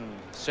situation.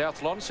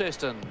 South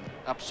Launceston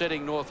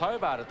upsetting North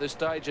Hobart at this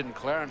stage, and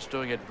Clarence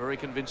doing it very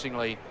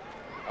convincingly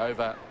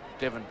over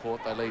Devonport.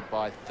 They lead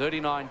by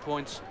 39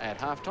 points at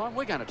halftime.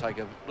 We're going to take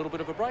a little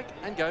bit of a break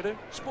and go to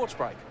sports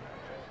break.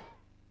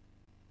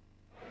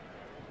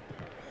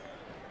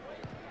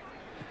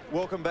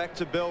 Welcome back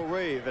to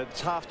Bellerive.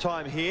 It's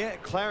half-time here.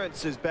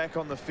 Clarence is back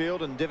on the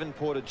field and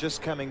Devonport are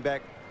just coming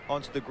back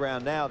onto the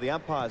ground now. The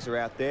umpires are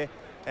out there.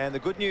 And the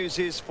good news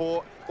is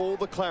for all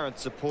the Clarence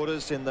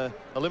supporters in the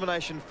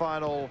elimination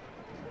final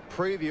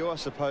preview, I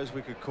suppose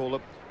we could call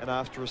it, and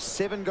after a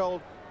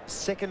 7-goal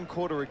second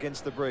quarter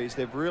against the Breeze,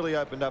 they've really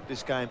opened up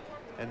this game,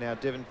 and now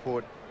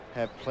Devonport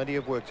have plenty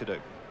of work to do.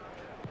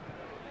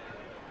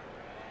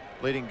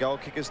 Leading goal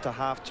kickers to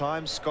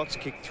half-time. Scott's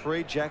kicked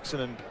 3,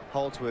 Jackson and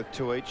Holdsworth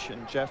 2 each,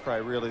 and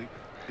Jaffray really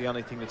the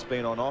only thing that's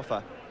been on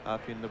offer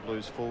up in the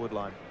Blues forward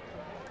line.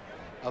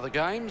 Other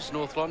games,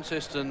 North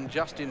Launceston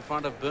just in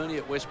front of Burnie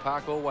at West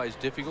Park, always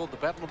difficult. The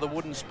Battle of the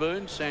Wooden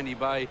Spoon, Sandy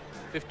Bay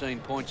 15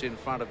 points in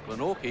front of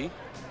Glenorchy.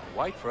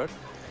 Wait for it.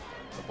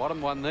 The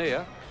bottom one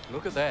there,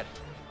 look at that.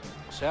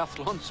 South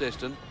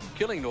Launceston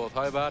killing North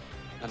Hobart,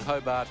 and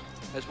Hobart,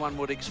 as one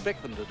would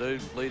expect them to do,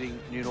 leading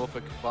New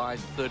Norfolk by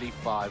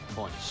 35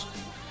 points.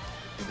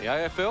 In the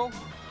AFL,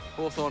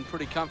 Hawthorn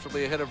pretty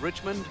comfortably ahead of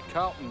Richmond.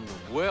 Carlton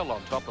well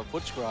on top of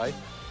Footscray.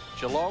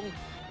 Geelong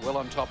well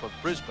on top of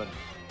Brisbane.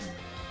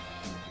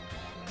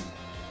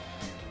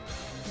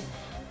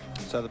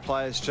 So the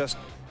players just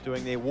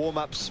doing their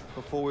warm-ups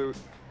before we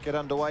get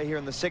underway here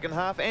in the second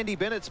half. Andy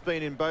Bennett's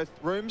been in both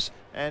rooms.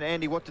 And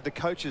Andy, what did the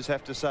coaches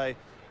have to say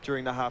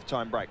during the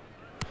half-time break?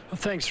 Well,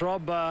 thanks,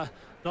 Rob.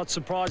 Not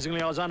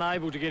surprisingly, I was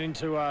unable to get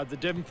into the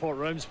Devonport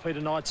rooms. Peter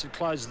Knights had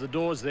closed the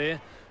doors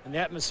there, and the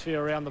atmosphere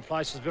around the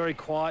place was very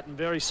quiet and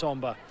very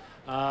sombre.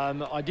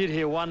 I did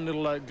hear one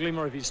little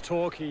glimmer of his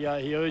talk. He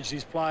urged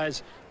his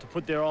players to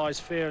put their eyes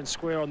fair and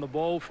square on the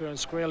ball, fair and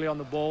squarely on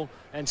the ball,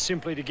 and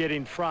simply to get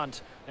in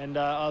front. And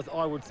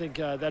I would think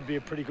that'd be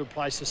a pretty good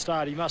place to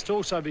start. He must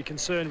also be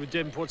concerned with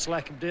Devonport's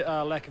lack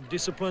of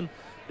discipline.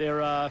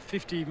 Their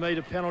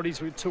 50-metre penalties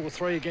with 2 or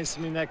 3 against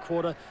them in that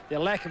quarter. Their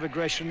lack of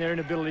aggression, their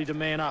inability to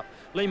man up.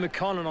 Leigh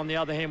McConnon, on the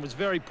other hand, was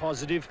very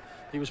positive.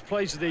 He was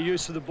pleased with their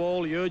use of the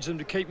ball. He urged them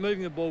to keep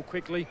moving the ball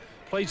quickly,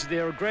 pleased with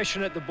their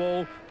aggression at the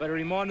ball, but he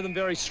reminded them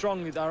very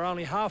strongly they were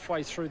only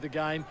halfway through the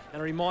game,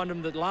 and reminded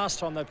them that last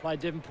time they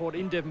played Devonport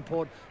in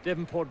Devonport,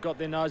 Devonport got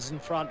their noses in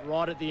front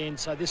right at the end,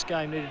 so this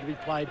game needed to be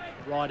played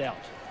right out.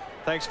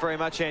 Thanks very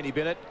much, Andy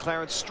Bennett.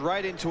 Clarence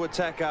straight into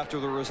attack after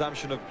the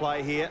resumption of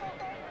play here.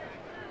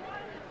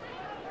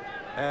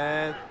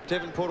 And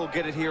Devonport will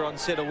get it here on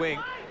centre wing.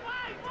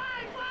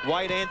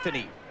 Wade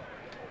Anthony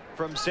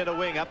from centre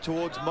wing up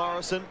towards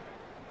Morrison.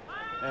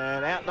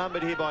 And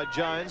outnumbered here by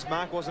Jones.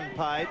 Mark wasn't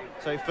paid,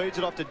 so he feeds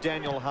it off to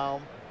Daniel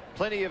Hulme.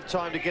 Plenty of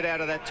time to get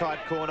out of that tight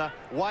corner.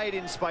 Wade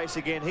in space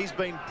again. He's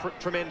been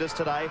tremendous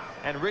today.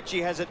 And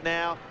Ricci has it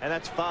now, and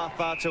that's far,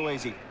 far too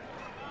easy.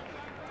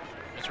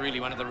 It's really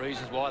one of the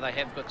reasons why they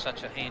have got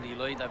such a handy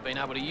lead. They've been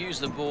able to use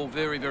the ball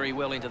very, very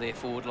well into their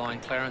forward line,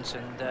 Clarence,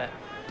 and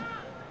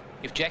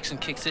if Jackson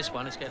kicks this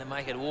one, it's going to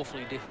make it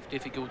awfully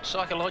difficult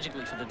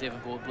psychologically for the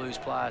Devonport Blues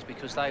players,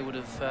 because they would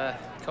have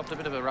copped a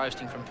bit of a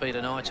roasting from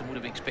Peter Knights and would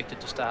have expected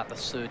to start the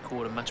third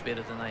quarter much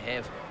better than they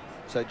have.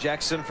 So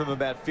Jackson from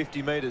about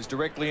 50 metres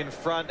directly in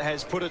front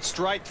has put it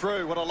straight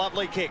through. What a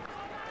lovely kick.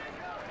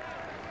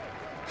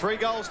 3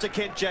 goals to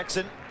Kent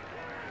Jackson.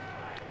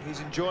 He's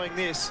enjoying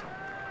this.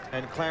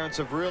 And Clarence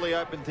have really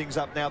opened things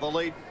up now. The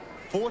lead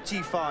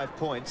 45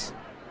 points.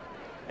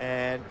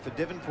 And for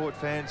Devonport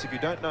fans, if you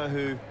don't know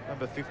who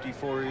number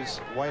 54 is,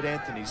 Wade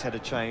Anthony's had a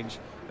change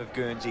of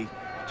Guernsey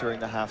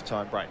during the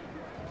half-time break.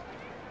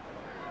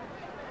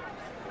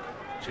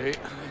 Gee,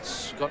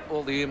 it's got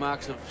all the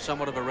earmarks of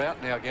somewhat of a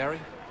rout now, Gary.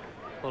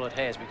 Well, it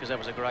has, because that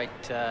was a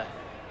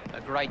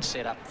great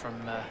setup from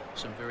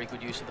some very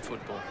good use of the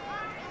football.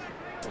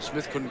 Well,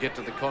 Smith couldn't get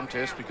to the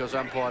contest because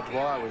umpire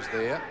Dwyer was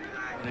there,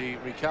 and he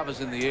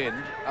recovers in the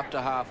end up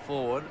to half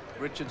forward.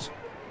 Richardson,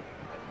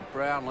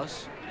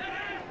 Brownless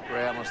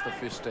the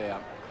fist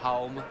down.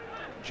 Hulme,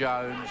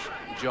 Jones,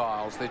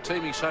 Giles. They're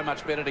teaming so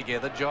much better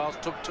together. Giles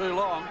took too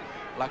long.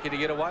 Lucky to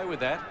get away with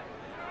that.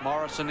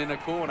 Morrison in a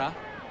corner.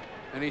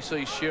 And he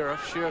sees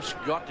Sheriff. Sheriff's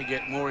got to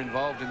get more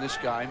involved in this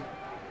game.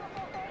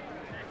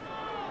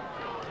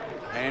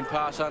 Hand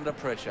pass under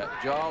pressure.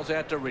 Giles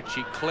out to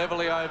Ricci.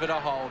 Cleverly over to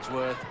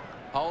Holdsworth.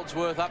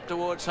 Holdsworth up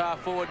towards half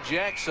forward.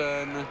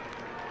 Jackson.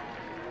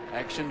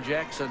 Action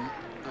Jackson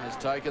has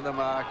taken the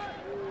mark.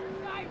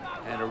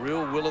 And a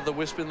real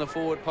will-o'-the-wisp in the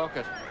forward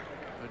pocket.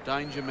 A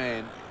danger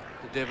man.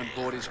 The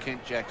Devonport is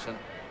Kent Jackson.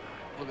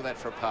 Look at that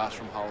for a pass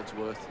from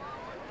Holdsworth.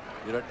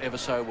 Did it ever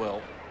so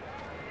well.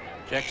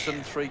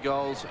 Jackson 3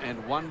 goals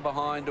and 1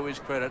 behind to his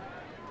credit.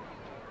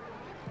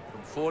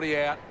 From 40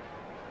 out,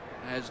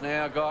 has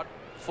now got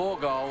 4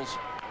 goals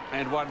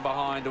and 1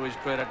 behind to his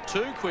credit.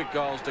 2 quick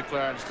goals to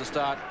Clarence to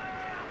start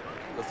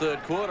the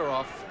third quarter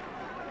off.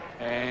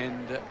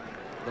 And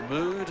the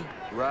mood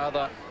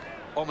rather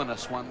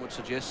ominous, one would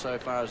suggest, so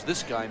far as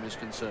this game is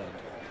concerned.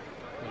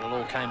 Well, it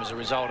all came as a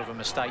result of a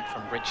mistake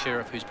from Brett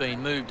Sheriff, who's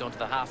been moved onto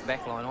the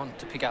half-back line on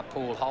to pick up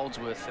Paul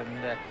Holdsworth.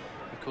 And,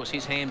 of course,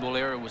 his handball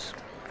error was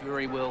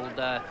very well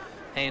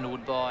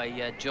handled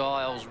by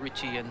Giles,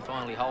 Ricci, and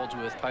finally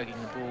Holdsworth poking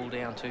the ball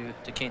down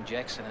to Kent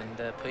Jackson.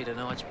 And Peter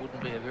Knights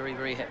wouldn't be a very,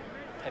 very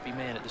happy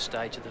man at this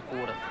stage of the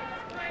quarter.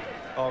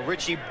 Oh,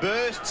 Ricci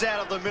bursts out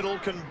of the middle,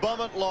 can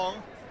bomb it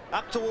long.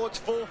 Up towards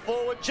full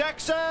forward.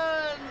 Jackson!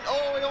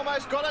 Oh, he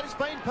almost got it. It's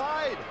been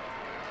paid.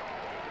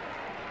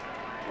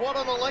 What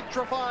an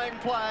electrifying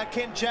player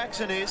Kent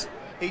Jackson is.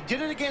 He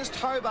did it against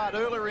Hobart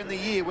earlier in the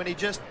year when he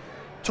just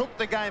took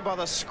the game by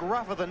the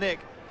scruff of the neck.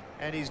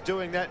 And he's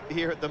doing that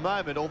here at the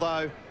moment,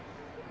 although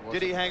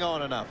did he hang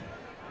on enough?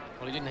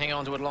 Well, he didn't hang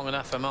on to it long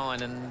enough for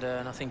mine, and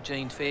I think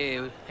Gene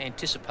Fair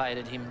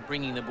anticipated him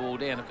bringing the ball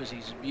down because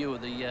his view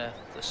of the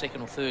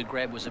second or third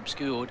grab was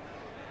obscured.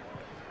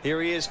 Here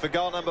he is for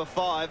goal number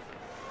 5.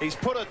 He's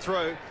put it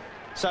through.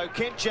 So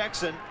Kent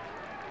Jackson,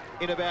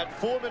 in about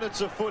 4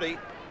 minutes of footy,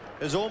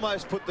 has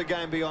almost put the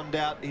game beyond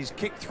doubt. He's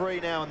kicked 3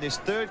 now in this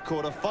third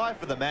quarter, 5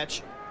 for the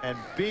match, and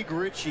big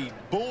Ricci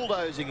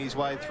bulldozing his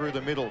way through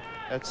the middle.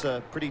 That's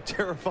a pretty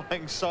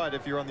terrifying sight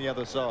if you're on the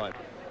other side.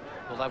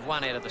 Well, they've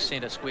won out of the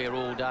centre square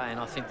all day, and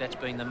I think that's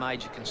been the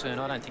major concern.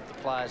 I don't think the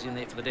players in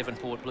there for the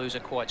Devonport Blues are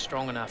quite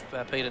strong enough.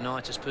 Peter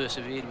Knights has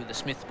persevered with the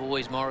Smith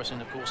boys. Morrison,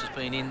 of course, has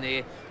been in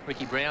there.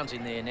 Ricky Brown's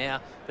in there now.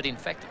 But in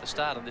fact, at the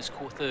start of this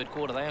third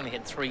quarter, they only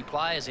had 3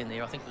 players in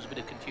there. I think there was a bit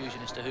of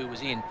confusion as to who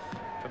was in.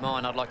 For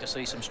mine, I'd like to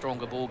see some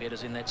stronger ball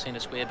getters in that centre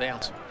square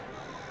bounce.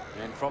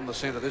 And from the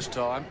centre this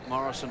time,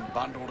 Morrison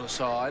bundled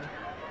aside.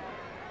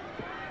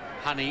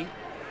 Honey.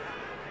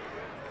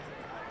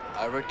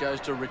 Over it goes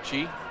to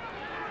Ricci.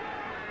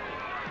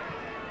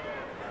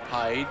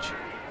 Page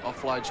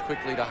offloads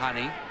quickly to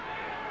Honey.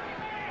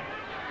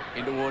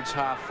 In towards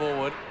half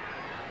forward.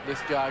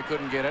 Lithgow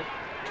couldn't get it.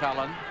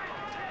 Cullen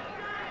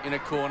in a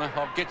corner.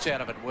 Hobb gets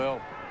out of it well.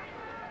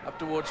 Up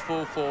towards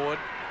full forward.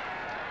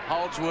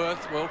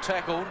 Holdsworth, well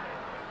tackled.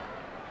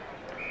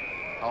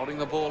 Holding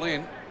the ball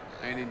in.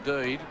 And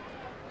indeed,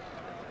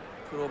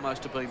 could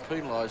almost have been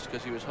penalised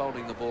because he was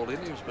holding the ball in.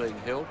 He was being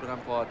held, but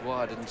umpire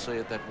Dwyer didn't see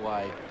it that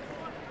way.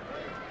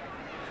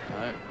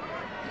 No.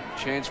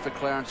 Chance for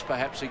Clarence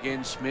perhaps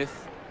again.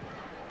 Smith.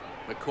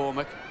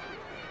 McCormick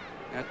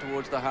out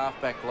towards the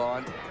half-back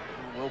line.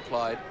 Well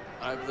played.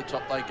 Over the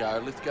top they go.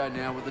 Lithgow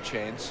now with the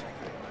chance.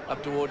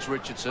 Up towards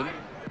Richardson.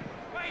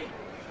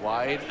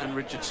 Wade and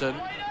Richardson.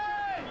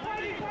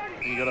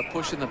 He got a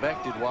push in the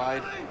back, did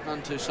Wade.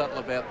 None too subtle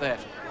about that.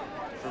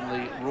 From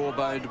the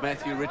raw-boned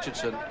Matthew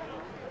Richardson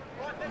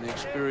and the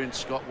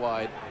experienced Scott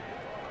Wade.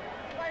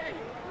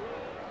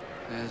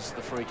 As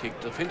the free kick.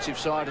 Defensive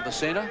side of the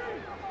centre.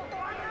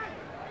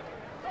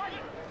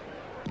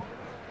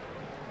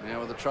 Now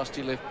with a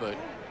trusty left boot.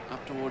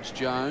 Up towards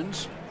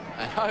Jones.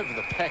 And over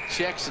the pack,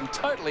 Jackson,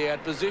 totally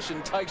out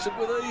position, takes it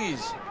with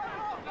ease.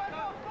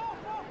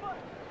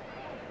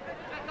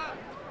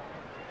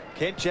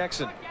 Kent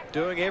Jackson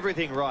doing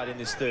everything right in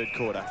this third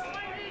quarter.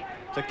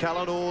 To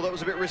Cullen, oh, that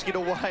was a bit risky to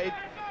Wade.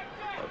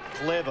 A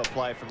clever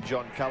play from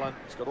John Cullen.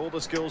 He's got all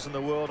the skills in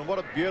the world, and what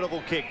a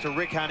beautiful kick to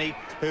Rick Honey,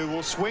 who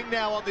will swing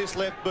now on this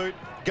left boot,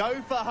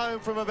 go for home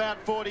from about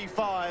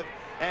 45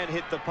 and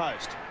hit the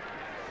post.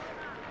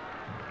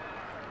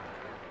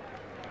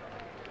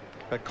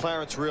 But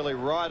Clarence really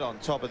right on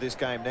top of this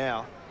game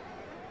now.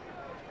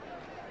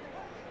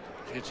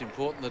 It's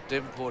important that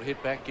Devonport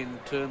hit back in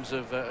terms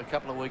of a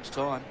couple of weeks'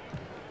 time.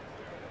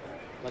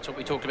 That's what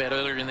we talked about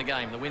earlier in the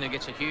game. The winner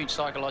gets a huge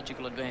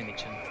psychological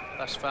advantage, and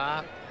thus far,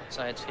 I'd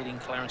say it's heading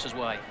Clarence's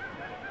way.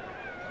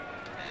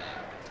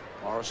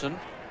 Morrison.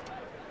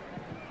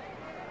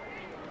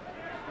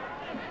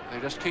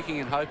 They're just kicking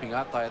and hoping,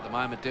 aren't they, at the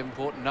moment,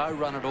 Devonport? No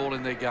run at all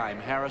in their game.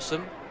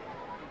 Harrison.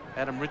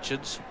 Adam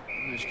Richards,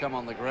 who's come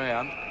on the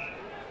ground.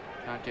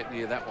 Can't get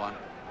near that one.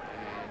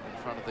 And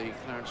in front of the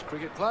Clarence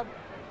Cricket Club.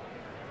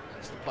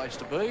 That's the place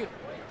to be. In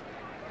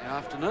the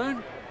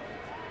afternoon.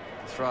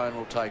 The throw-in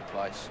will take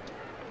place.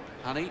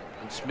 Honey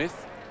and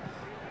Smith.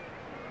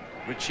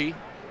 Ricci.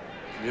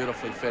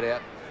 Beautifully fed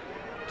out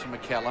to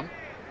McCallum.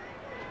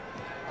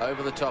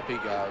 Over the top he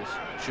goes.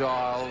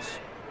 Giles.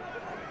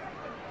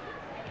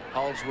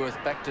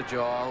 Holdsworth back to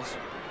Giles.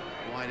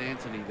 Wade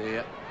Anthony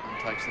there. And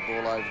takes the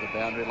ball over the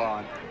boundary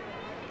line.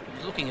 It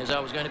was looking as though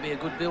it was going to be a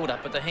good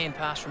build-up, but the hand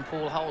pass from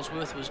Paul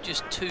Holdsworth was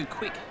just too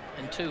quick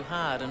and too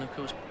hard, and of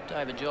course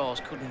David Giles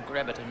couldn't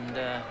grab it,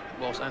 and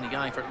whilst only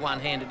going for it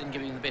one-handed, didn't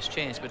give him the best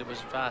chance, but it was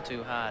far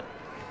too hard.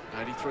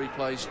 83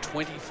 plays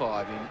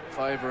 25 in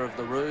favour of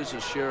the Roos,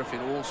 as Sheriff in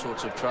all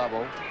sorts of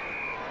trouble.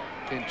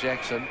 Kent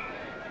Jackson,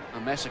 a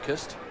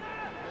masochist,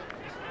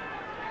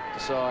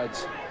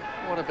 decides,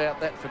 what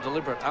about that for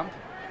deliberate ump?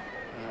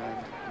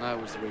 And no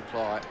was the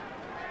reply.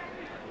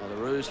 Well, the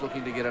Roos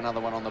looking to get another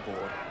one on the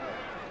board.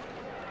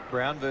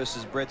 Brown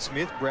versus Brett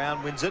Smith.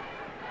 Brown wins it.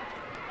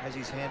 Has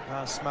his hand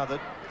pass smothered.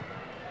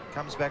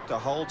 Comes back to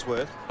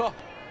Holdsworth. Oh.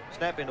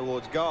 Snap in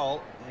towards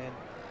goal. And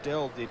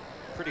Dell did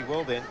pretty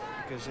well then,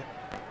 because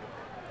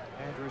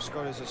Andrew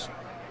Scott is a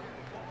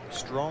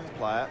strong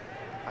player.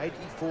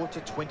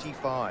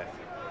 84-25.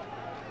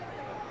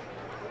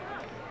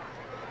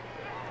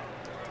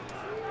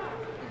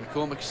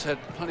 McCormick's had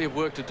plenty of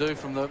work to do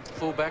from the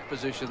full-back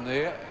position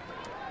there.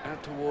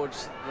 Out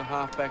towards the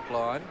half-back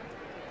line.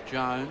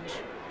 Jones.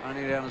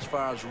 Only down as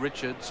far as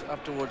Richards,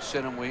 up towards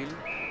centre wing,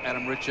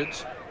 Adam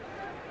Richards.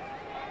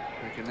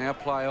 We can now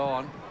play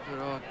on, but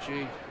oh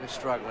gee, they're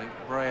struggling.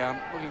 Brown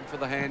looking for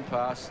the hand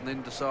pass and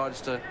then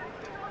decides to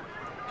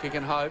kick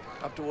and hope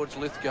up towards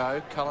Lithgow.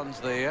 Cullen's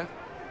there.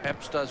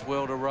 Apps does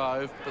well to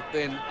rove, but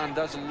then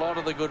undoes a lot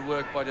of the good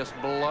work by just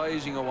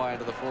blazing away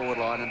into the forward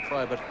line, and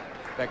Probert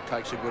back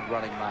takes a good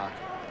running mark.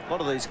 A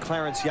lot of these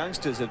Clarence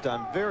youngsters have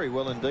done very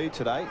well indeed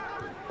today.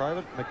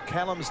 Probert,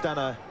 McCallum's done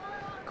a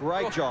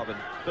great job, and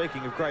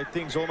speaking of great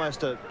things,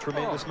 almost a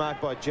tremendous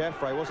mark by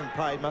Jaffray. Wasn't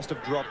paid, must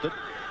have dropped it.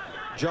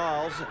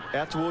 Giles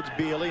out towards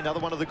Bealey, another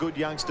one of the good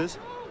youngsters.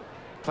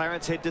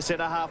 Clarence head to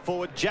centre half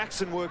forward.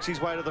 Jackson works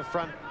his way to the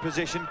front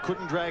position.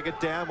 Couldn't drag it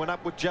down. Went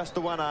up with just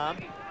the one arm.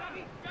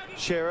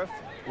 Sheriff,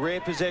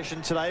 rare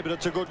possession today, but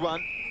it's a good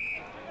one.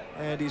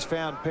 And he's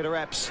found Peter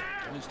Apps.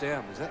 Who's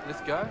down? Was that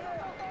Lithgow?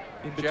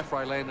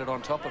 Jaffray landed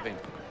on top of him.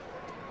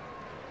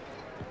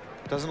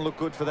 Doesn't look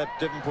good for that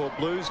Devonport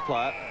Blues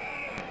player.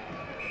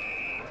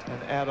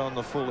 And out on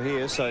the full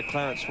here, so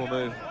Clarence will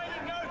move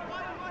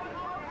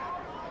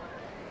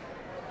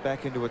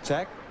back into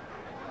attack.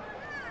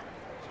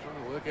 Just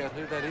trying to work out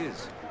who that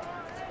is.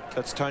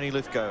 That's Tony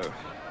Lithgow.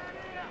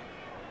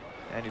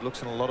 And he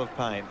looks in a lot of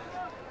pain.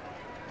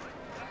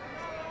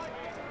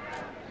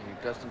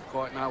 He doesn't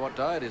quite know what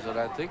day it is, I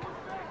don't think.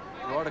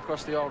 Right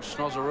across the old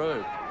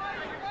snozzaroo.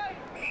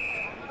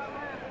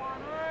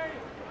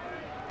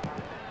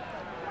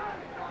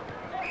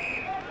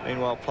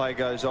 Meanwhile, play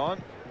goes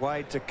on.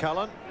 Wade to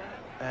Cullen.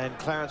 And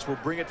Clarence will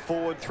bring it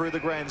forward through the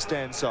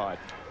grandstand side.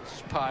 This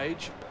is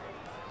Page.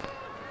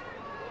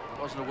 It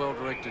wasn't a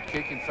well-directed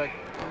kick. In fact,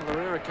 one of the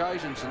rare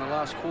occasions in the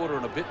last quarter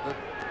and a bit that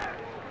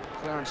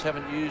Clarence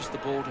haven't used the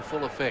ball to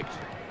full effect.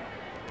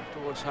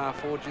 Towards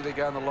half forward, they're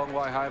going the long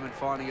way home and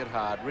finding it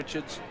hard.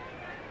 Richards,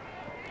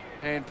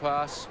 hand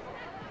pass.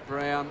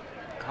 Brown,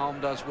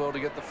 Holm does well to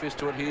get the fist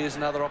to it. Here's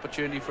another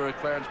opportunity for a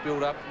Clarence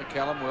build-up.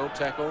 McCallum, well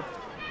tackled.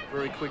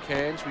 Very quick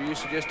hands. Were you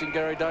suggesting,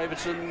 Garry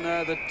Davidson,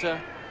 that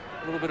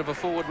a little bit of a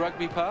forward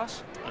rugby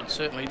pass? It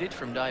certainly did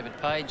from David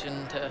Page,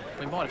 and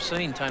we might have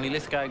seen Tony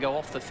Lithgow go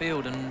off the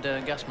field and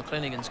Gus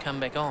McClinigan's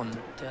come back on.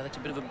 But, that's a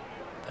bit of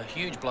a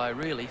huge blow,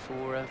 really,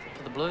 for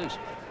the Blues.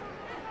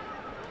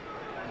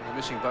 We're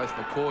missing both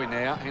McCoy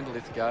now and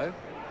Lithgow.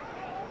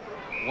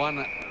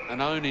 One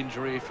an own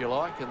injury, if you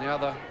like, and the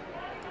other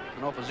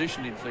an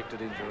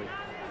opposition-inflicted injury.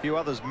 A few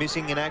others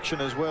missing in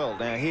action as well.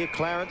 Now here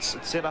Clarence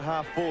at centre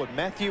half forward.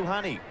 Matthew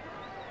Honey.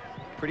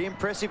 Pretty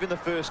impressive in the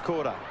first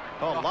quarter.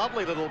 Oh,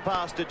 lovely little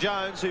pass to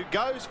Jones, who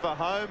goes for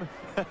home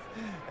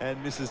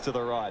and misses to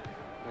the right.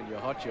 When you're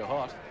hot, you're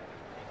hot.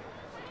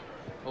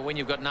 Well, when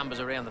you've got numbers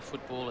around the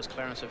football, as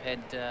Clarence have had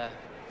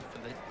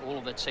for all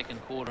of that second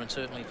quarter, and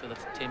certainly for the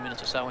 10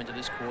 minutes or so into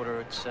this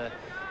quarter, it's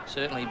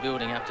certainly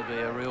building up to be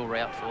a real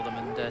rout for them.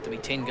 And to be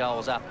 10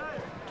 goals up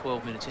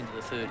 12 minutes into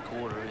the third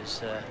quarter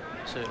is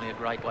certainly a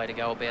great way to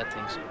go about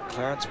things.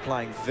 Clarence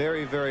playing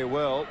very, very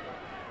well.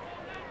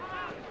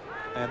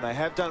 And they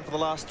have done for the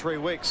last 3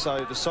 weeks,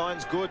 so the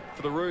sign's good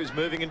for the Roos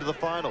moving into the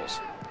finals.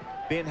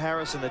 Ben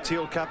Harrison, the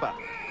Teal Cupper,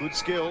 good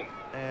skill,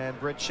 and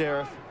Brett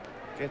Sheriff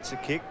gets a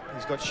kick.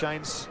 He's got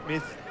Shane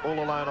Smith all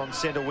alone on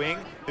centre wing,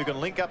 who can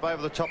link up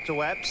over the top to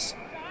Apps.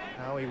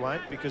 No, he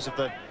won't because of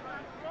the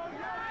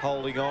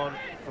holding on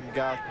from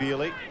Garth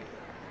Bealey.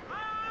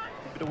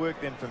 A bit of work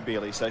then from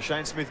Bealey. So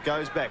Shane Smith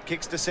goes back,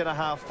 kicks to centre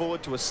half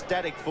forward to a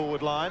static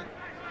forward line.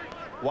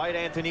 Wade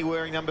Anthony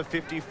wearing number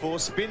 54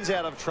 spins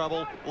out of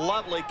trouble.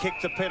 Lovely kick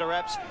to Peter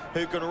Apps,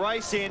 who can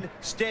race in,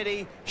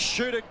 steady,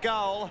 shoot at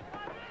goal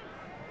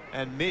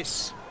and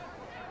miss.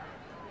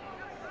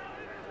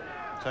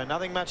 So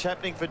nothing much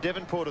happening for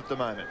Devonport at the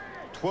moment.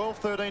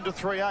 12-13 to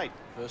 3-8.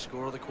 First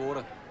score of the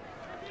quarter.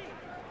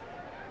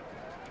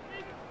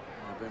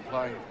 They've been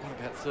playing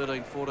about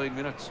 13-14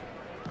 minutes.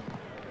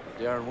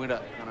 Darren Winter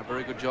done a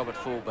very good job at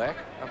full-back,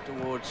 up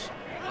towards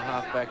the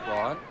half-back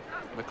line.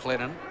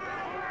 McLennan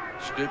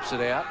scoops it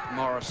out.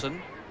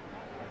 Morrison,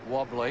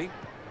 wobbly,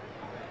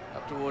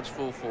 up towards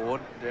full forward.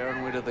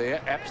 Darren Winter there.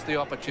 Apps the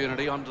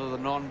opportunity onto the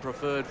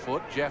non-preferred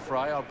foot.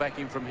 Jaffray, I'll back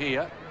him from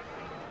here.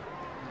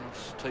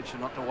 I'll teach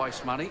him not to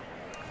waste money.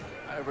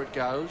 Over it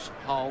goes.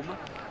 Holm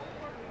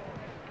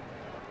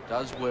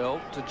does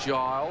well to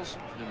Giles,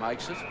 who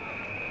makes it.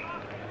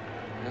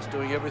 Just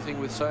doing everything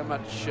with so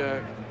much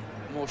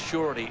more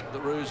surety, the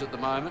Roos at the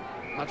moment.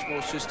 Much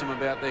more system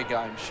about their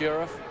game.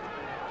 Sheriff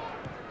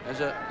has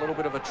a little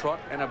bit of a trot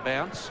and a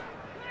bounce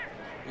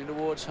in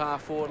towards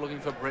half forward, looking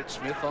for Brett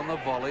Smith on the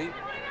volley.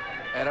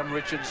 Adam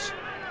Richards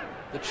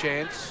the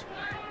chance.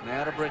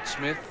 Now to Brett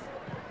Smith.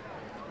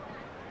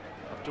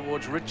 Up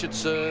towards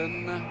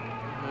Richardson,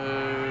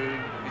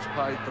 who is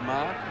paid the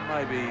mark,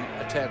 maybe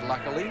a tad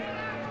luckily.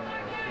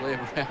 Leigh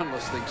McConnon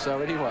thinks so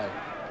anyway.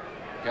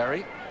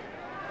 Garry?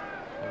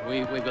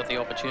 We've got the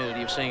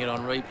opportunity of seeing it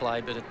on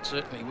replay, but it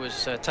certainly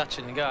was touch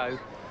and go.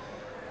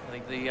 I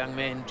think the young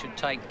man should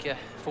take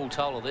full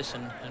toll of this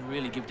and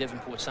really give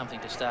Devonport something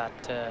to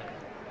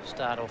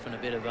start off in a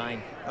better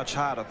vein. Much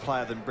harder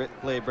player than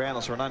Blair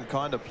Brownless, or an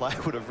unkinder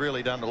player would have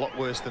really done a lot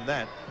worse than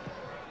that.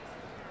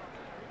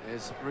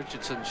 There's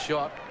Richardson's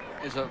shot.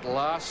 Is it the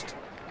last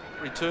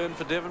return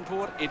for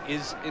Devonport? It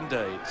is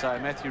indeed. So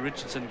Matthew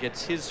Richardson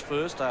gets his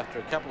first after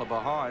a couple of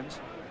behinds.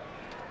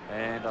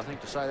 And I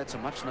think to say that's a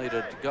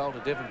much-needed goal to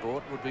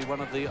Devonport would be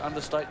one of the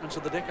understatements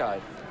of the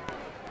decade.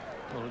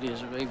 Well, it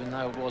is, even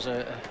though it was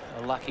a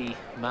lucky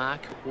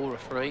mark or a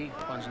free.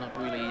 One's not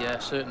really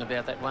certain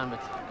about that one,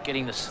 but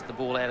getting the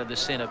ball out of the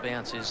centre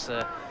bounce is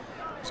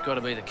it's got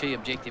to be the key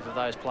objective of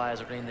those players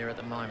that are in there at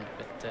the moment.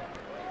 But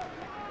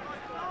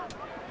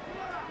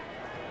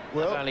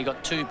they've only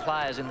got 2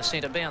 players in the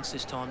centre bounce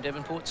this time,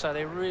 Devonport, so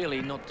they're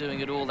really not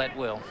doing it all that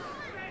well.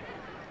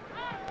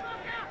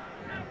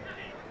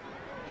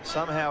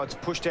 Somehow it's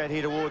pushed out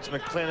here towards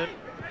McConnon,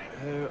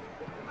 who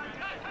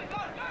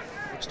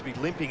looks to be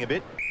limping a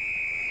bit.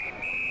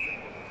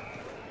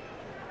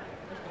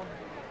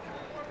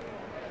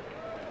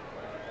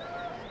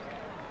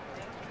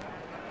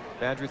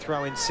 Boundary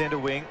throw in centre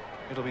wing.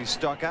 It'll be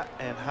Stocker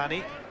and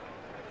Honey.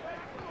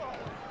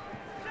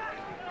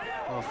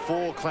 Oh,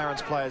 4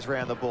 Clarence players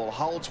round the ball.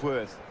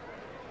 Holdsworth,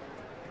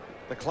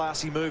 the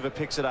classy mover,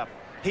 picks it up.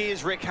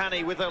 Here's Rick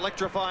Honey with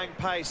electrifying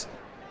pace.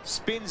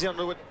 Spins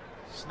onto it,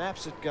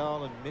 snaps at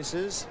goal and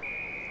misses.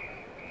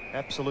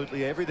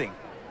 Absolutely everything.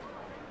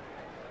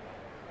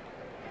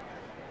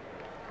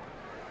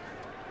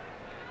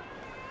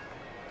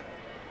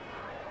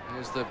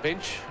 Here's the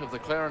bench of the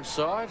Clarence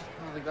side.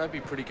 I think they'd be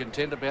pretty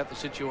content about the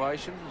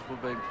situation, as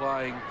we've been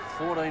playing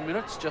 14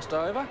 minutes, just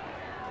over.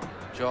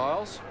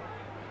 Giles.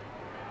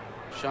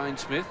 Shane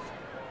Smith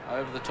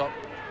over the top.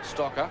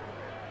 Stocker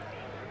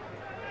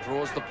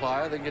draws the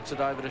player, then gets it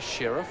over to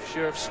Sheriff.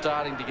 Sheriff's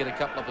starting to get a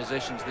couple of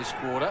possessions this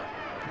quarter.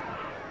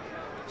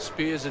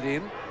 Spears it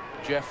in.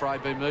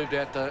 Jaffray been moved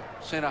out to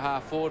centre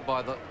half forward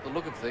by the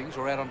look of things,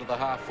 or out onto the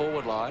half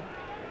forward line.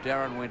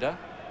 Darren Winter.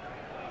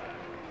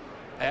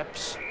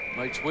 Apps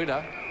meets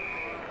Winter.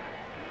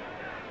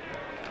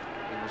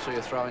 And we'll see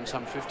a throw in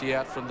some 50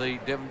 out from the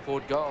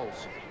Devonport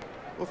goals.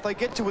 Well, if they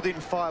get to within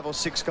 5 or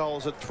 6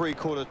 goals at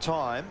three-quarter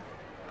time,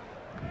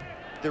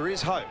 there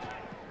is hope.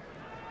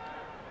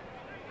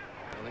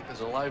 I think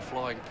there's a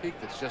low-flying pig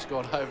that's just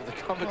gone over the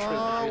commentary.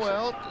 Oh,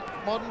 well,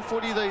 modern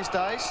footy these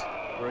days.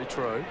 Very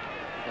true.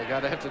 They're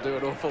going to have to do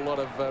an awful lot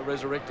of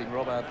resurrecting,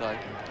 Rob, aren't they?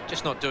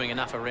 Just not doing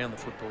enough around the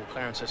football.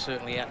 Clarence are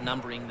certainly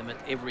outnumbering them at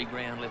every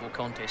ground level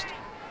contest.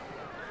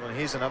 Well,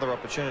 here's another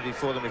opportunity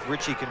for them if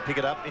Ricci can pick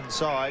it up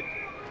inside.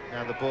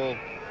 Now the ball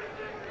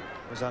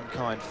was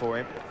unkind for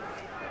him.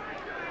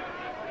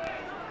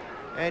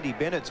 Andy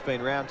Bennett's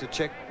been round to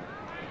check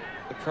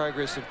the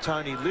progress of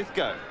Tony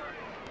Lithgow.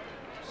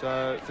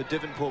 So for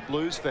Devonport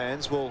Blues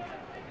fans, we'll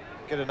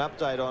get an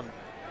update on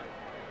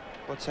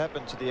what's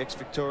happened to the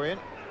ex-Victorian.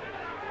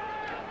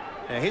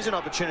 Now here's an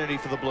opportunity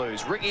for the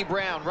Blues. Ricky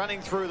Brown running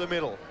through the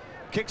middle.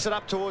 Kicks it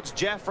up towards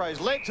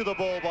Jaffray's led to the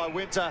ball by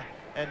Winter,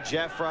 and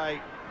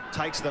Jaffray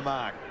takes the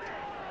mark.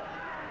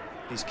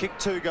 He's kicked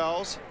 2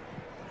 goals,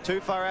 too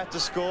far out to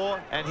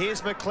score, and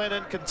here's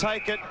McConnon, can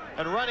take it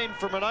and run in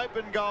from an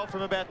open goal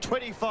from about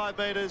 25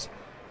 metres,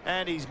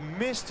 and he's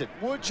missed it.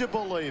 Would you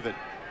believe it?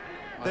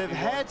 They've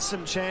had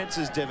some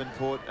chances,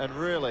 Devonport, and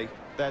really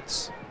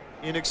that's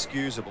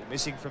inexcusable,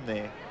 missing from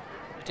there.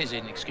 It is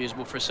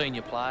inexcusable for a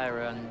senior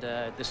player and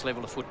this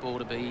level of football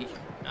to be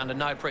under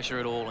no pressure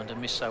at all and to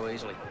miss so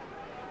easily.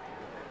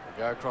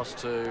 Go across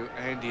to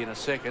Andy in a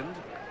second.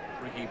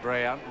 Ricky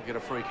Brown will get a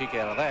free kick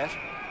out of that.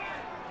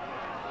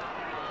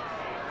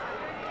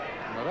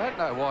 And I don't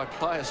know why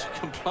players are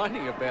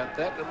complaining about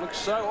that. It looks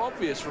so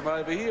obvious from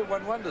over here.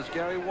 One wonders,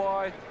 Gary,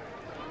 why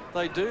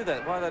they do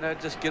that. Why they don't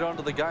just get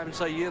onto the game and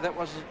say, yeah, that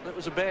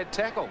was a bad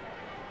tackle.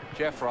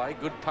 Jaffray,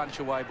 good punch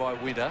away by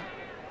Winter.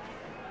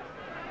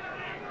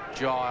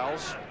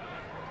 Giles.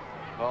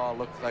 Oh,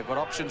 look, they've got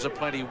options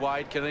aplenty.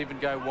 Wade can even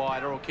go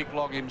wider or kick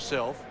long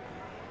himself.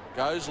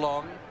 Goes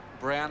long.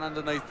 Brown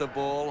underneath the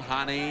ball.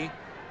 Honey.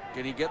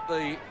 Can he get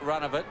the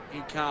run of it?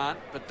 He can't,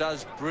 but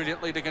does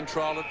brilliantly to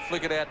control it.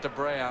 Flick it out to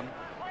Brown.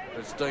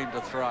 It's deemed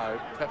a throw.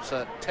 Perhaps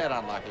a tad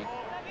unlucky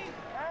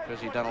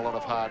because he'd done a lot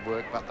of hard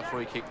work, but the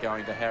free kick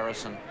going to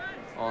Harrison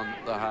on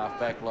the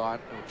half-back line.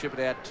 We'll chip it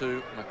out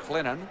to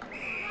McConnon,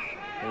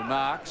 who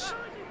marks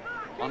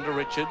onto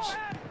Richards.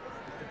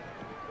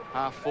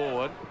 Half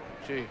forward.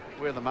 Gee,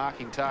 where are the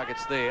marking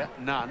targets there?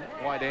 None.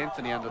 Wade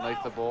Anthony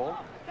underneath the ball.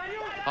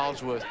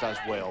 Holdsworth does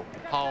well.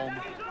 Holm,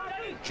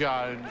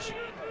 Jones.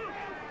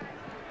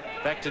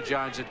 Back to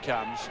Jones it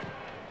comes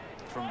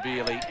from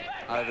Bealey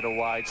over to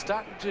Wade.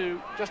 Starting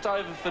to just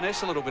over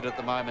finesse a little bit at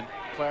the moment.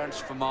 Clarence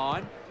for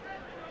mine.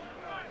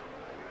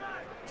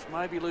 It's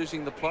maybe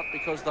losing the plot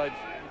because they've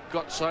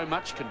got so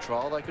much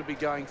control. They could be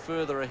going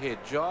further ahead.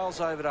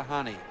 Giles over to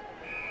Honey.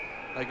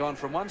 They've gone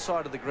from one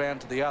side of the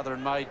ground to the other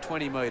and made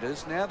 20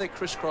 metres. Now they're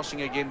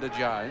crisscrossing again to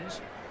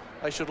Jones.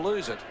 They should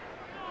lose it.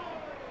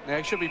 Now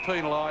he should be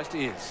penalised.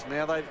 Is.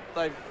 Now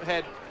they've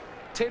had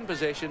 10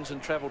 possessions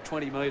and travelled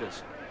 20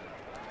 metres.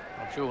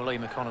 I'm sure Leigh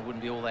McConnon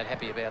wouldn't be all that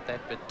happy about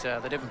that,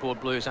 but the Devonport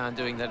Blues aren't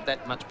doing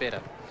that much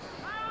better.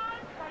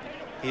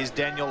 Here's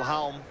Daniel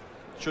Hulme.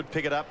 Should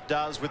pick it up,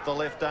 does with the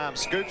left arm.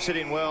 Scoops it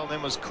in well, and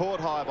then was caught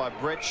high by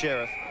Brett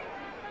Sheriff.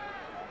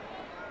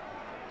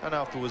 I don't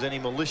know if there was any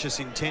malicious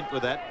intent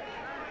with that.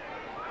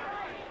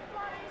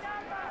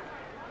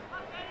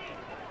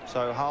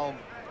 So Hulme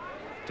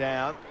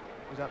down.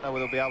 We don't know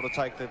whether he'll be able to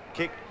take the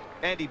kick.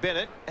 Andy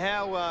Bennett,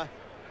 how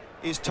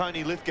is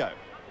Tony Lithgow?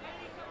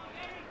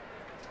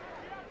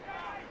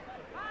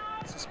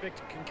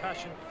 Suspected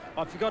concussion.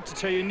 I forgot to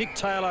tell you, Nick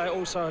Taylor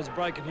also has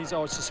broken his,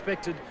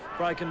 suspected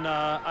broken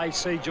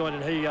AC joint,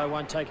 and he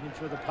won't take any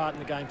further part in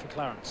the game for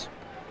Clarence.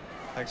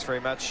 Thanks very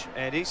much,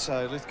 Andy.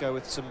 So Lithgow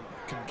with some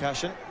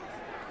concussion.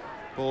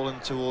 Ball in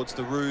towards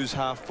the Roos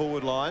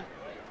half-forward line.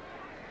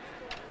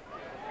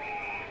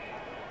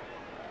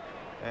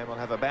 And we'll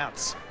have a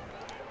bounce.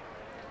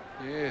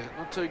 Yeah,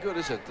 not too good,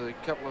 is it? A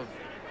couple of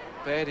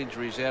bad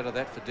injuries out of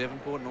that for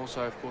Devonport, and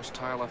also, of course,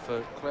 Taylor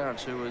for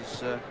Clarence, who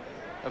was a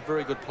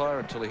very good player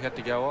until he had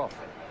to go off.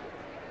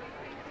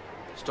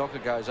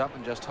 Stocker goes up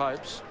and just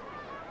hopes.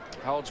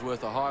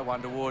 Holdsworth a high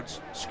one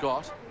towards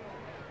Scott.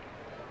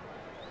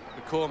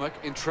 McCormick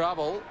in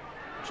trouble.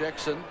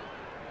 Jackson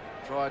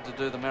tried to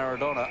do the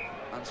Maradona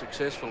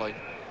unsuccessfully.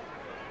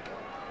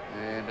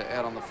 And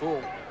out on the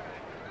full.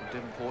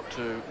 Devonport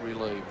to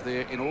relieve.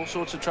 They're in all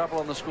sorts of trouble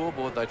on the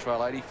scoreboard. They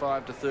trail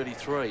 85 to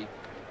 33.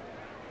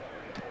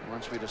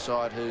 Once we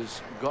decide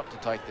who's got to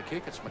take the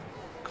kick, it's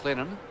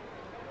McClennan,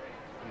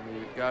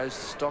 who goes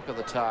stock of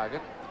the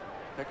target.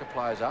 Pecker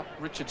plays up.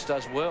 Richards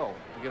does well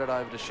to get it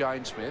over to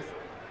Shane Smith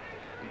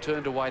and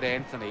turn to Wade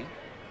Anthony,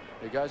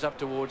 who goes up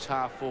towards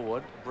half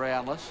forward.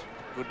 Brownless,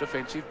 good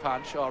defensive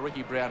punch. Oh,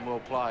 Ricky Brown well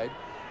played.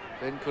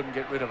 Then couldn't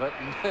get rid of it,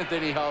 and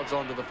then he holds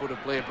on to the foot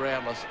of Blair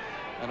Brownless,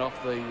 and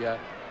off the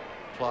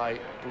play,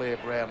 Blair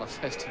Brownless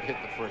has to get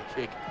the free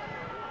kick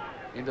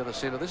into the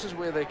centre. This is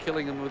where they're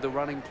killing them with the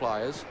running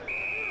players.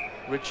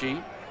 Ricci.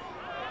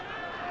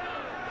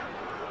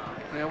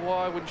 Now,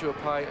 why wouldn't you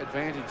pay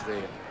advantage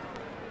there?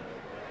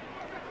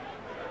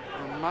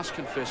 I must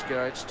confess,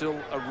 Garry, it's still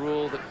a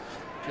rule that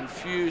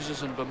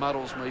confuses and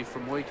bemuddles me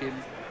from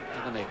weekend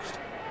to the next.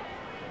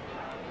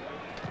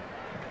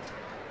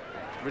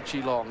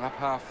 Ricci long, up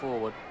half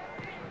forward.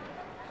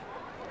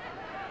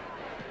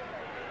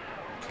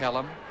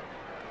 Callum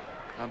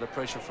under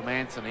pressure from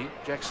Anthony.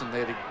 Jackson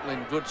there to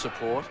lend good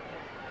support.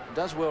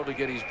 Does well to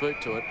get his boot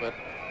to it, but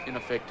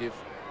ineffective.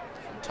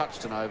 And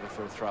Touchton over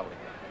for a throw-in.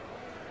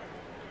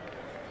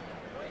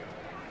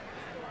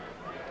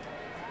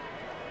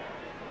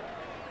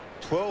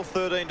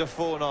 (12-13 to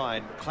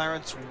 4-9).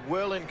 Clarence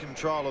well in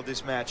control of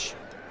this match.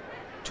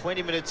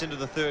 20 minutes into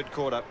the third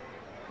quarter.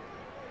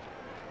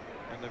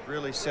 And they've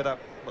really set up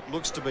what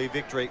looks to be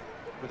victory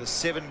with a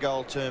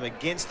 7-goal term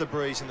against the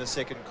Breeze in the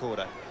second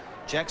quarter.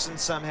 Jackson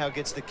somehow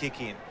gets the kick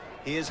in.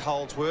 Here's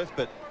Holdsworth,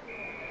 but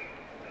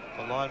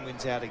the line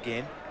wins out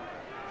again.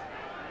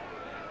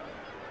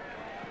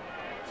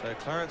 So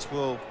Clarence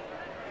will,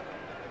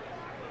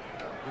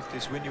 with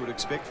this win you would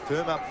expect,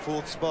 firm up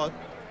fourth spot.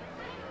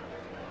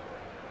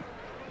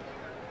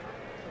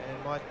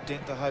 And might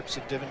dent the hopes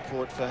of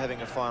Devonport for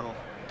having a final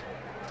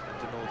at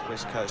the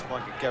Northwest Coast.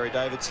 Might get Garry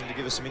Davidson to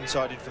give us some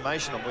inside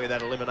information on where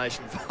that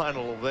elimination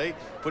final will be.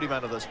 Put him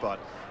under the spot.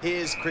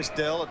 Here's Chris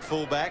Dell at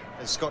fullback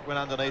as Scott went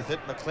underneath it.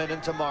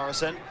 McClennan to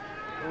Morrison.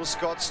 Well,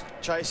 Scott's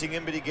chasing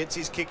him, but he gets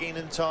his kick in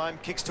time.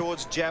 Kicks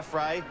towards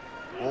Jaffray.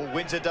 Well,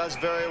 Winter does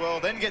very well,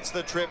 then gets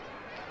the trip.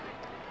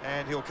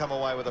 And he'll come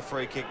away with a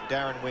free kick.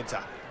 Darren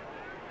Winter.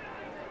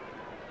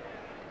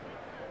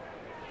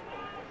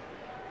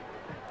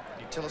 Can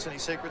you tell us any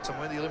secrets on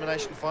where the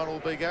elimination final will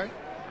be, Garry?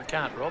 I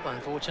can't, Rob,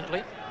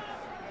 unfortunately.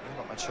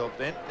 Not much help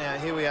then. Now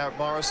here we are at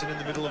Morrison in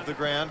the middle of the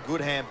ground.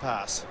 Good hand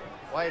pass.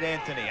 Wade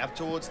Anthony up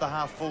towards the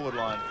half forward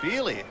line.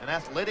 Really an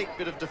athletic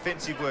bit of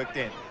defensive work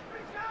then.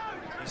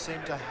 He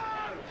seemed to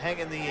hang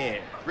in the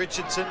air.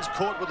 Richardson's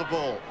caught with the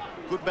ball.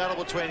 Good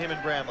battle between him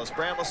and Brownless.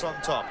 Brownless on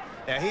top.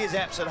 Now here's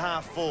Apps at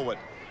half forward.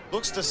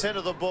 Looks to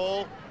centre the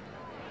ball.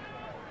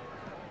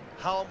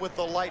 Hull with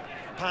the late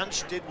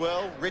punch. Did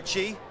well.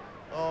 Ricci.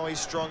 Oh, he's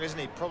strong, isn't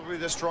he? Probably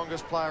the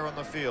strongest player on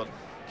the field.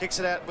 Kicks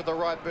it out with the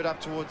right boot up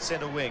towards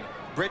centre wing.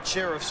 Brett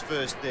Sheriff's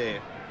first there.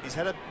 He's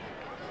had a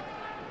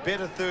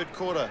better third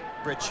quarter,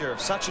 Brett Sheriff.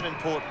 Such an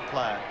important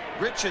player.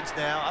 Richards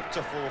now up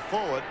to full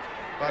forward,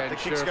 but and the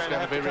kick's going to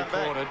have to come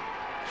reported.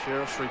 back.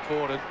 Sheriff's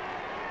reported.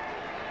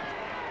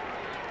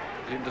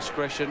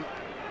 Indiscretion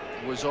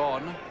was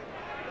on.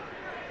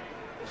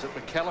 Is it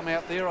McCallum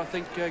out there, I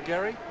think,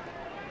 Garry?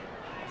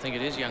 I think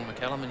it is young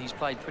McCallum, and he's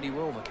played pretty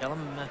well, McCallum.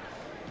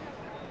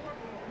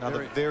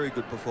 Another very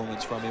good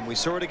performance from him. We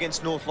saw it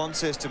against North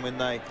Launceston when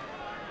they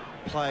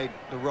played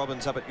the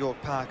Robins up at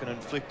York Park and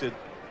inflicted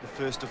the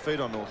first defeat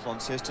on North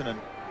Launceston, and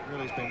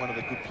really has been one of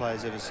the good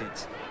players ever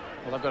since.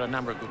 Well, they've got a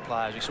number of good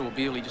players. We saw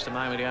Bealey just a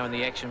moment ago in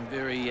the action.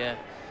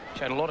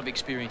 Showed a lot of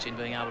experience in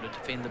being able to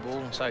defend the ball,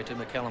 and so too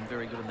McCallum,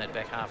 very good in that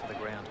back half of the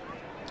ground.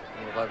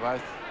 Well, they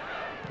both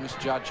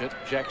misjudge it.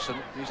 Jackson,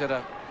 he's had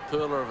a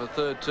pearler of a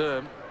third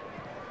term.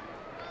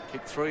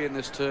 Kicked 3 in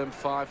this term,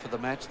 5 for the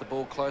match. The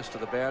ball close to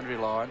the boundary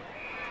line.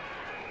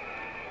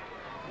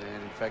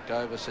 And in fact,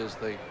 over, says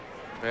the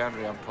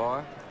boundary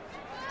umpire.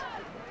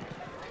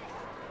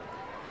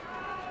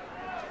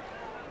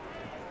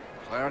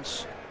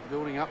 Clarence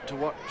building up to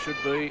what should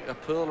be a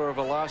pearler of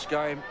a last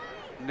game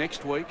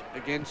next week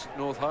against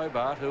North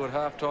Hobart, who at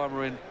half-time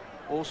were in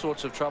all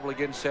sorts of trouble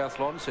against South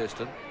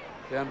Launceston,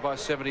 down by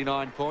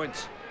 79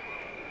 points.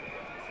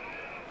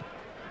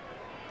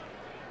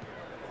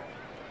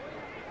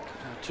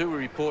 Two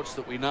reports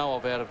that we know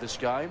of out of this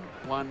game.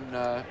 One,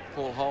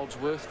 Paul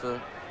Holdsworth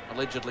for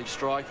allegedly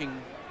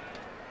striking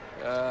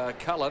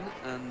Cullen,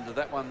 and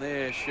that one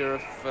there,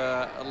 Sheriff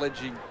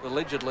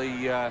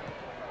allegedly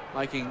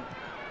making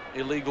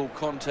illegal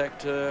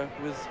contact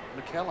with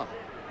McCallum.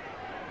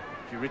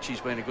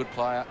 Ricci's been a good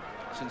player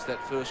since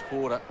that first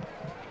quarter.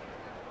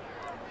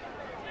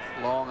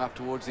 long up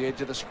towards the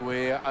edge of the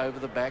square, over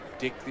the back.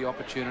 Dick the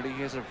opportunity.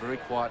 He has a very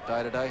quiet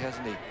day today,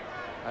 hasn't he?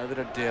 Over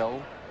to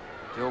Dell.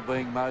 Dell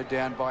being mowed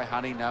down by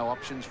Honey. No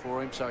options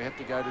for him, so he had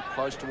to go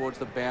close towards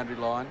the boundary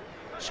line.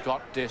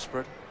 Scott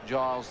desperate.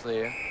 Giles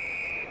there.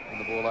 And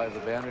the ball over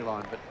the boundary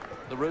line. But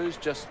the Roos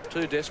just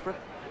too desperate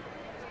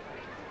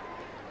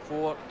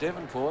for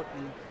Devonport.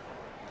 And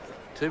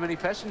too many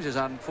passengers,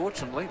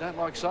 unfortunately. Don't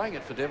like saying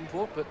it for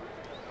Devonport, but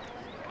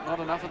not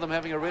enough of them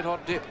having a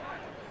red-hot dip.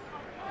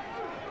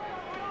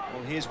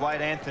 Well, here's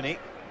Wade Anthony.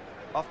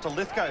 Off to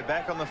Lithgow,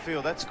 back on the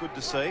field. That's good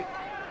to see.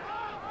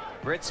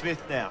 Brett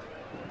Smith now.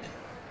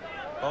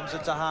 Bombs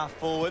it to half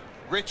forward.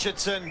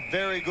 Richardson,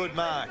 very good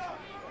mark.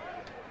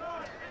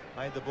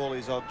 Made the ball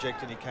his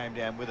object and he came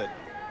down with it.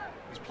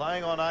 He's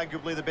playing on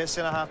arguably the best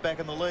centre-half back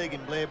in the league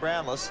in Blair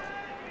Brownless.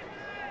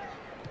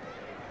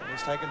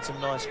 He's taken some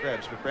nice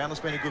grabs, but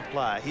Brownless been a good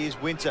player. Here's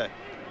Winter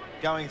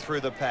going through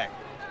the pack.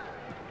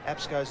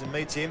 Apps goes and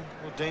meets him.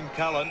 Well, Dean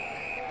Cullen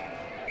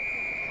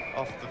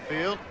off the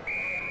field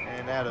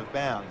and out of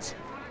bounds.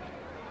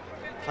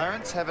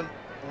 Clarence haven't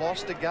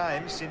lost a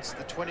game since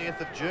the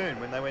 20th of June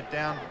when they went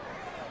down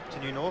to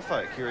New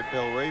Norfolk here at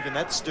Bellerive in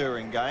that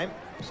stirring game.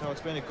 So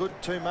it's been a good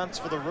 2 months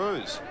for the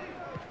Roos.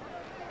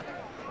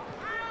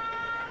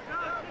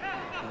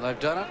 And they've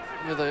done it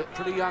with a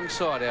pretty young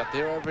side out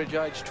there, average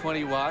age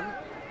 21.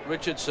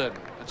 Richardson,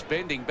 it's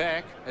bending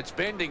back. It's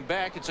bending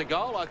back. It's a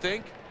goal, I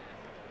think.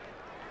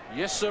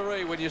 Yes,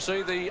 sirree. When you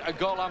see the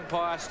goal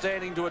umpire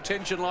standing to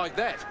attention like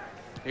that,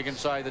 you can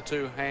say the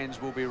two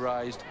hands will be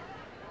raised.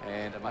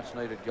 And a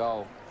much-needed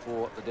goal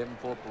for the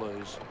Devonport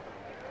Blues.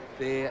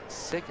 Their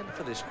second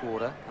for this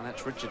quarter, and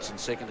that's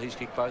Richardson's second. He's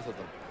kicked both of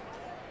them.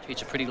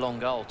 It's a pretty long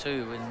goal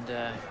too,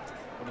 and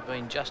would have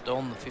been just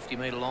on the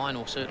 50-metre line,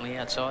 or certainly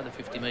outside the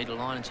 50-metre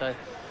line. And so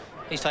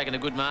he's taken a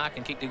good mark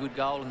and kicked a good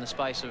goal in the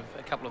space of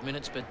a couple of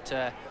minutes,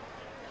 but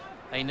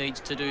he needs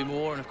to do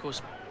more. And of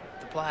course,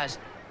 the players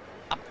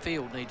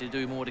upfield need to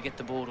do more to get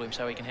the ball to him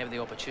so he can have the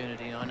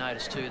opportunity. And I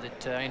noticed too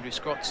that Andrew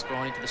Scott's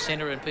gone into the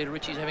centre and Peter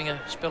Ricci's having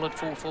a spell at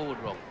full forward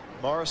role.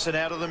 Morrison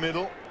out of the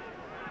middle,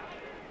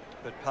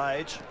 but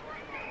Page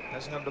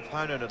hasn't got an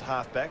opponent at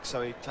half-back,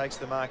 so he takes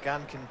the mark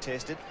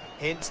uncontested.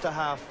 Hence to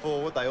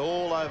half-forward. They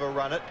all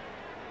overrun it.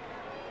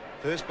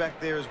 First back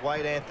there is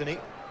Wade Anthony.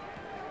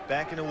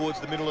 Back in towards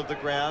the middle of the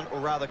ground, or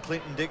rather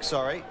Clinton Dick,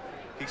 sorry.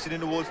 Kicks it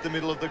in towards the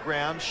middle of the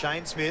ground.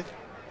 Shane Smith.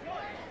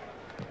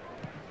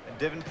 And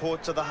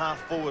Devonport to the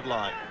half-forward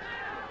line.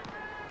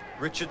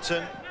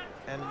 Richardson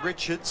and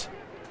Richards.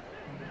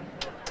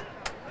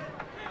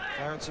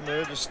 Clarence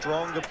emerged as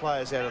stronger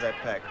players out of that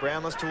pack.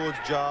 Brownless towards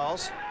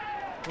Giles.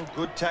 Oh,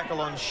 good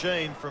tackle on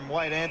Sheen from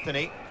Wade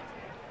Anthony.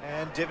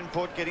 And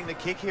Devonport getting the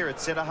kick here at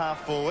centre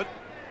half forward.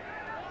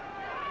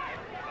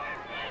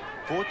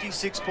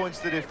 46 points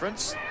the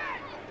difference.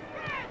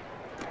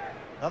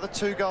 Another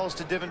 2 goals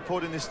to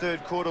Devonport in this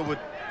third quarter would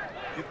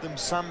give them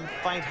some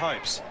faint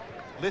hopes.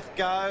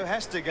 Lithgow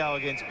has to go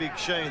against Big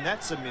Sheen.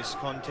 That's a missed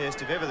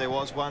contest if ever there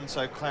was one,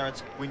 so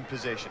Clarence win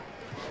possession.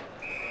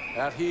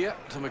 Out here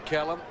to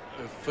McCallum,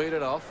 who feed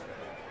it off.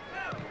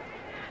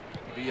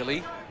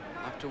 Bealey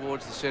up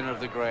towards the centre of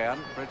the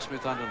ground. Brett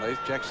Smith underneath.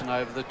 Jackson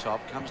over the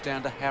top. Comes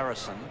down to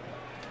Harrison.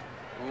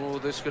 Oh,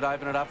 this could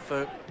open it up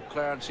for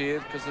Clarence here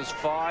because there's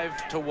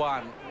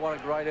 5-1. What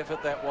a great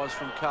effort that was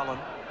from Cullen.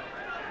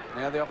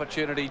 Now the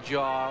opportunity,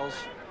 Giles.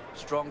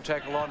 Strong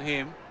tackle on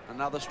him.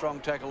 Another strong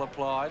tackle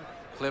applied.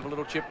 Clever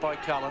little chip by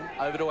Cullen.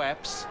 Over to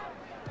Apps.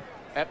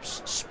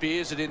 Apps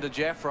spears it into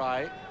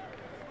Jaffray.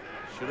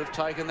 Should have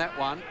taken that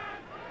one.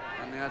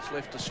 And now it's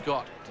left to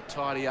Scott to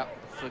tidy up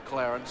for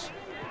Clarence.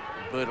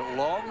 But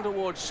long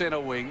towards centre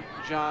wing.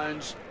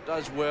 Jones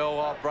does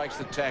well, breaks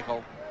the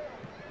tackle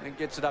and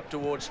gets it up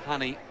towards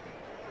Honey.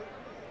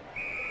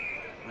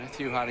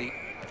 Matthew Honey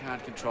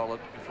can't control it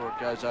before it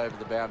goes over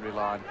the boundary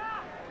line,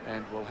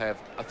 and we'll have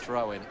a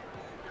throw in.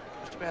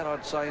 Just about,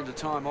 I'd say, into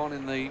time on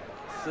in the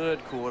third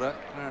quarter.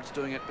 Clarence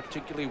doing it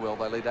particularly well.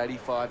 They lead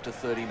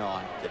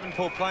 85-39.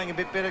 Devonport playing a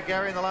bit better,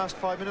 Gary, in the last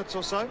 5 minutes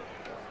or so.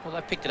 Well,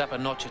 they've picked it up a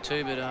notch or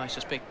two, but I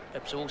suspect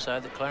perhaps also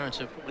that Clarence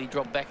have probably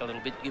dropped back a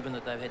little bit, given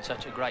that they've had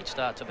such a great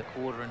start to the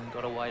quarter and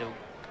got away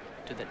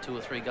to that 2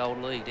 or 3 goal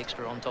lead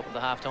extra on top of the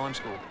half-time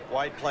score.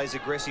 Wade plays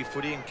aggressive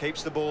footy and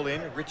keeps the ball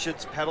in.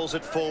 Richards paddles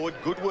it forward.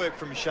 Good work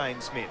from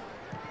Shane Smith.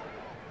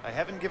 They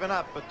haven't given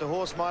up, but the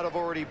horse might have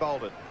already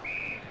bolted.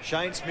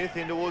 Shane Smith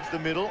in towards the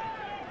middle.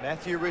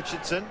 Matthew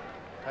Richardson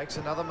takes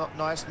another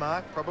nice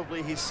mark,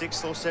 probably his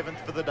 6th or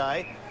 7th for the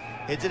day.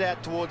 Heads it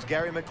out towards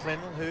Gary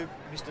McConnell, who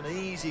missed an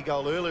easy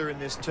goal earlier in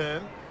this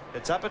term.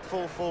 It's up at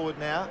full forward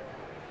now.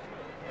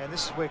 And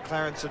this is where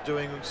Clarence are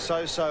doing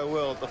so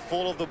well. The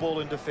fall of the ball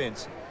in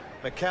defence.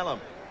 McCallum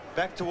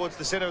back towards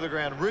the centre of the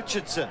ground.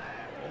 Richardson,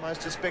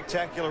 almost a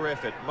spectacular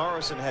effort.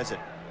 Morrison has it.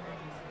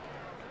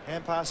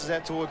 Hand passes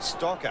out towards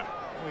Stocker.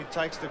 He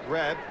takes the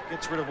grab,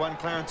 gets rid of one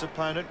Clarence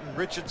opponent, and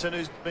Richardson,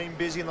 who's been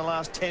busy in the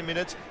last 10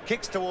 minutes,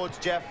 kicks towards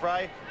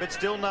Jaffray, but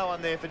still no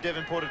one there for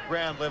Devonport at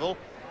ground level.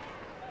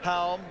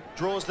 Halm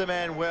draws the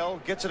man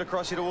well, gets it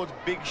across here towards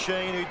Big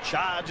Sheen, who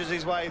charges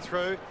his way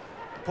through.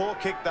 Poor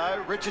kick,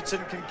 though.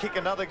 Richardson can kick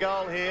another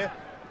goal here.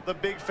 The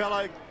big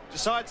fellow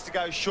decides to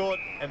go short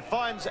and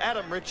finds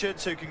Adam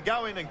Richards, who can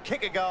go in and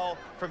kick a goal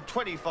from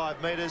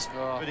 25 metres,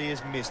 but he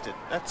has missed it.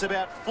 That's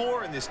about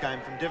 4 in this game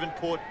from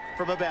Devonport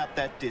from about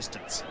that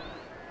distance.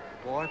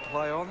 Why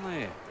play on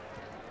there?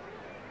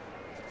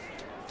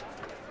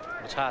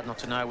 It's hard not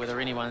to know whether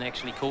anyone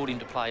actually called him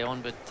to play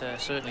on, but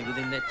certainly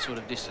within that sort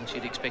of distance,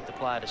 you'd expect the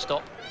player to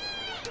stop,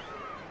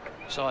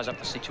 size up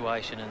the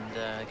situation,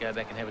 and go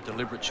back and have a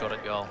deliberate shot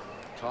at goal.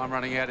 Time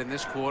running out in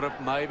this quarter.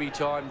 Maybe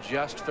time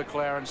just for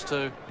Clarence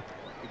to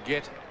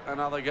get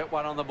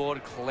one on the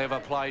board. Clever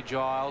play,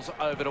 Giles.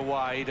 Over to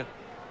Wade.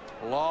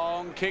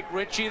 Long kick,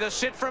 Ricci. The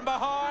sit from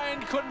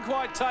behind. Couldn't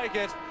quite take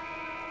it.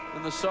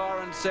 And the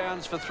siren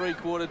sounds for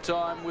three-quarter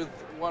time with,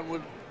 one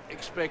would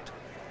expect,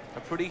 a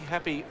pretty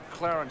happy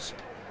Clarence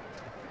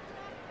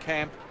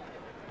camp.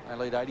 They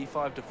lead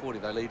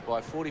 85-40. They lead by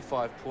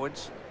 45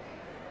 points.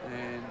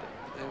 And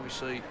there we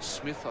see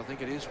Smith, I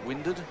think it is,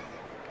 winded.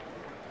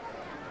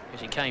 As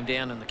he came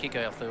down in the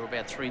kick-off, there were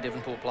about 3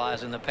 Devonport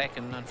players in the pack,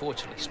 and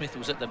unfortunately Smith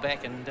was at the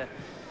back and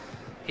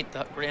hit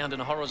the ground in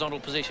a horizontal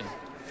position.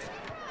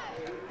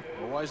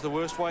 Always the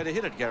worst way to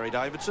hit it, Garry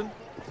Davidson.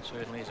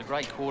 Certainly, it's a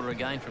great quarter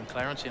again from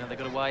Clarence. You know, they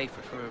got away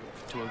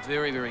to a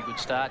very, very good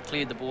start,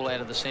 cleared the ball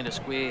out of the centre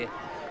square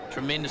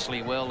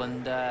tremendously well,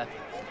 and that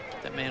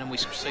man we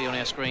see on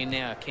our screen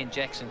now, Kent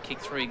Jackson,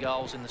 kicked 3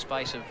 goals in the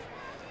space of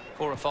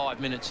 4 or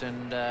 5 minutes,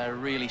 and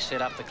really set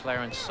up the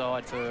Clarence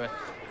side for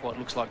what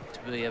looks like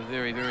to be a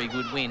very, very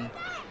good win.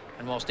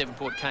 And whilst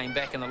Devonport came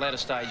back in the latter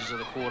stages of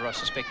the quarter, I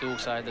suspect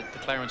also that the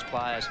Clarence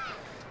players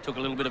took a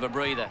little bit of a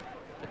breather,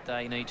 but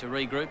they need to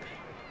regroup,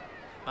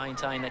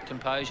 maintain that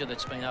composure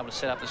that's been able to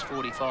set up this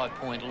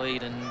 45-point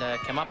lead, and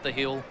come up the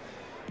hill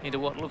into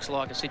what looks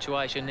like a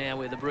situation now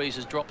where the breeze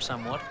has dropped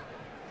somewhat,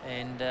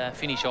 and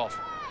finish off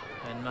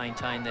and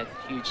maintain that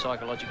huge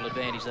psychological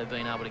advantage they've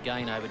been able to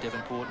gain over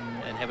Devonport,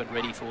 and have it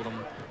ready for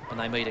them when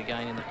they meet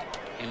again in the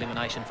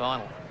elimination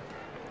final.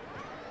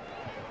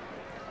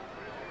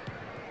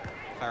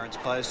 Clarence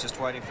players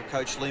just waiting for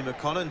coach Leigh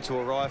McConnon to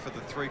arrive for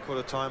the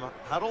three-quarter time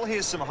huddle.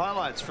 Here's some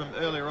highlights from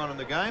earlier on in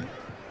the game.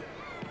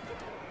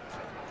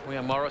 We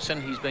are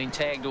Morrison. He's been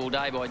tagged all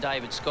day by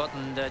David Scott,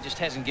 and just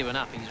hasn't given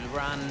up. He's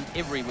run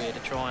everywhere to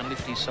try and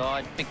lift his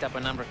side. Picked up a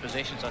number of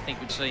possessions. I think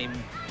we'd see him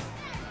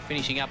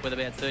finishing up with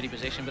about 30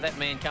 possessions. But that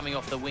man coming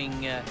off the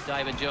wing,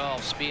 David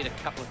Giles, speared a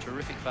couple of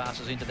terrific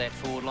passes into that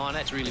forward line.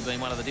 That's really been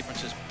one of the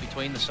differences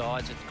between the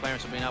sides, that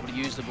Clarence have been able to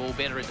use the ball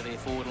better into their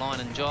forward line,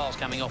 and Giles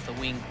coming off the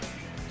wing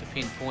to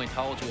pinpoint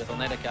Holdsworth on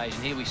that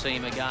occasion. Here we see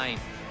him again.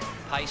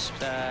 Pace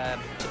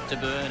to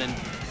burn, and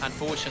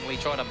unfortunately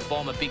tried to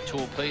bomb a big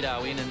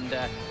torpedo in,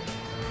 and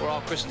poor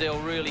old Chris Dell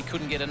really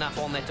couldn't get enough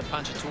on that to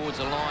punch it towards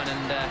the line,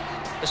 and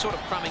the sort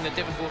of crumbing that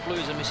Devonport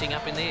Blues are missing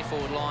up in their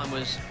forward line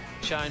was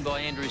shown by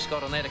Andrew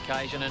Scott on that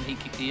occasion, and he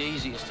kicked the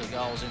easiest of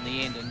goals in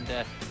the end.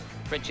 And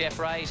Brett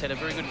Jaffray's had a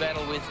very good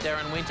battle with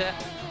Darren Winter,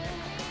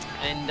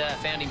 and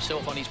found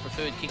himself on his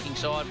preferred kicking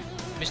side.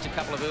 Missed a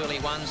couple of early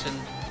ones, and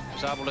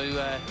was able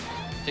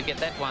to get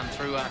that one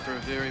through after a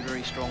very,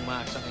 very strong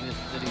mark, something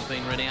that he's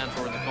been renowned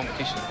for in the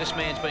competition. This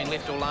man's been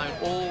left alone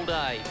all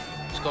day,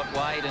 Scott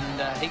Wade,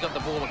 and he got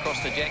the ball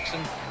across to Jackson.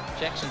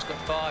 Jackson's got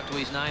 5 to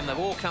his name. They've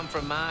all come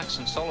from marks,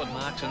 and solid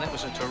marks, and that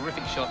was a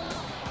terrific shot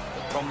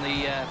from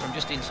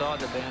just inside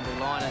the boundary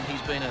line, and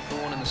he's been a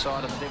thorn in the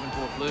side of the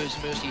Devonport Blues.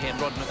 First he had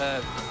Rod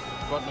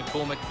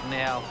McCormick,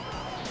 now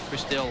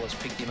Chris Dell has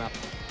picked him up.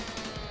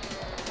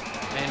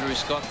 Andrew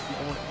Scott,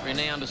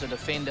 renowned as a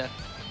defender,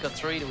 got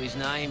 3 to his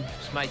name.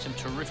 He's made some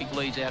terrific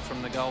leads out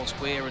from the goal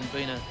square and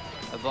been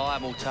a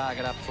viable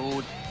target up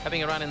forward.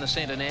 Having a run in the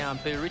centre now,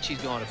 and Peter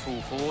Ricci's gone to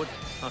full forward.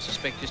 I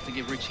suspect just to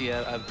give Ricci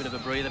a bit of a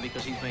breather,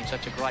 because he's been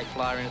such a great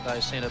player in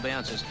those centre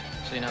bounces.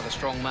 See another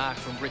strong mark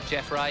from Brett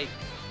Jaffray.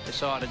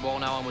 Decided while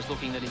no one was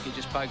looking that he could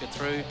just poke it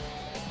through.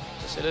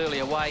 As I said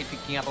earlier, Wade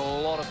picking up a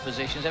lot of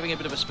possessions, having a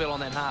bit of a spell on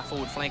that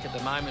half-forward flank at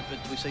the moment, but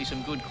we see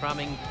some good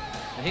crumbing.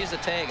 And here's the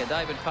tagger,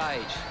 David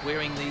Page,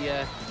 wearing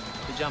the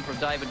jumper of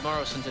David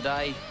Morrison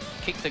today.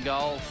 Kicked the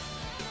goal,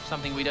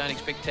 something we don't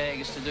expect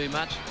taggers to do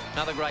much.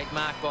 Another great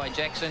mark by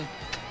Jackson.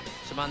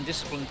 Some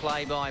undisciplined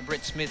play by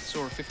Brett Smith.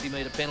 Saw a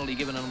 50-metre penalty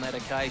given on that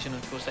occasion.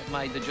 Of course, that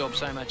made the job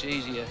so much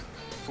easier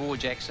for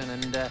Jackson,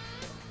 and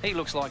he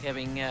looks like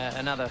having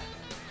another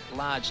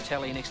large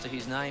tally next to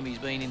his name. He's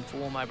been in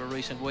form over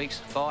recent weeks,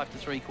 5 to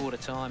three-quarter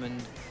time, and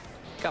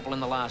a couple in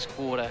the last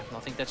quarter. And I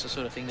think that's the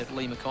sort of thing that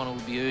Leigh McConnon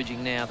would be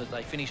urging now, that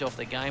they finish off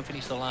the game,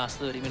 finish the last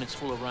 30 minutes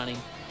full of running,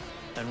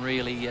 and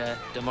really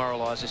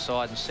demoralise this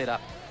side and set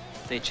up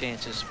their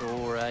chances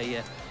for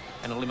an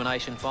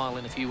elimination final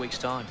in a few weeks'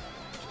 time.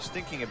 Just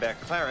thinking about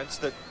Clarence,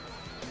 that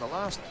in the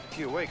last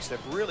few weeks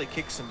they've really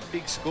kicked some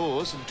big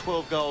scores, and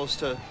 12 goals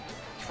to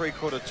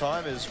three-quarter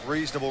time is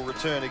reasonable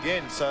return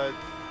again. So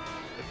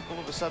all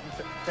of a sudden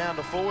found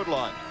a forward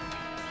line.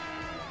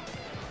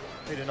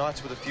 Peter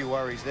Knight's with a few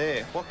worries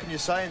there. What can you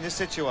say in this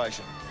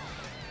situation?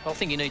 I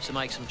think he needs to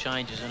make some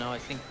changes, and I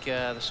think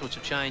the sorts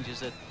of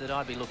changes that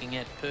I'd be looking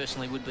at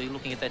personally would be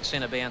looking at that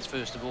centre bounce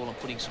first of all and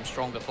putting some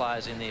stronger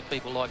players in there.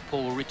 People like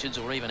Paul Richards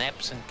or even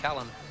Apps and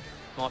Cullen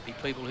might be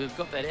people who've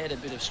got that added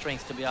bit of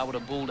strength to be able to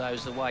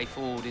bulldoze the way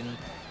forward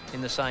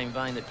in the same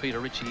vein that Peter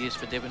Ricci is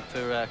for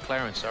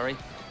Clarence. Sorry,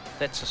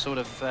 that's the sort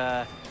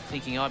of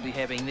thinking I'd be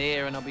having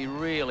there, and I'd be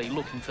really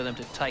looking for them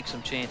to take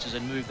some chances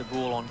and move the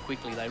ball on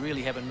quickly. They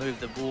really haven't moved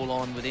the ball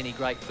on with any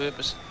great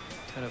purpose.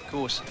 And of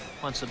course,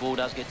 once the ball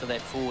does get to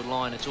that forward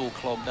line, it's all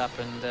clogged up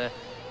and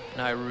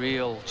no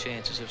real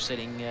chances of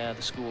setting the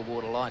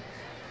scoreboard alight.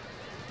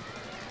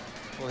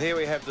 Well, here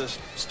we have the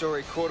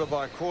story quarter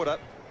by quarter,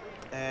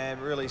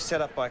 and really set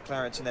up by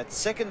Clarence in that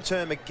second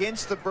term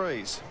against the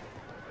Breeze.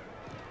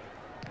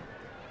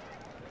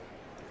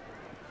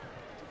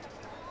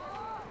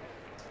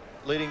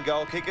 Leading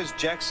goal kickers,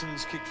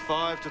 Jackson's kicked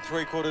 5 to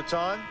three-quarter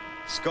time.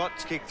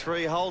 Scott's kicked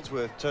 3,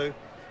 Holdsworth 2.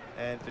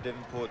 And for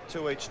Devonport,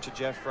 2 each to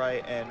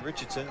Jaffray and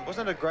Richardson.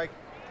 Wasn't it a great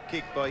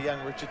kick by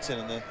young Richardson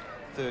in the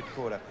third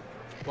quarter?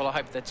 Well, I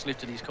hope that's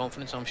lifted his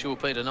confidence. I'm sure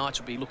Peter Knights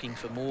will be looking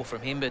for more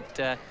from him,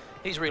 but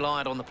he's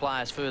reliant on the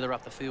players further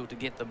up the field to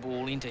get the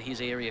ball into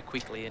his area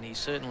quickly, and he's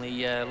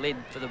certainly led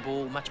for the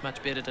ball much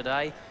better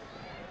today.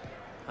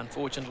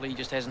 Unfortunately, he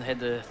just hasn't had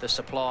the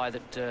supply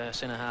that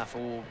centre-half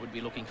forward would be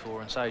looking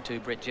for, and so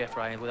too Brett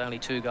Jaffray, with only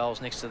 2 goals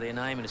next to their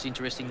name. And it's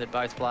interesting that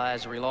both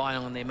players are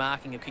relying on their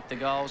marking to kick the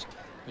goals.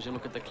 As you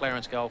look at the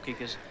Clarence goal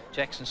kickers,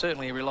 Jackson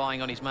certainly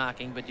relying on his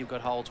marking, but you've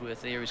got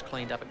Holdsworth there who's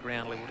cleaned up at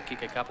ground level to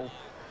kick a couple.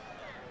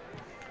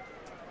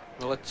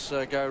 Well, let's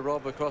go,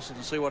 Rob, across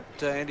and see what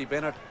Andy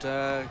Bennett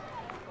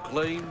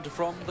gleaned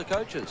from the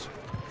coaches.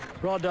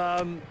 Rod,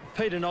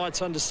 Peter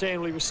Knights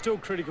understandably was still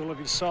critical of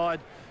his side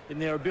in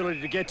their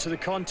ability to get to the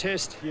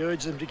contest. He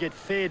urged them to get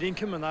fair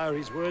dinkum, and they are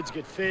his words,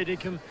 get fair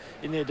dinkum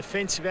in their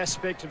defensive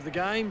aspect of the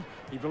game.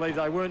 He believed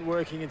they weren't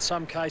working in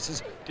some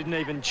cases, didn't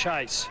even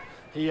chase.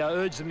 He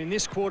urged them in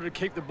this quarter to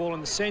keep the ball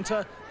in the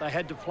centre. They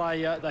had to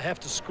play, they have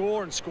to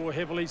score and score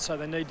heavily, so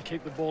they need to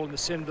keep the ball in the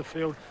centre of the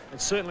field, and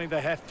certainly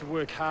they have to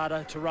work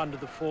harder to run to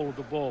the fall of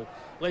the ball.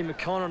 Leigh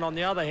McConnon, on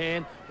the other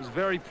hand, was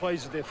very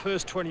pleased with their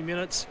first 20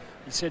 minutes.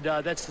 He said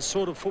that's the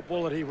sort of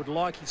football that he would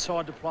like his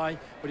side to play,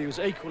 but he was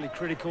equally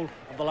critical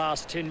of the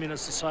last 10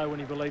 minutes or so when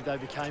he believed they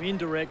became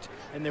indirect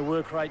and their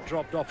work rate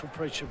dropped off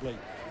appreciably.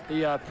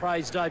 He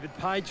praised David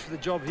Page for the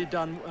job he'd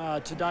done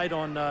to date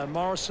on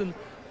Morrison,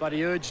 but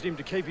he urged him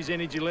to keep his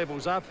energy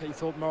levels up. He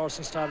thought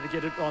Morrison started to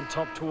get it on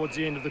top towards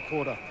the end of the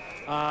quarter.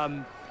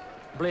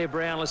 Blair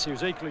Brownless, he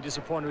was equally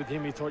disappointed with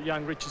him. He thought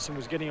young Richardson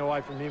was getting away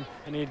from him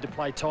and he needed to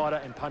play tighter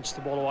and punch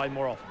the ball away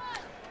more often.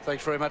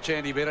 Thanks very much,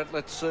 Andy Bennett.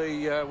 Let's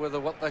see whether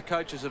what the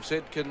coaches have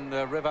said can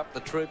rev up the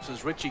troops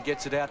as Ricci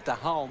gets it out to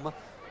Holm,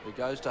 who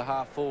goes to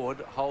half forward.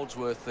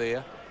 Holdsworth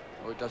there.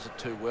 Oh, he does it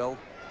too well.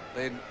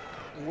 Then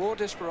more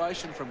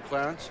desperation from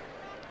Clarence.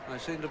 They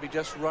seem to be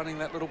just running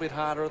that little bit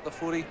harder at the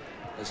footy.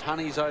 There's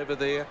Honey's over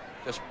there,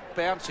 just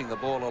bouncing the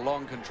ball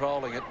along,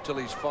 controlling it till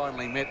he's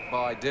finally met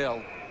by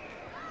Dell.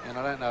 And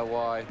I don't know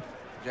why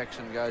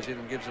Jackson goes in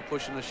and gives a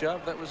push and a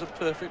shove. That was a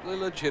perfectly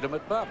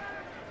legitimate bump.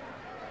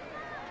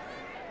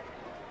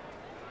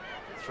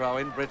 Throw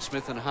in Brett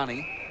Smith and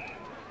Honey.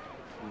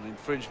 An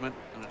infringement,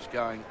 and it's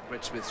going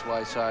Brett Smith's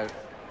way, so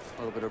a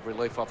little bit of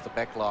relief off the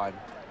back line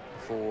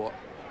for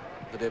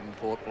the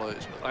Devonport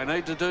Blues. But they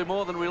need to do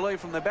more than relief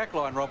from their back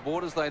line, Rob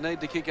Waters. They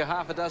need to kick a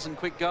half a dozen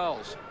quick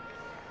goals.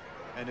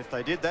 And if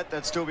they did that,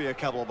 they'd still be a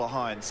couple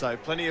behind. So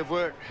plenty of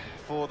work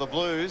for the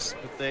Blues,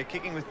 but they're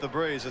kicking with the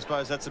Breeze. I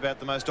suppose that's about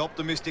the most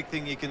optimistic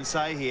thing you can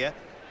say here.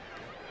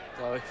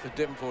 So for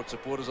Devonport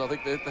supporters, I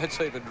think that's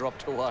even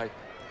dropped away.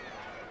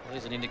 Well,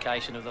 there's an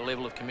indication of the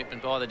level of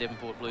commitment by the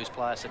Devonport Blues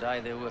players today.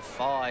 There were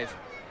 5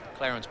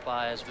 Clarence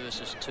players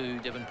versus 2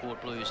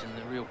 Devonport Blues in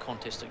the real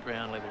contest at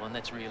ground level, and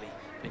that's really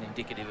been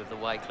indicative of the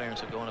way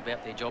Clarence have gone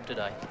about their job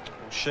today.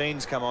 Well,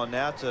 Sheen's come on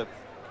now to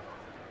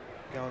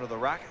go into the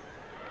ruck.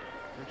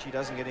 Ricci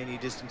doesn't get any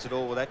distance at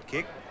all with that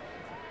kick.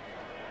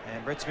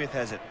 And Brett Smith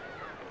has it.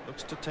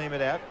 Looks to team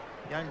it out.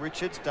 Young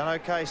Richards done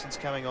okay since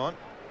coming on.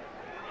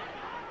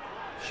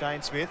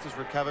 Shane Smith has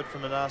recovered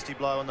from a nasty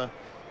blow in the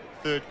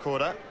third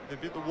quarter. They're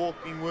a bit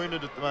walking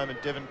wounded at the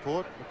moment,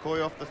 Devonport.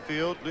 McCoy off the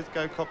field.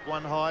 Lithgow copped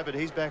one high, but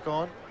he's back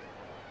on.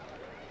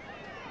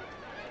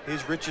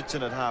 Here's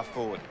Richardson at half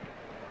forward.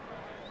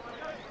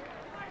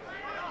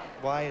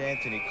 Wade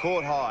Anthony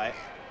caught high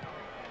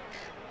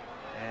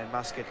and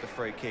must get the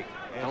free kick.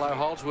 Hello,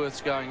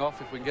 Holdsworth's going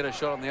off. If we can get a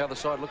shot on the other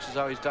side, looks as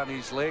though he's done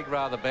his leg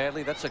rather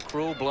badly. That's a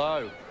cruel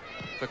blow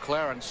for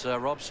Clarence.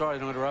 Rob, sorry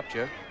to interrupt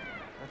you.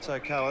 That's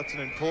okay. That's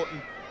an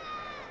important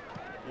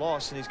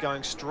loss, and he's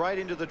going straight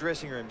into the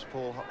dressing rooms,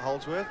 Paul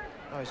Holdsworth.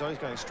 No, he's not. He's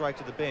going straight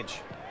to the bench.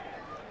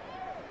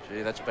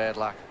 Gee, that's bad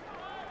luck.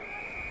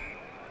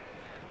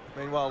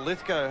 Meanwhile,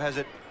 Lithgow has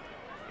it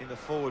in the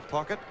forward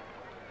pocket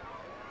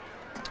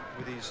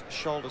with his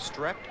shoulder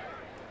strapped.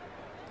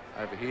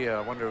 Over here,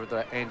 I wonder if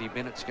Andy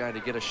Bennett's going to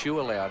get a shoe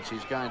allowance.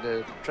 He's going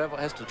to travel,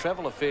 has to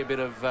travel a fair bit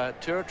of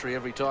territory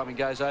every time he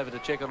goes over to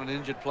check on an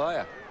injured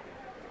player.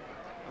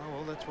 Oh,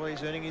 well, that's what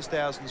he's earning his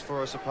thousands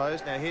for, I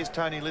suppose. Now, here's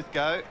Tony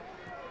Lithgow.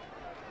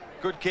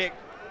 Good kick.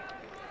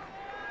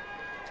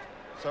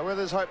 So where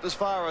there's hope, there's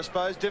fire, I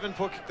suppose.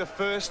 Devonport kicked the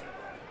first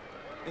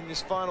in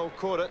this final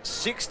quarter.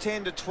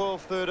 6-10 to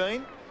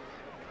 12-13.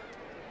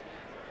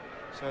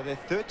 So they're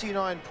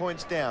 39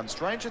 points down.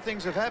 Stranger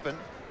things have happened.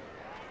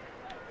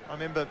 I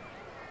remember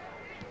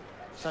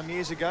some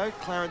years ago,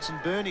 Clarence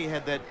and Burney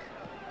had that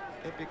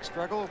epic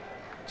struggle.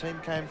 The team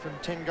came from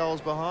 10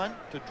 goals behind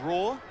to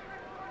draw.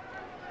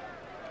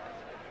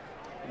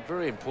 And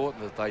very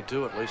important that they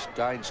do at least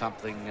gain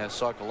something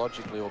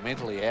psychologically or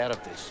mentally out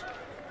of this.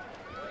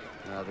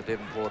 The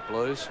Devonport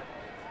Blues,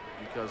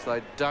 because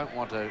they don't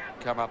want to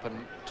come up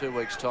in 2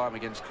 weeks' time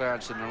against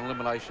Clarence in an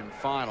elimination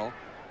final,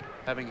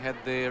 having had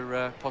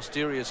their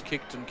posteriors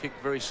kicked and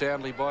kicked very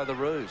soundly by the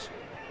Roos.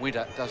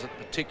 Winter does it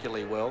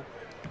particularly well.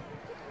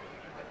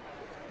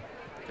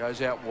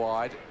 Goes out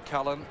wide.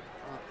 Cullen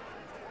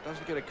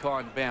doesn't get a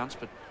kind bounce,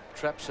 but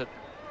traps it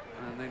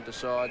and then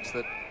decides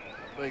that,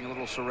 being a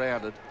little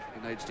surrounded,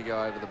 he needs to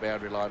go over the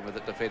boundary line with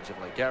it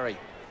defensively. Garry.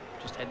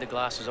 Just had the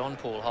glasses on,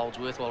 Paul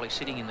Holdsworth, while he's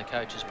sitting in the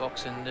coach's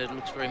box, and it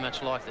looks very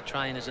much like the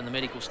trainers and the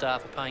medical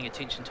staff are paying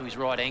attention to his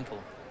right ankle.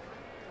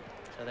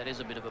 So that is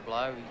a bit of a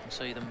blow. You can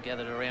see them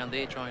gathered around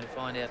there trying to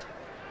find out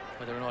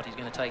whether or not he's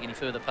going to take any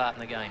further part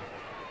in the game.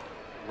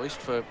 At least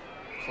for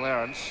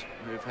Clarence,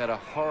 who've had a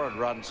horrid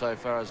run so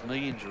far as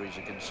knee injuries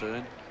are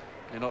concerned,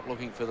 they're not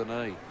looking for the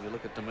knee. You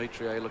look at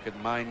Dimitri, you look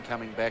at Main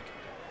coming back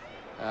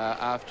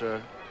after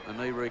a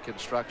knee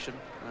reconstruction.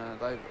 And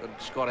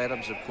Scott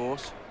Adams, of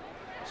course.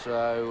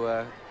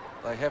 So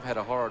they have had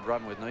a horrid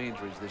run with knee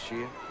injuries this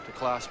year to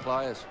class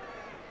players.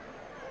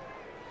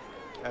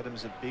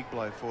 Adams a big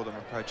blow for them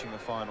approaching the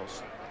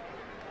finals.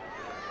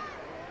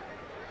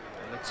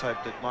 And let's hope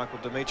that Michael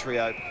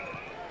Demetrio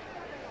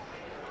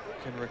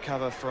can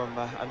recover from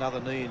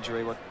another knee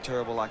injury. What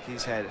terrible luck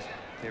he's had,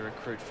 their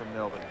recruit from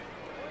Melbourne.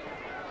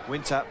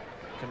 Winter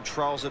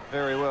controls it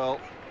very well.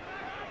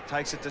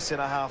 Takes it to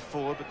centre half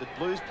forward, but the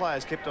Blues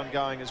players kept on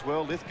going as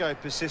well. Lithgow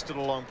persisted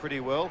along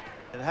pretty well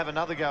and have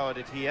another go at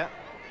it here.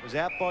 Was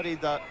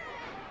outbodied though.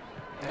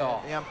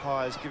 The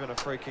umpire's given a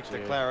free kick to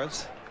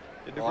Clarence.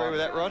 Didn't agree with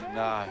that, Rod?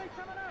 No.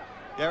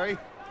 Gary?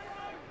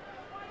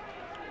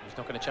 He's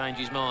not going to change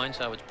his mind,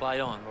 so it's played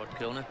on, Rod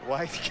Kilner.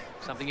 Wait.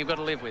 Something you've got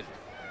to live with.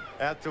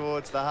 Out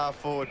towards the half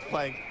forward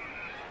flank.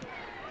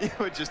 You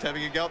were just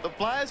having a go at the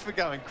players for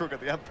going crook at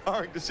the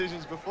umpiring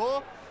decisions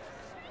before.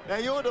 Now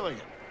you're doing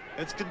it.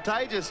 It's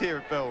contagious here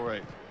at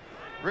Bellerive.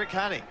 Rick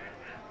Honey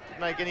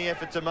didn't make any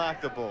effort to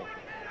mark the ball.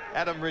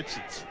 Adam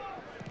Richards,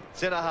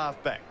 centre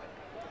half back,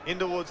 in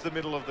towards the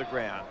middle of the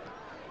ground.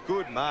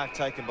 Good mark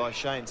taken by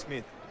Shane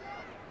Smith.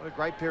 What a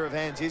great pair of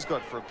hands he's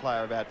got for a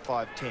player about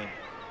 5'10".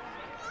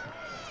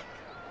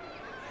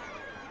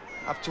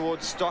 Up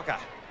towards Stocker.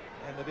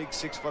 And the big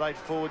 6'8"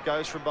 forward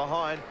goes from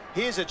behind.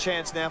 Here's a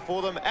chance now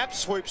for them. App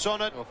swoops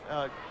on it.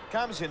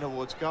 Comes in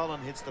towards goal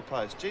and hits the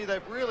post. Gee, they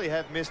really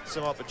have missed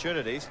some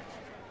opportunities.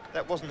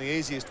 That wasn't the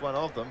easiest one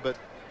of them, but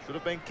should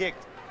have been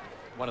kicked.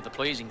 One of the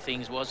pleasing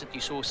things was that you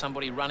saw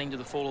somebody running to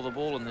the fall of the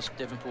ball in this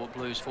Devonport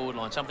Blues forward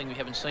line, something we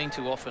haven't seen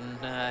too often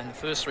in the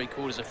first 3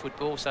 quarters of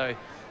football. So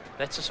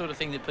that's the sort of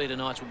thing that Peter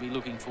Knights will be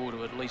looking for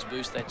to at least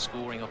boost that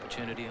scoring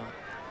opportunity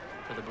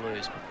for the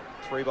Blues.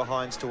 3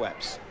 behinds to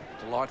Apps.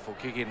 Delightful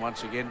kick in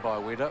once again by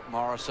Winter.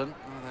 Morrison.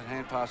 That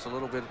hand pass a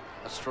little bit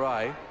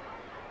astray.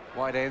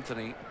 Wade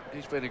Anthony,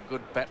 he's been a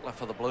good battler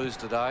for the Blues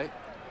today.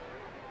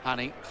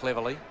 Honey,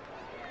 cleverly.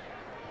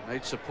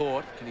 Needs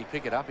support. Can he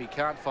pick it up? He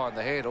can't find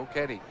the handle,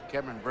 can he?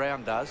 Cameron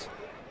Brown does.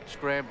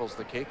 Scrambles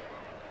the kick.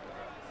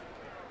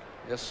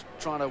 Just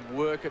trying to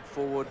work it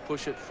forward,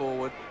 push it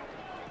forward.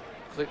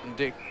 Clinton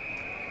Dick.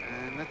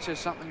 And that says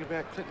something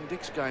about Clinton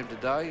Dick's game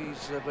today.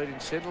 He's been in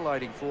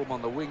scintillating form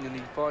on the wing, and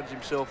he finds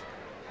himself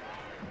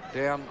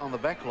down on the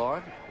back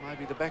line,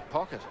 maybe the back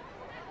pocket.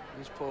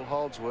 There's Paul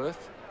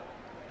Holdsworth.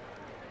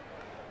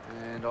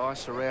 And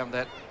ice around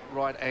that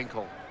right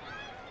ankle.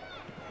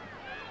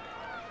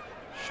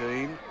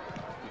 Sheen,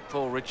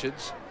 Paul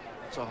Richards.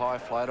 It's a high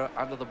floater.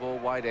 Under the ball,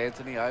 Wade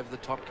Anthony. Over the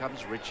top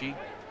comes Ricci.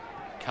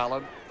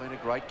 Cullen, been a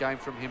great game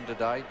from him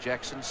today.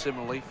 Jackson,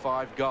 similarly,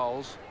 5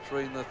 goals,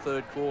 3 in the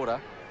 3rd quarter.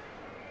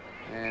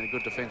 And a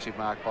good defensive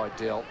mark by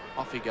Dell.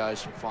 Off he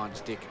goes and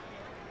finds Dick.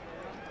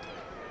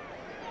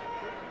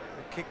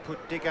 The kick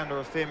put Dick under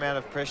a fair amount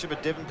of pressure,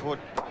 but Devonport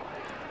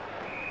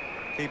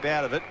keep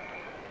out of it.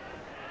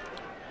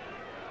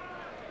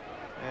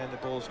 And the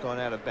ball's gone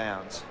out of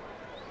bounds.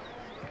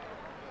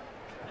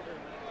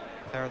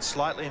 Clarence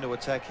slightly into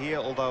attack here,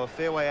 although a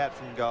fair way out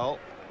from goal.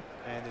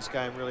 And is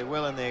going really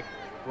well in their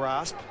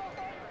grasp.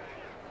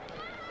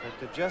 But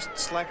they've just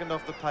slackened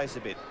off the pace a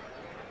bit.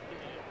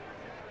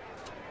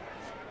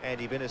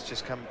 Andy Bennett's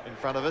just come in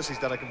front of us. He's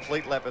done a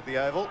complete lap at the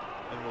Oval,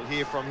 and we'll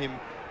hear from him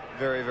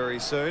very, very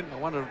soon. I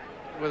wonder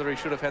whether he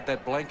should have had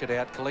that blanket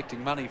out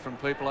collecting money from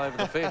people over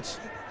the fence.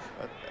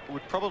 It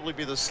would probably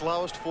be the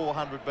slowest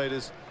 400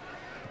 metres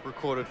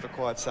recorded for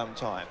quite some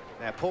time.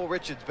 Now Paul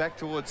Richards back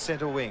towards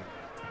centre wing.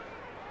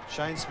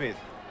 Shane Smith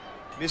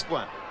missed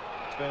one.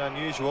 It's been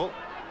unusual.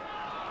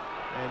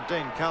 And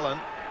Dean Cullen,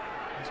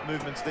 his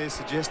movements there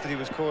suggest that he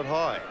was caught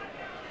high.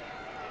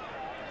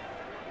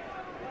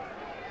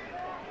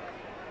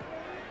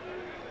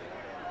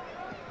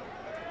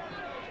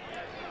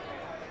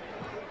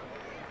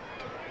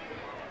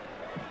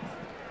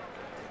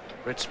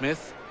 Brett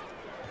Smith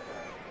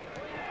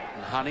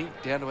and Honey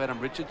down to Adam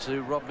Richards,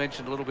 who Rob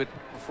mentioned a little bit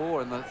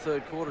before in the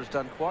third quarter, has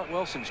done quite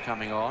well since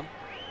coming on.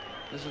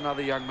 This is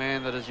another young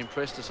man that has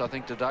impressed us, I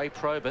think, today.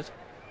 Probert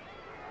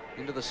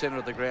into the centre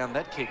of the ground.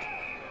 That kick,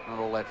 not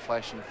all that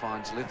flash, and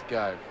finds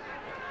Lithgow.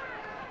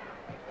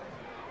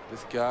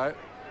 Lithgow,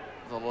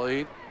 the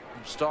lead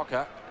from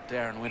Stocker.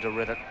 Darren Winter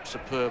read it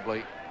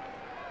superbly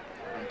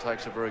and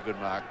takes a very good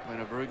mark.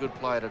 Been a very good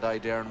player today,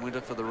 Darren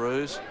Winter, for the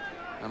Roos.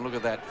 And look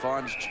at that,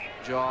 finds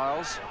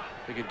Giles.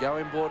 He could go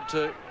inboard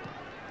to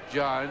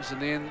Jones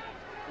and then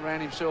ran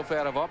himself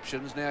out of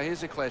options. Now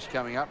here's a clash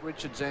coming up,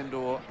 Richards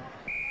and/or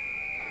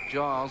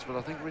Giles, but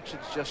I think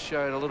Richards just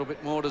showed a little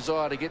bit more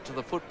desire to get to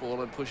the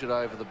football and push it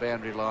over the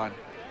boundary line,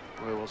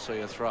 where we'll see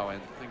a throw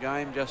in. The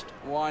game just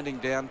winding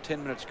down,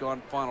 10 minutes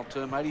gone, final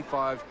term,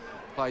 85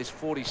 plays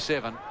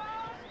 47.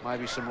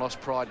 Maybe some lost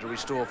pride to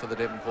restore for the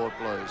Devonport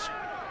Blues.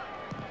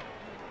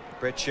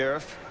 Brett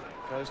Sheriff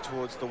goes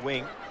towards the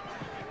wing.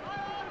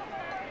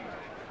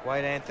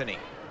 Wade Anthony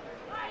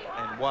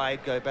and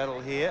Wade go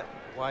battle here.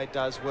 Wade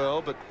does well,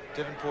 but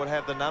Devonport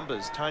have the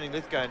numbers. Tony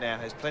Lithgow now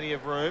has plenty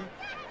of room,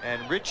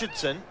 and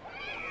Richardson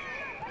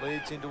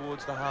leads in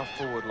towards the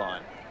half-forward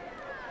line.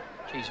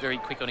 He's very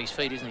quick on his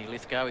feet, isn't he,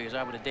 Lithgow? He was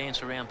able to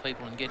dance around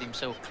people and get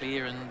himself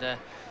clear, and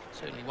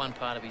certainly one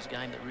part of his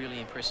game that really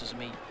impresses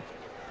me.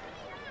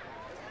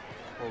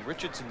 Well,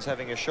 Richardson's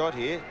having a shot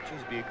here.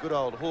 Geez, be a good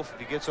old hoof if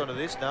he gets onto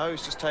this. No,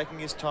 he's just taking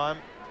his time,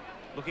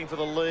 looking for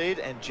the lead,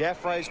 and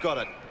Jaffray's got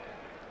it.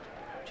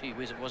 Gee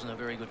whiz, it wasn't a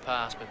very good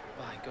pass, but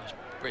my gosh,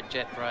 Brett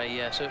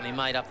Jaffray certainly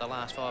made up the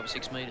last 5 or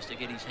 6 metres to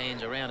get his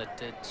hands around it.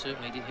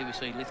 Certainly did. Here we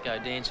see Lithgow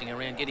dancing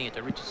around, getting it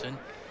to Richardson.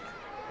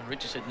 And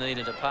Richardson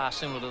needed a pass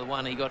similar to the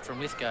one he got from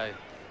Lithgow.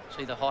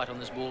 See the height on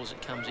this ball as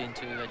it comes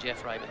into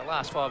Jaffray, but the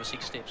last 5 or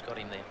 6 steps got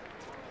him there.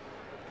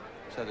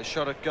 So the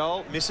shot at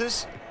goal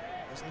misses.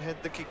 Hasn't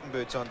had the kicking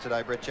boots on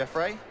today, Brett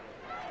Jaffray.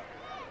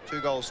 2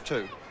 goals,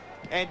 2.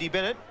 Andy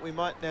Bennett, we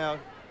might now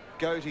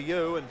go to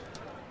you and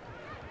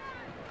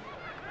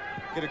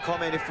get a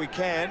comment, if we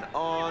can,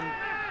 on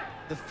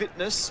the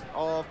fitness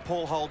of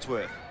Paul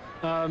Holdsworth.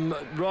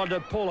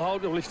 Rod, Paul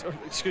Holdsworth,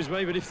 excuse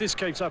me, but if this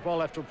keeps up,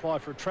 I'll have to apply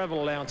for a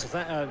travel allowance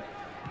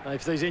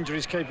if these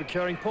injuries keep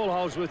occurring. Paul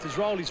Holdsworth has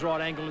rolled his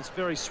right ankle. It's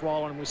very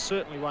swollen, and we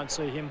certainly won't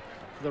see him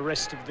for the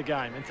rest of the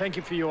game. And thank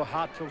you for your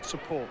heartfelt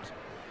support.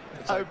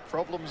 No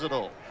problems at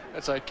all.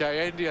 That's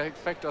okay, Andy. In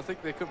fact, I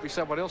think there could be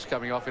someone else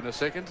coming off in a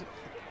second.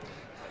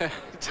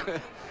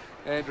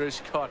 Andrew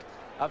Scott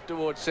up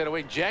towards centre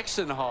wing.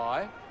 Jackson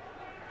high.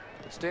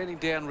 Standing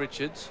down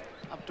Richards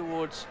up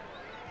towards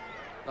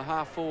the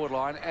half-forward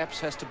line. Apps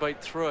has to beat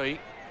 3,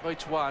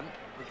 beats 1.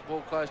 The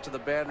ball close to the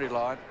boundary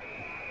line,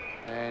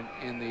 and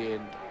in the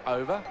end,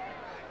 over.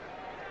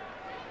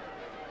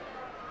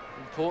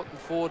 Important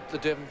for the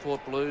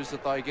Devonport Blues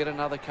that they get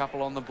another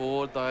couple on the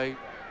board. They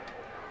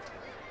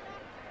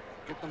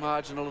get the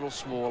margin a little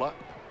smaller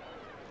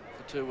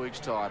for 2 weeks'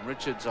 time.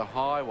 Richards, a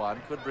high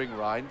one, could bring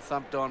rain.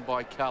 Thumped on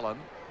by Cullen.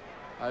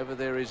 Over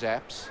there is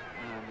Apps,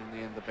 and in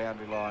the end, the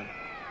boundary line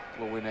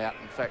will win out.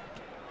 In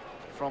fact,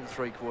 from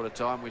 3/4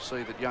 time, we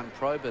see that young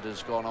Probert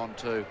has gone on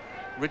to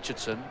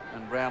Richardson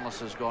and Brownless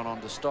has gone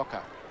on to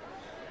Stocker.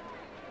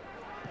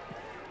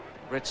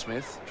 Brett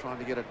Smith trying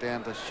to get it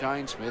down to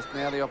Shane Smith.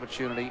 Now the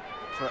opportunity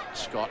for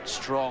Scott.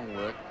 Strong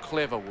work,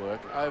 clever work.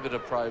 Over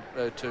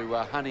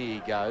to Honey he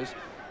goes.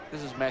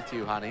 This is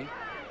Matthew Honey.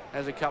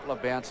 Has a couple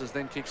of bounces,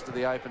 then kicks to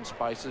the open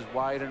spaces.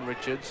 Wade and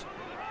Richards.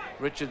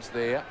 Richards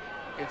there.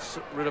 Gets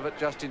rid of it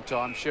just in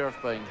time. Sheriff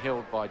being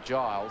held by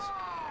Giles.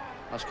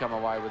 Must come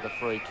away with a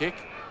free kick.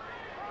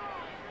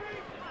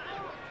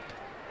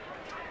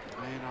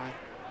 And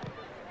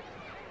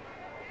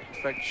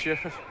in fact,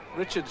 Sheriff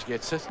Richards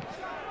gets it.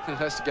 It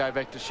has to go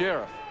back to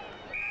Sheriff.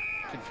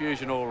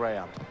 Confusion all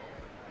round.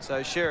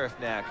 So Sheriff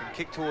now can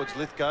kick towards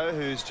Lithgow,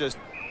 who's just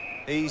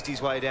eased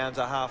his way down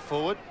to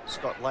half-forward.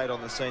 Scott late on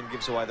the scene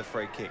gives away the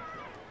free kick.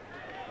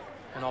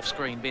 And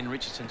off-screen, Ben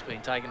Harrison's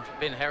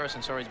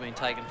been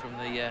taken from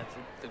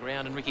the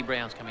ground, and Ricky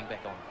Brown's coming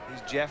back on.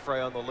 Here's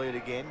Jaffray on the lead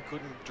again,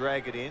 couldn't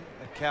drag it in.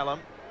 Callum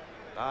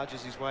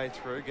barges his way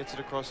through, gets it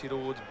across here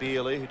towards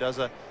Beerley, who does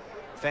a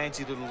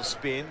fancy little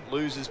spin,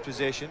 loses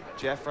possession.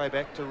 Jaffray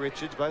back to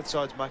Richards, both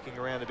sides mucking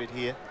around a bit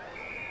here,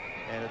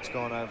 and it's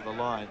gone over the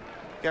line.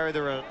 Gary,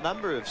 there are a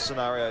number of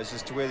scenarios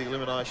as to where the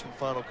elimination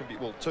final can be,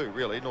 well, 2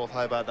 really, North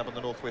Hobart up on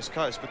the northwest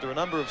coast, but there are a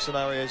number of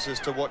scenarios as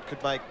to what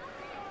could make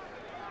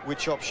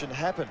which option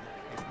happen.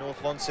 If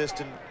North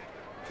Launceston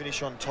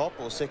finish on top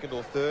or second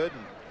or third,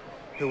 and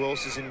who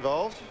else is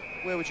involved,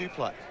 where would you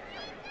play?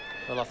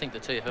 Well, I think the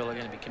TFL are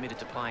going to be committed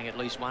to playing at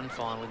least one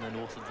final in the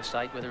north of the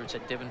state, whether it's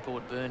at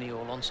Devonport, Burnie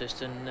or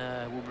Launceston,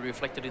 will be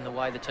reflected in the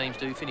way the teams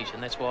do finish,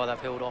 and that's why they've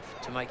held off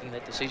to making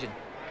that decision.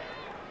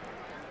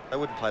 They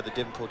wouldn't play the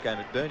Devonport game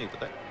at Burnie, would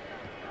they?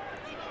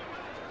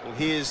 Well,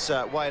 here's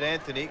Wade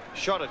Anthony.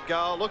 Shot at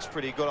goal. Looks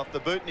pretty good off the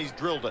boot, and he's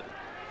drilled it.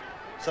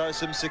 So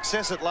some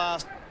success at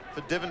last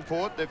for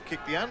Devonport. They've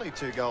kicked the only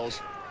 2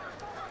 goals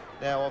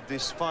now of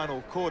this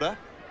final quarter.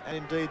 And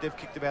indeed, they've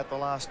kicked about the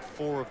last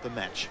 4 of the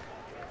match.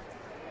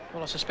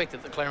 Well, I suspect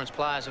that the Clarence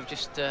players have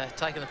just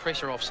taken the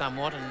pressure off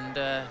somewhat,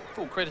 and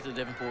full credit to the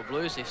Devonport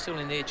Blues. They're still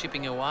in there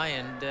chipping away,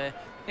 and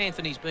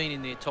Anthony's been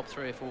in their top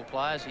 3 or 4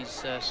 players.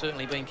 He's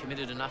certainly been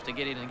committed enough to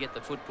get in and get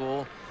the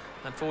football.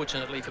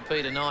 Unfortunately for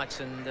Peter Knights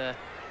and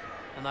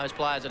those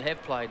players that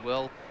have played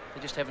well,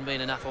 there just haven't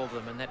been enough of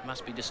them, and that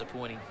must be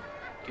disappointing,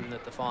 given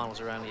that the finals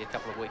are only a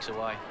couple of weeks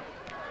away.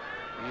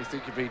 You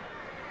think you'd be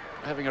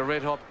having a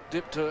red-hot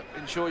dip to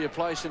ensure your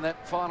place in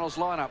that finals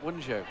lineup,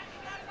 wouldn't you?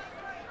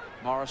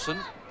 Morrison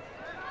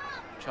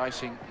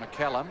chasing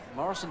McCallum.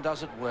 Morrison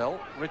does it well.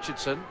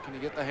 Richardson, can you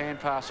get the hand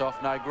pass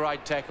off? No,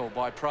 great tackle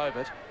by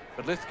Probert.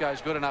 But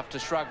Lithgow's good enough to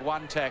shrug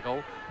one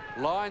tackle.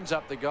 Lines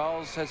up the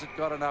goals. Has it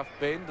got enough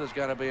bend? There's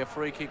going to be a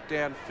free kick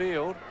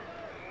downfield.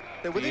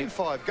 They're within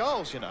 5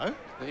 goals, you know.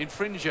 The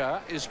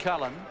infringer is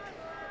Cullen.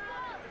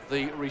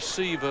 The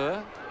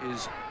receiver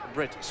is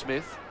Brett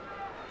Smith.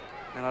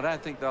 And I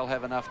don't think they'll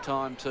have enough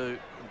time to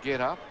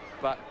get up.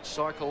 But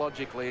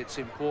psychologically, it's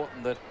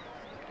important that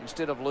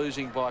instead of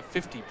losing by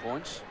 50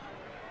 points,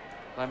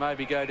 they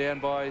maybe go down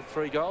by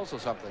 3 goals or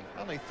something.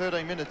 Only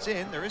 13 minutes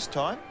in. There is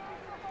time.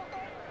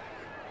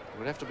 It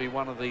would have to be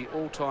one of the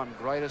all-time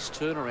greatest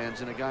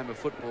turnarounds in a game of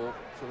football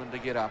for them to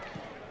get up.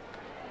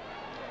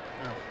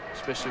 Oh.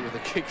 Especially with a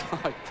kick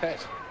like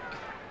that.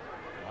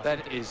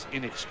 That is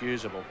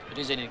inexcusable. It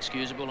is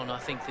inexcusable, and I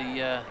think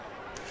the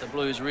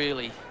Blues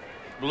really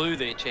blew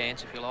their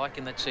chance, if you like,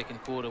 in that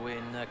second quarter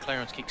when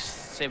Clarence kicked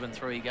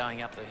 7-3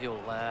 going up the hill.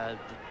 The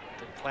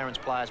Clarence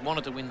players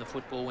wanted to win the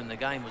football when the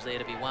game was there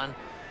to be won,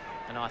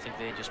 and I think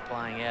they're just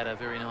playing out a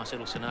very nice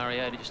little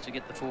scenario just to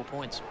get the 4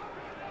 points.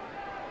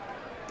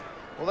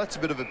 Well, that's a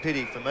bit of a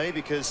pity for me,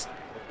 because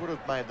it would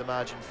have made the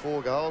margin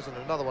 4 goals, and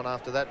another one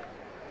after that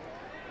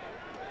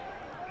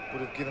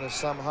would have given us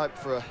some hope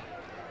for a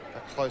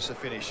closer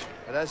finish.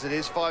 But as it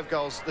is, 5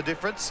 goals the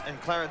difference, and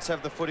Clarence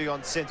have the footy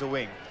on centre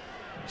wing.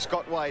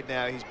 Scott Wade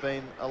now, he's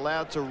been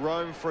allowed to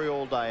roam free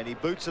all day, and he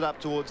boots it up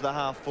towards the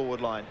half-forward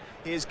line.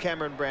 Here's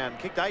Cameron Brown,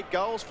 kicked 8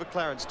 goals for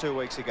Clarence 2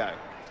 weeks ago.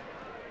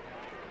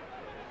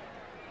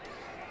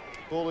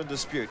 Ball in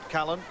dispute.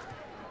 Cullen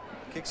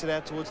kicks it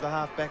out towards the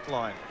half-back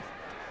line.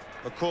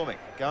 McCormick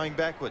going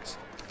backwards.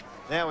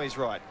 Now he's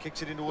right.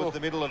 Kicks it in towards the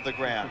middle of the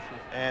ground.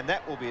 And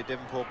that will be a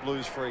Devonport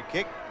Blues free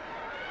kick.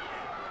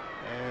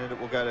 And it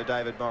will go to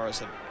David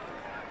Morrison.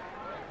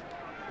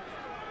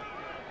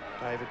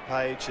 David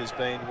Page has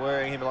been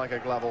wearing him like a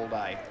glove all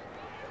day.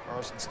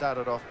 Morrison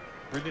started off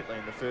brilliantly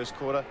in the first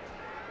quarter.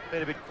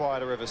 Been a bit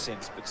quieter ever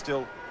since, but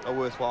still a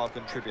worthwhile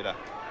contributor.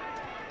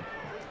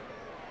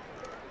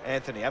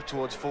 Anthony up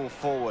towards full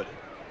forward.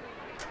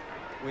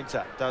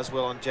 Winter does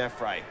well on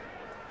Jaffray.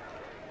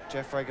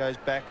 Jaffray goes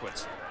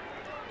backwards.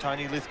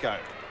 Tony Lithgow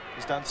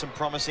has done some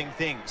promising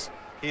things.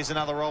 Here's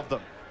another of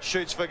them.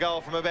 Shoots for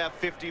goal from about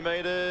 50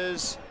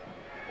 metres.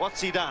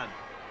 What's he done?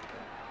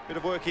 Bit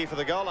of work here for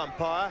the goal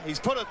umpire. He's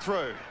put it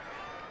through.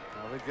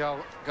 Well,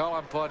 the goal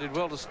umpire did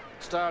well to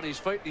stay on his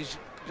feet. He's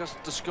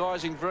just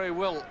disguising very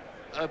well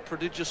a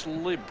prodigious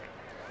limp.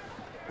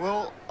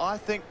 Well, I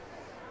think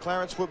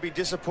Clarence would be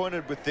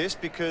disappointed with this,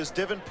 because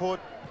Devonport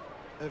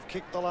have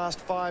kicked the last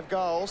 5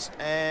 goals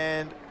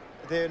and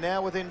they're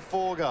now within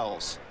 4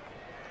 goals.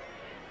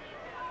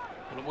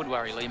 Well, it would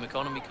worry Leigh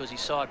McConnon, because his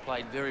side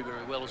played very,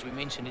 very well, as we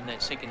mentioned, in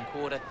that second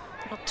quarter.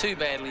 Not too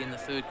badly in the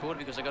third quarter,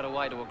 because they got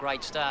away to a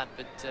great start,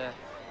 but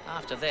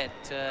after that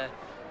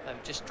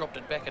they've just dropped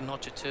it back a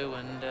notch or 2,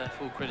 and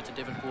full credit to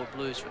Devonport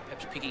Blues for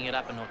perhaps picking it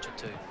up a notch or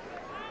 2.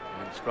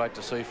 And it's great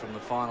to see from the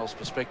finals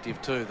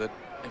perspective too that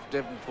if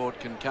Devonport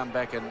can come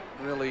back and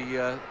really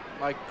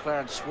make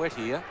Clarence sweat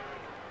here,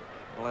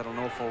 will add an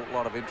awful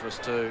lot of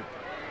interest to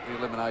the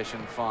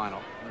elimination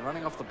final. They're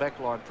running off the back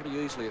line pretty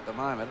easily at the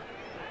moment,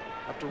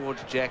 up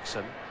towards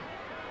Jackson.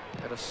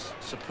 Had a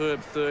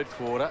superb third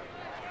quarter,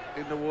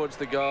 in towards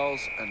the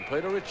goals, and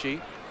Peter Ricci.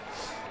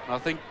 I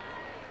think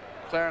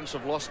Clarence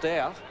have lost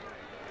out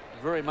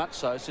very much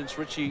so since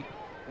Ricci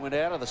went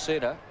out of the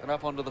centre and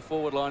up onto the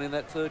forward line in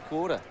that third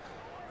quarter.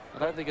 I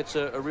don't think it's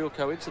a real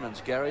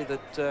coincidence, Gary,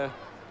 that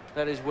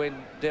that is when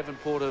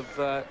Devonport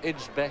have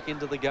edged back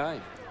into the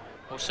game.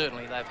 Well,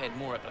 certainly they've had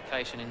more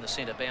application in the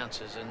centre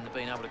bounces and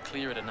been able to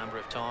clear it a number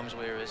of times,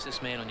 whereas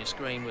this man on your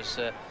screen was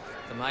the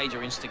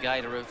major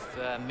instigator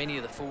of many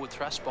of the forward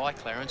thrusts by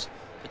Clarence,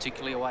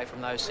 particularly away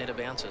from those centre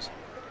bounces.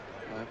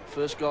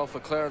 First goal for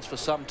Clarence for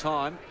some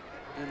time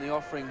in the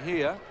offering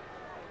here,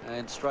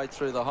 and straight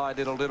through the high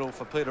diddle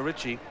for Peter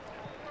Ricci.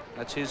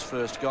 That's his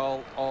first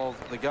goal of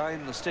the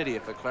game. The steadier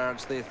for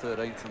Clarence, their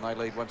 13th, and they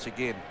lead once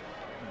again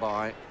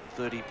by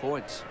 30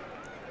 points.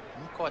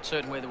 I'm not quite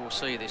certain whether we'll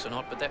see this or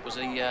not, but that was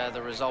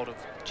the result of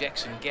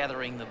Jackson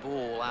gathering the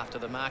ball after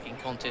the marking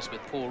contest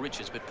with Paul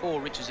Richards. But Paul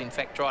Richards, in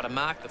fact, tried to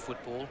mark the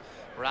football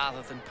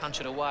rather than punch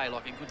it away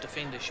like a good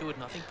defender should.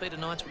 And I think Peter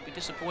Knights would be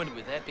disappointed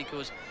with that,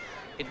 because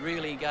It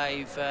really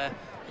gave a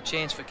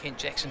chance for Kent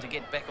Jackson to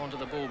get back onto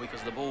the ball,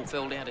 because the ball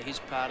fell down to his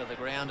part of the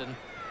ground and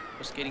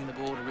was getting the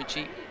ball to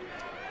Ricci. It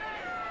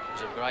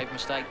was a grave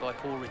mistake by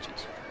Paul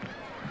Richards.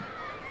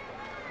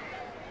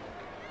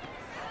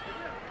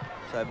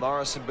 So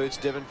Morrison boots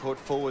Devonport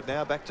forward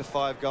now, back to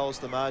 5 goals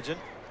the margin.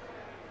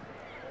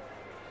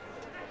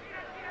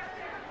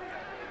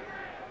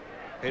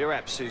 Peter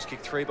Apps, who's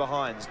kicked 3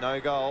 behinds,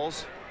 no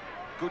goals.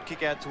 Good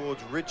kick out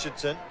towards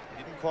Richardson.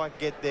 He didn't quite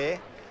get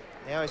there.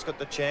 Now he's got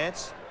the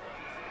chance.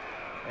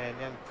 And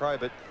young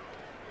Probert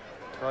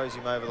throws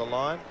him over the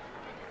line.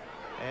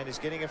 And is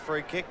getting a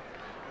free kick.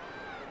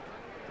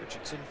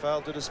 Richardson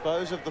failed to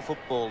dispose of the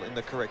football in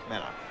the correct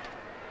manner.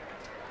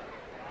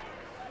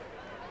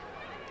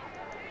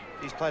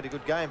 He's played a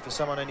good game for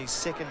someone in his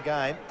 2nd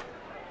game.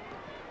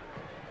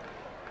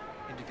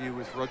 Interview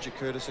with Roger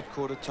Curtis at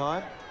quarter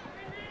time,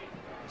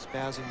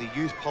 espousing the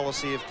youth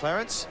policy of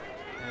Clarence,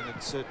 and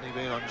it's certainly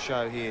been on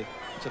show here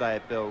today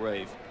at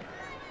Bellerive.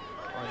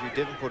 Mind you,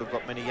 Devonport have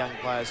got many young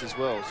players as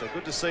well, so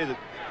good to see that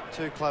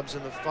 2 clubs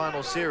in the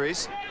final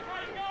series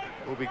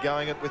will be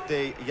going it with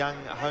their young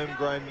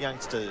homegrown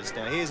youngsters.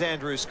 Now here's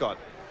Andrew Scott,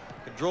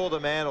 can draw the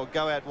man or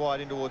go out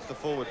wide in towards the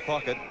forward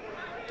pocket.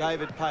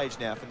 David Page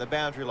now from the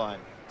boundary line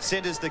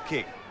centres the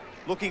kick,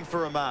 looking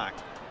for a mark.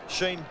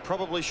 Sheen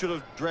probably should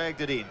have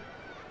dragged it in.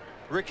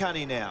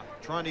 Riccani now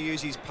trying to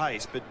use his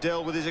pace, but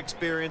Dell with his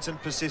experience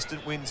and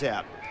persistent wins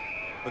out.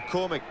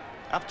 McCormick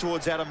up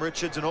towards Adam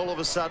Richards, and all of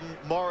a sudden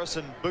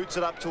Morrison boots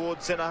it up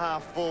towards centre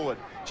half forward.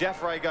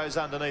 Jaffray goes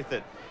underneath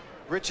it.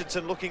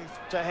 Richardson looking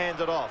to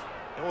hand it off.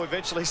 Oh,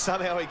 eventually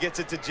somehow he gets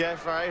it to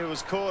Jaffray, who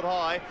was caught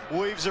high,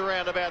 weaves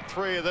around about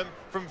 3 of them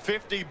from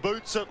 50,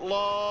 boots it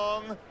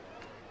long,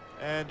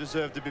 and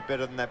deserved a bit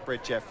better than that,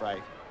 Brett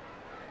Jaffray,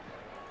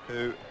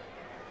 who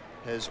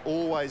has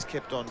always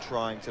kept on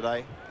trying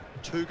today.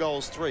 2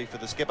 goals, 3 for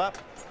the skipper.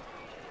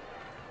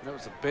 That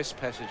was the best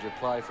passage of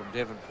play from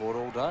Devonport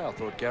all day, I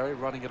thought, Gary,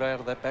 running it out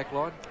of that back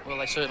line. Well,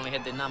 they certainly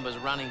had their numbers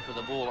running for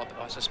the ball.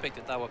 I suspect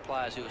that they were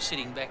players who were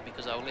sitting back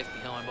because they were left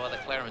behind by the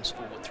Clarence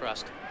forward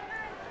thrust.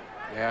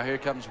 Now here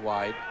comes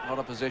Wade, not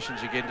on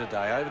possessions again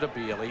today, over to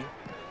Bealey,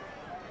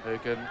 who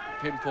can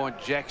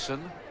pinpoint Jackson,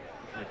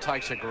 who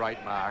takes a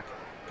great mark,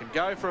 can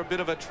go for a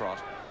bit of a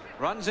trot,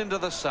 runs into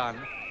the sun,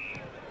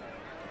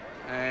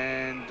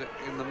 and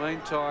in the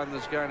meantime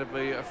there's going to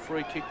be a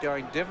free kick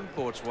going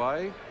Devonport's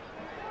way.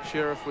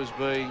 Sheriff was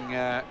being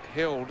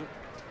held.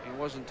 He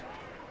wasn't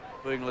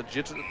being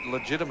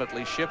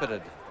legitimately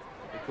shepherded,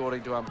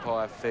 according to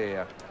umpire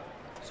Fair.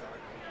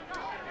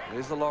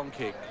 There's the long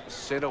kick,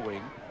 centre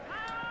wing.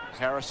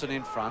 Harrison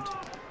in front,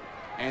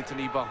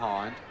 Anthony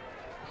behind.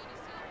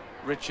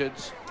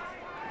 Richards,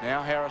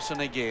 now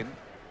Harrison again,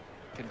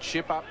 can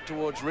chip up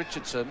towards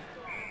Richardson,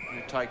 who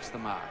takes the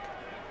mark.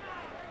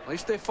 At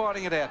least they're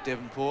fighting it out,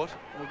 Devonport.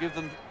 We'll give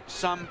them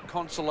some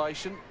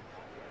consolation,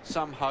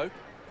 some hope.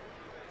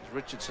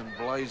 Richardson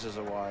blazes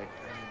away,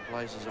 and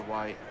blazes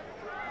away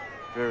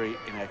very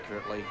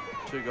inaccurately.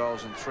 2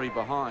 goals and 3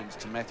 behinds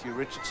to Matthew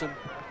Richardson.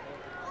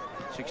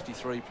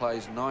 63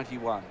 plays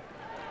 91.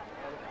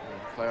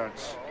 And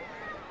Clarence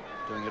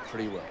doing it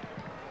pretty well.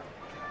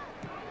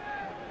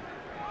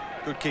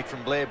 Good kick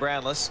from Blair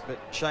Brownless, but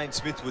Shane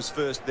Smith was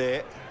first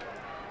there.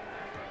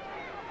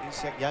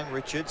 He's young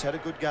Richards had a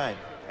good game.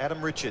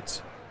 Adam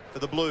Richards for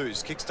the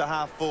Blues, kicks to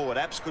half forward.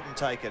 Apps couldn't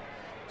take it.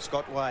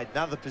 Scott Wade,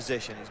 another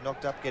possession. He's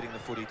knocked up getting the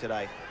footy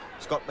today.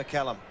 Scott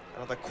McCallum,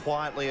 another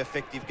quietly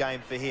effective game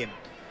for him.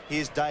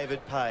 Here's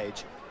David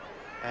Page,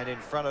 and in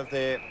front of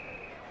their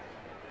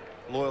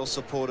loyal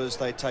supporters,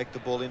 they take the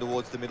ball in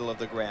towards the middle of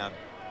the ground,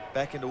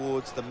 back in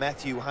towards the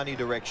Matthew Honey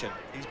direction.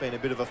 He's been a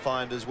bit of a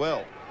find as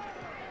well,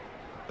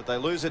 but they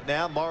lose it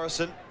now.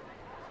 Morrison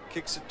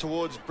kicks it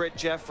towards Brett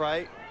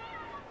Jaffray,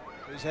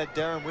 who's had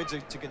Darren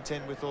Windsor to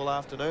contend with all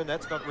afternoon.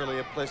 That's not really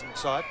a pleasant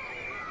sight.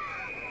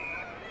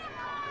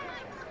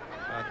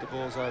 The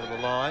ball's over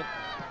the line.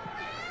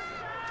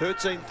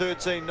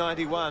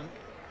 13-13-91.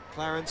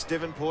 Clarence,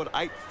 Devonport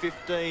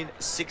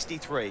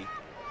 8-15-63.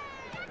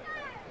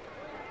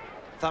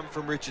 Thump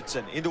from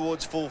Richardson in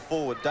towards full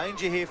forward.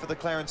 Danger here for the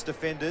Clarence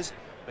defenders.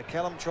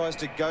 McCallum tries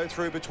to go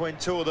through between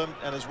 2 of them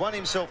and has won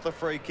himself the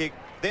free kick.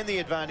 Then the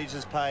advantage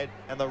is paid,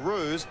 and the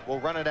Roos will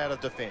run it out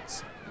of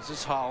defence. This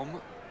is Holm.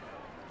 It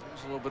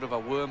was a little bit of a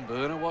worm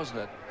burner, wasn't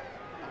it?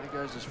 And he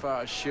goes as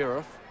far as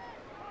Sheriff.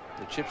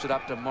 He chips it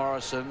up to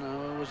Morrison,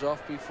 who was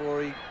off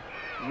before he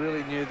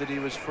really knew that he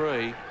was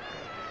free.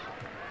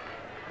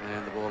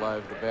 And the ball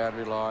over the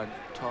boundary line.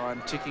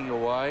 Time ticking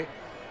away.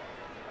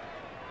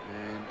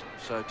 And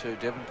so too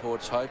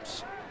Devonport's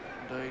hopes.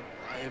 Indeed,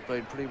 they have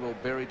been pretty well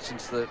buried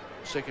since the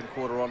 2nd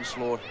quarter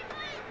onslaught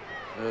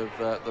of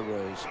the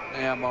Roos.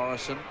 Now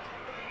Morrison.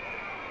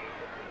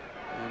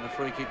 And the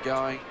free kick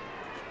going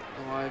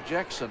the way of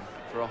Jackson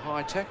for a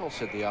high tackle,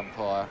 said the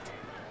umpire.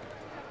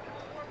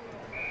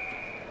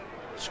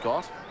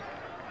 Scott.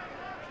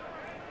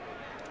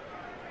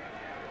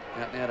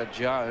 Out now to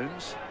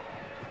Jones.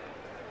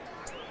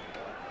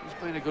 He's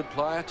been a good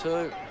player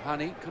too.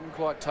 Honey couldn't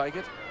quite take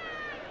it.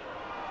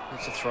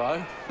 It's a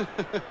throw.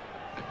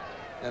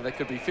 And that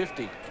could be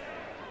 50.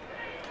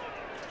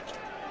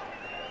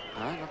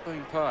 No, not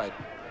being paid.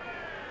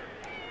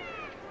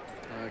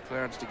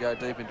 Clarence to go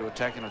deep into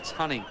attack, and it's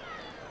Honey.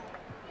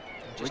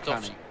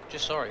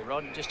 Just sorry,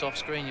 Rod, just off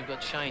screen you've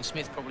got Shane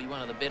Smith, probably one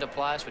of the better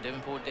players for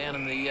Devonport, down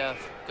in the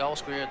goal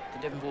square at the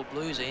Devonport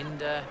Blues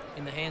end,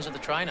 in the hands of the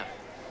trainer.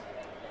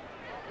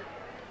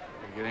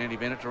 We get Andy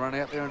Bennett to run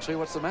out there and see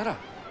what's the matter.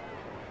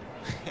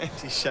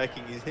 Andy's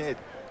shaking his head.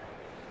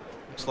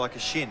 Looks like a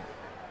shin.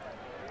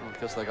 Well,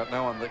 because they got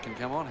no one that can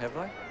come on, have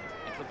they?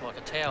 It looked like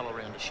a towel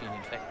around a shin,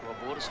 in fact, Rob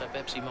Waters, so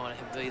perhaps he might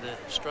have either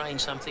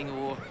strained something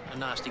or a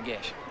nasty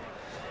gash.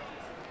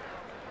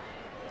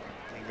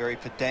 Being very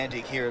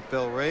pedantic here at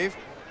Bellerive.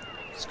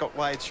 Scott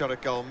Wade's shot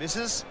at goal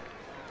misses.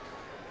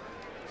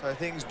 So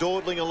things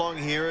dawdling along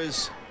here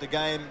as the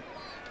game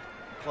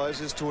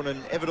closes to an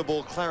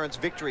inevitable Clarence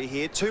victory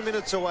here. 2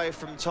 minutes away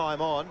from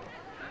time on.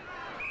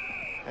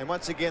 And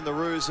once again, the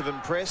Roos have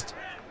impressed.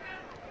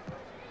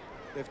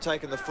 They've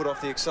taken the foot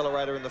off the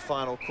accelerator in the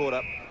final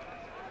quarter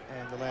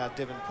and allowed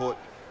Devonport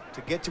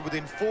to get to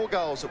within 4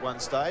 goals at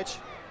one stage.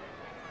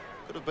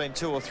 Could have been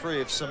 2 or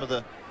 3 if some of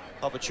the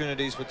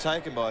opportunities were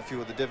taken by a few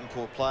of the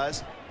Devonport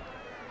players.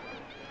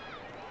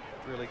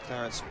 Really,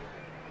 Clarence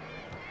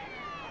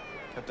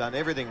have done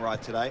everything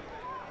right today,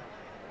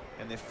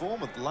 and their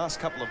form of the last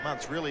couple of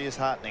months really is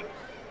heartening.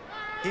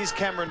 Here's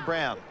Cameron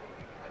Brown,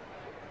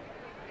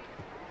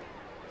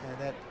 and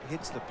that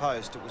hits the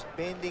post. It was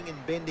bending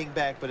and bending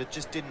back, but it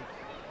just didn't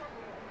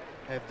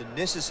have the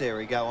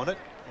necessary go on it.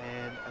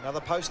 And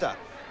another poster.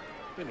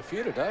 Been a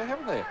few today,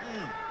 haven't there?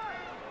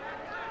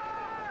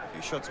 A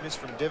few shots missed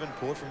from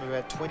Devonport from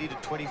about 20 to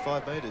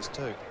 25 metres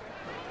too.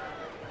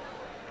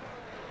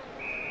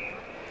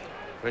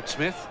 Brett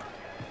Smith.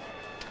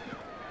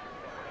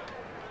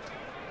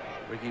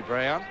 Ricky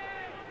Brown.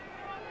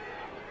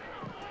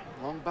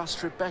 Long bus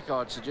trip back,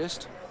 I'd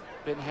suggest.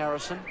 Ben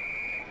Harrison.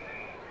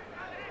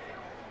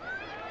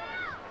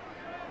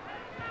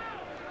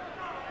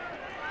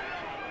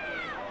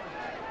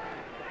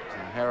 So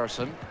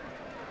Harrison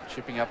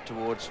chipping up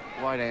towards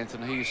Wade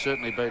Anthony. He's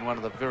certainly been one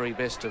of the very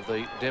best of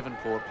the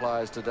Devonport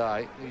players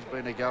today. He's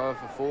been a goer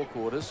for 4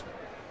 quarters.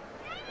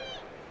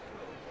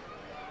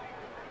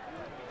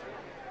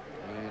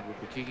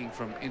 Kicking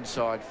from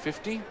inside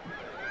 50,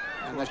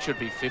 and that should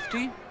be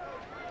 50.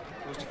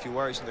 Caused a few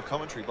worries in the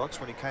commentary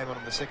box when he came on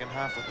in the second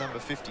half with number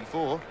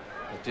 54.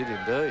 It did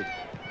indeed.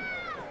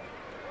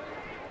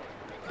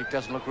 Kick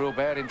doesn't look real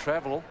bad in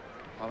travel.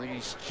 I think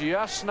he's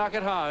just snuck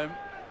it home.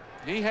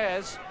 He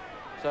has.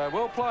 So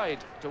well played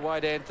to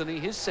Wade Anthony,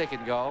 his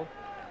second goal,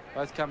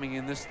 both coming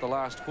in the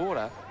last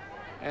quarter,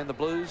 and the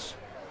Blues,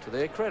 to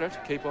their credit,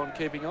 keep on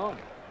keeping on.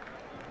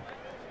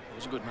 It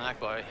was a good mark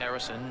by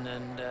Harrison,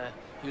 and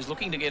he was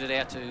looking to get it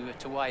out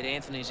to Wade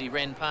Anthony as he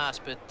ran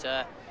past,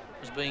 but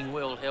was being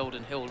well held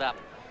and held up.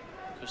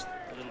 It was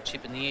the little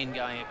chip in the end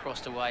going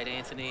across to Wade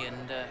Anthony,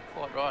 and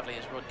quite rightly,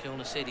 as Rod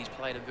Kilner said, he's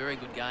played a very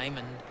good game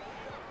and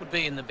would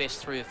be in the best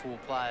 3 or 4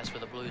 players for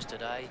the Blues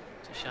today.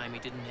 It's a shame he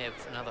didn't have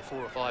another 4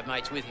 or 5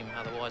 mates with him,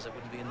 otherwise they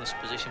wouldn't be in this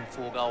position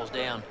 4 goals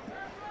down.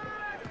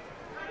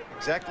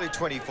 Exactly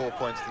 24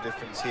 points the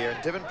difference here,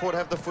 and Devonport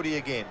have the footy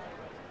again.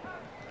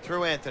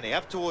 Through Anthony,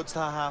 up towards the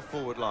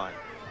half-forward line.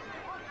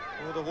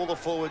 All the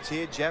forwards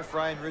here,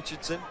 Jaffray and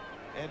Richardson.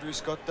 Andrew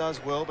Scott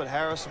does well, but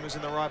Harrison was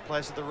in the right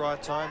place at the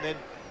right time. Then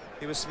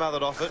he was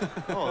smothered off it.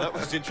 Oh, that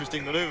was an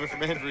interesting manoeuvre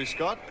from Andrew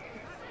Scott.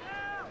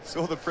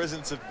 Saw the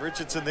presence of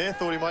Richardson there,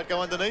 thought he might go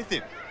underneath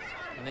him.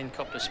 And then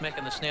copped a smack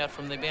in the snout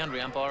from the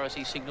boundary umpire as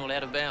he signalled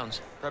out of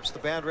bounds. Perhaps the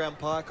boundary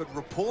umpire could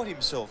report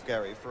himself,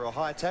 Gary, for a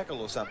high tackle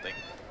or something.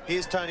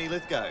 Here's Tony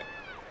Lithgow.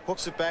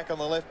 Hooks it back on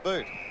the left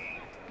boot.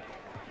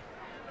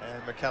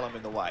 And McCallum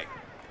in the way.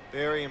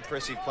 Very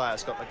impressive player,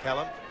 Scott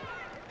McCallum.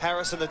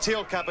 Harrison, the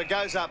teal cupper,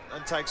 goes up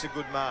and takes a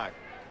good mark.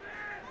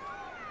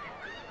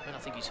 And I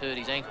think he's hurt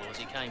his ankle as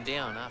he came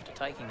down after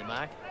taking the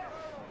mark.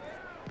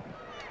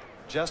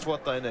 Just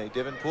what they need,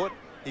 Devonport.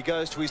 He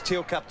goes to his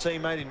teal cup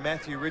teammate in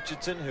Matthew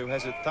Richardson, who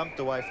has it thumped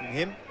away from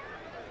him.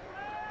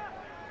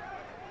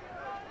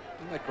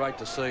 Isn't that great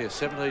to see a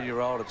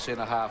 17-year-old at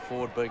centre-half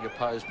forward being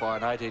opposed by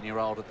an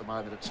 18-year-old at the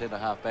moment at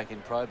centre-half back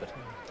in Probert?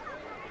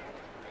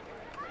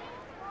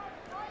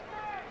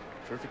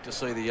 Terrific to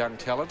see the young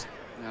talent.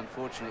 The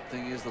unfortunate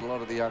thing is that a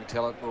lot of the young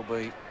talent will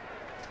be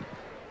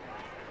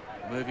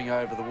moving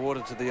over the water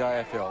to the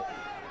AFL.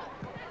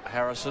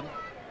 Harrison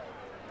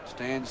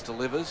stands,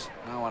 delivers.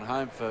 No one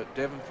home for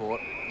Devonport.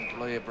 And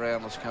Leah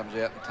Brownless comes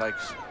out and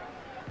takes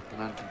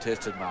an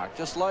uncontested mark.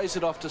 Just lays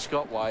it off to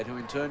Scott Wade, who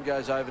in turn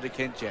goes over to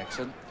Kent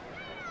Jackson,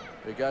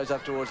 who goes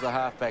up towards the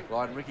half-back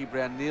line. Ricky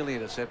Brown nearly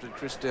intercepted.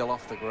 Chris Dell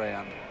off the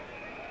ground.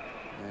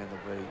 And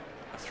there'll be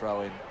a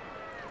throw-in.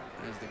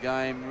 Is the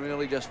game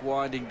really just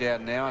winding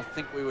down now? I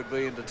think we would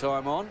be into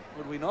time on,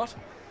 would we not?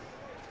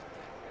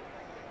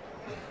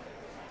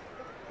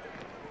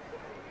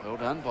 Well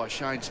done by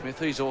Shane Smith.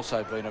 He's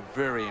also been a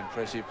very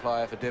impressive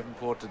player for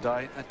Devonport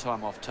today. That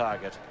time off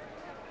target.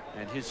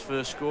 And his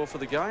first score for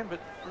the game. But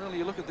really,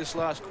 you look at this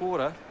last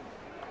quarter,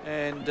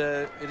 and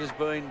it has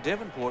been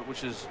Devonport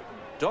which has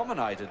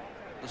dominated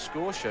the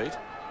score sheet.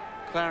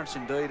 Clarence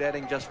indeed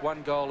adding just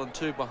 1 goal and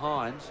 2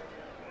 behinds,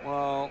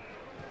 while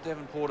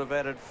Devonport have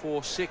added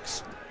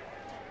 4-6.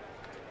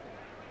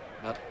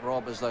 But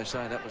Rob, as they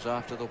say, that was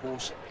after the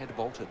horse had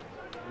bolted.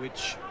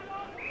 Which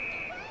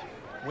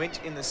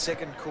went in the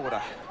second quarter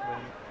when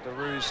the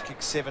Roos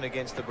kicked 7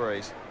 against the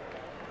Breeze.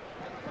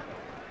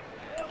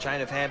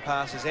 Chain of hand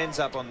passes ends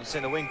up on the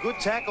centre wing. Good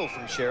tackle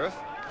from Sheriff,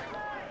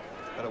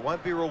 but it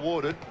won't be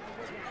rewarded.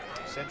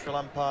 Central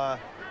umpire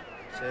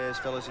says,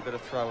 fellas, you better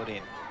throw it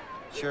in.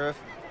 Sheriff,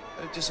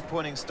 a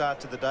disappointing start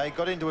to the day.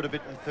 Got into it a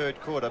bit in the third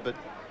quarter, but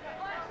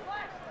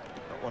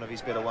not one of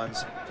his better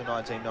ones for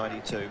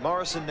 1992.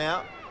 Morrison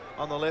now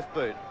on the left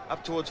boot,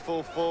 up towards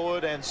full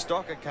forward, and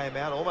Stocker came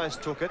out,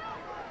 almost took it.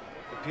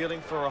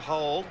 Appealing for a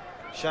hold.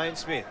 Shane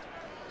Smith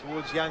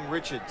towards young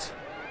Richards,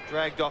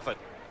 dragged off it.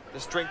 The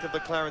strength of the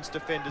Clarence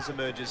defenders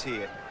emerges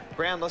here.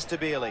 Brownless to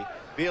Beerley.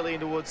 Beerley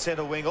towards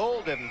centre wing.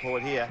 All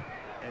Devonport here.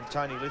 And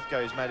Tony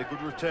Lithgow's made a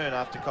good return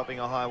after copping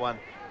a high one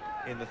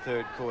in the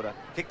third quarter.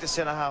 Kick to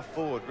centre half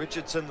forward.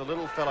 Richardson, the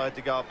little fellow, had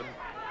to go up and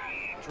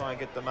try and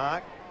get the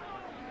mark.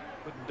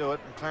 Couldn't do it.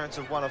 And Clarence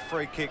have won a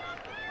free kick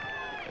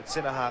at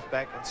centre half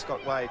back. And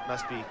Scott Wade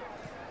must be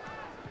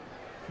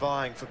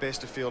vying for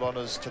best of field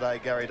honours today,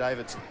 Garry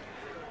Davidson.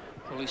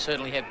 Well, we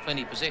certainly have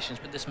plenty of possessions,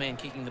 but this man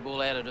kicking the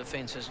ball out of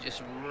defence has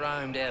just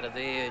roamed out of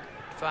there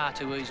far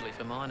too easily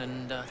for mine,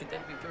 and I think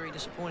that would be very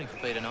disappointing for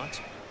Peter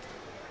Knights.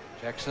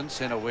 Jackson,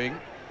 centre wing.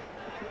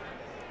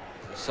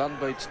 The sun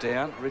beats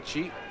down.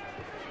 Ricci.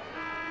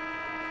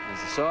 As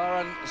the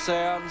siren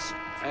sounds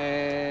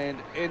and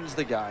ends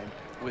the game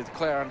with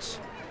Clarence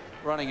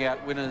running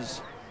out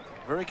winners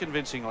very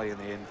convincingly in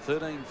the end.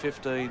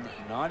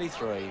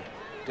 13-15-93.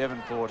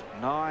 Devonport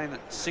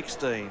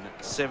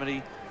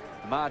 9-16-70.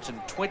 Margin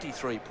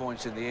 23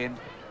 points in the end,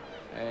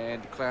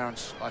 and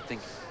Clarence, I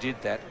think,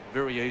 did that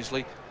very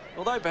easily.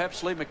 Although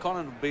perhaps Leigh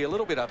McConnon would be a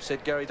little bit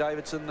upset, Garry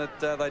Davidson, that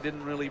they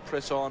didn't really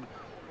press on.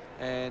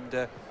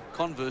 And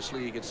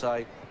conversely, you could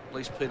say at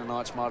least Peter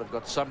Knights might have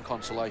got some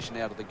consolation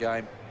out of the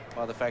game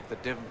by the fact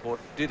that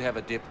Devonport did have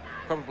a dip,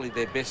 probably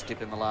their best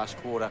dip in the last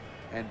quarter,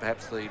 and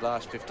perhaps the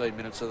last 15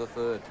 minutes of the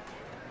third.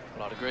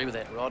 Well, I'd agree with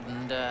that, Rod,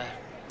 and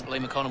Leigh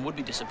McConnon would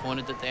be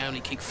disappointed that they only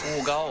kicked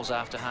 4 goals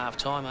after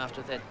half-time,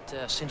 after that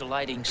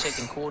scintillating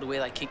second quarter where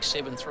they kicked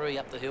 7-3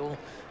 up the hill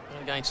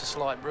against a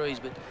slight breeze.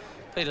 But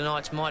Peter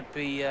Knights might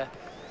be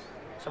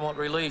somewhat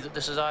relieved that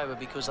this is over,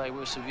 because they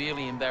were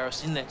severely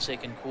embarrassed in that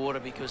second quarter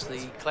because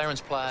the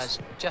Clarence players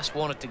just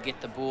wanted to get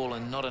the ball,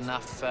 and not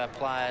enough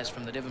players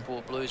from the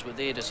Devonport Blues were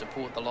there to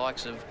support the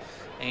likes of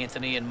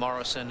Anthony and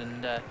Morrison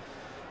and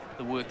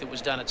the work that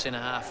was done at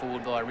centre-half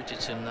forward by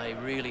Richardson. They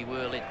really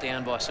were let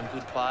down by some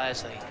good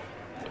players. They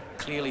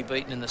clearly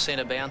beaten in the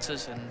centre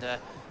bounces, and the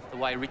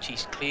way Ricci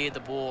cleared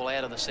the ball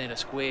out of the centre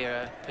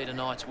square, Peter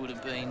Knights would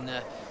have been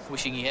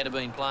wishing he had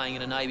been playing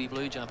in a navy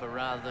blue jumper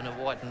rather than a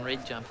white and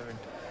red jumper, and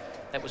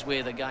that was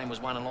where the game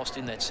was won and lost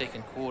in that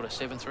second quarter.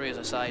 7-3, as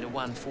I say, to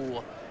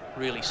 1-4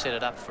 really set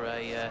it up for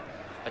a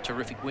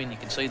terrific win. You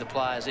can see the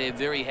players there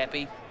very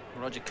happy.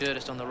 Roger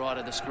Curtis on the right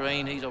of the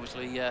screen, he's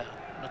obviously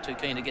not too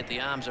keen to get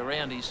the arms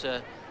around his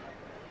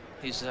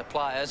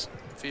players,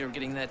 fear of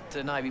getting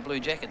that navy blue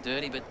jacket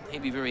dirty, but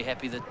he'd be very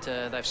happy that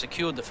they've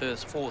secured the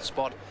fourth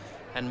spot,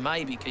 and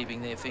maybe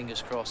keeping their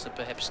fingers crossed that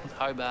perhaps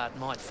Hobart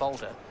might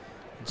falter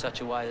in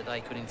such a way that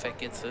they could in fact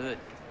get third.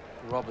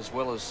 Rob, as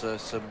well as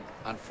some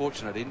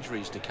unfortunate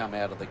injuries to come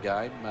out of the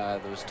game, there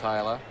was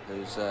Taylor,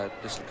 who's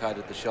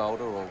dislocated the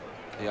shoulder or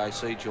the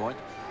AC joint.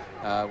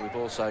 We've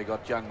also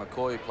got young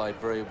McCoy, who played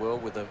very well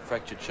with a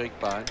fractured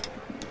cheekbone.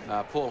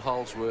 Paul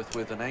Holdsworth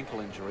with an ankle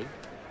injury.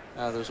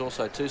 There's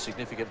also 2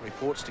 significant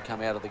reports to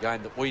come out of the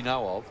game that we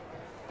know of.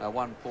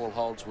 One, Paul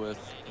Holdsworth,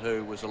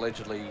 who was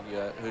allegedly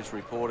who's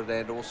reported,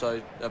 and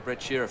also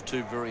Brett Sheriff,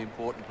 2 very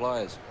important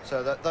players.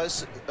 So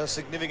those are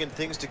significant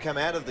things to come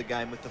out of the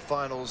game, with the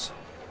finals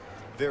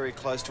very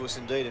close to us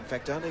indeed. In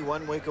fact, only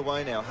 1 week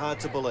away now. Hard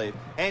to believe.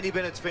 Andy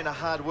Bennett's been a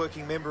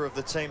hard-working member of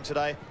the team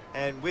today,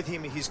 and with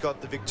him he's got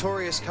the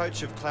victorious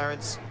coach of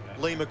Clarence,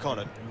 Leigh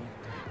McConnon.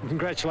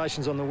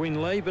 Congratulations on the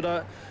win, Leigh, but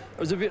it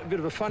was a bit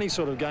of a funny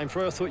sort of game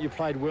for her. I thought you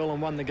played well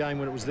and won the game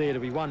when it was there to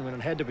be won, when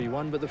it had to be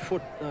won, but the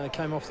foot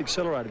came off the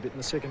accelerator a bit in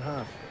the second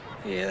half.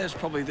 Yeah, that's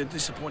probably the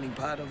disappointing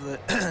part of the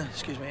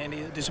excuse me,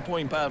 Andy, the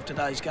disappointing part of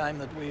today's game,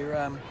 that we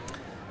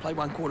played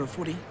 1 quarter of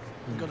footy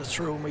and got us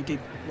through, and we did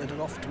let it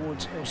off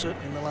towards, or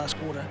certainly in the last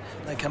quarter.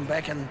 They come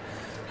back and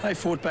they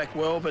fought back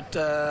well, but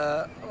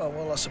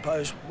well, I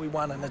suppose we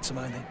won, and that's the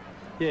main thing.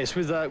 Yes,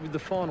 with the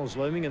finals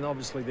looming, and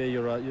obviously they're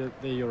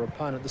your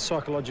opponent, the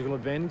psychological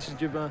advantage,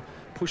 did you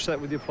push that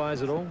with your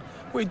players at all?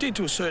 We did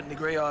to a certain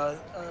degree. I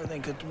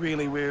think that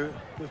really we've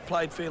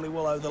played fairly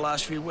well over the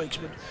last few weeks,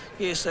 but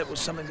yes, that was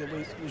something that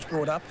was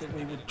brought up, that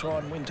we would try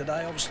and win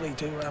today, obviously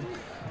to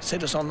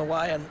set us on the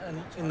way,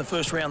 and in the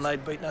first round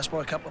they'd beaten us by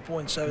a couple of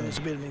points, so there's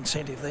a bit of an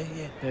incentive there,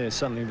 yeah. Yeah,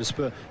 something to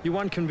spur. You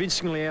won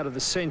convincingly out of the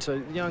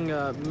centre. Young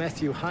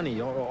Matthew Honey,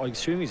 I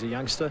assume he's a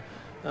youngster,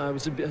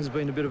 has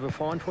been a bit of a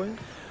find for you?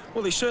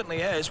 Well, he certainly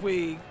has.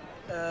 We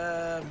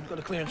got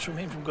a clearance from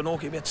him from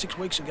Glenorchy about 6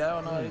 weeks ago,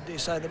 and I dare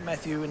say that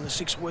Matthew, in the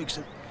 6 weeks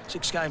that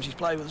 6 games he's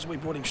played with us. We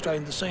brought him straight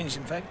into the seniors,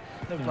 in fact.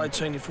 Never played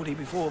senior footy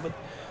before, but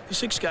the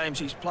 6 games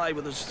he's played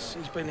with us,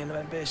 he's been in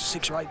the best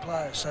 6 or 8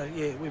 players. So,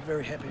 yeah, we're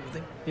very happy with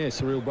him. Yeah,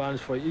 it's a real bonus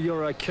for you.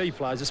 Your key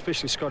players,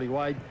 especially Scotty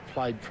Wade,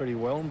 played pretty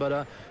well,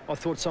 but I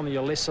thought some of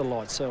your lesser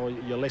lights, or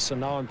your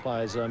lesser-known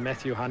players,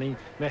 Matthew Honey,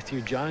 Matthew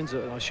Jones, I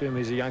assume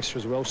he's a youngster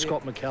as well.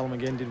 Scott McCallum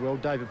again did well.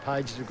 David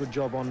Page did a good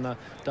job on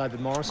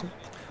David Morrison.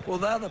 Well,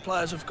 the other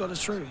players have got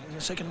us through in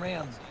the second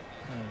round,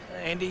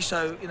 Andy.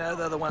 So, you know,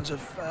 they're the ones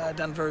have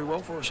done very well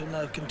for us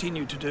and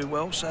continue to do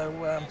well.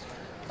 So,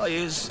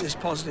 there's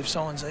positive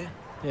signs there.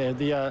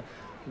 Yeah,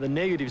 the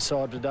negative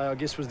side today, I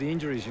guess, was the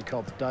injuries you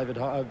copped.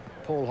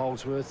 Paul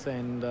Holdsworth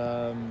and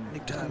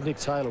Nick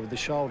Taylor with the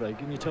shoulder.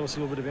 Can you tell us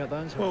a little bit about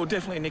those? Well,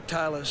 definitely Nick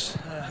Taylor's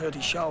hurt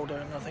his shoulder,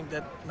 and I think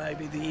that may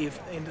be the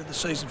end of the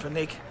season for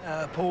Nick.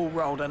 Paul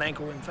rolled an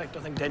ankle. In fact,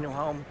 I think Daniel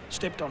Holm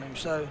stepped on him.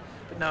 So,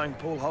 but knowing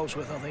Paul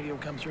Holdsworth, I think he'll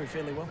come through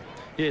fairly well.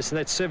 Yes, and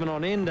that's 7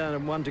 on end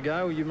and 1 to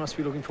go. You must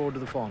be looking forward to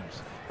the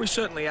finals. We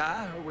certainly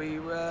are. We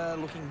were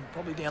looking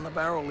probably down the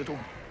barrel a little,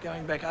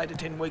 going back 8 to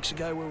 10 weeks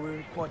ago where we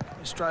were quite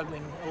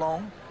struggling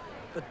along.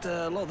 But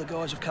a lot of the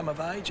guys have come of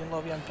age and a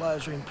lot of young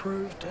players are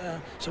improved.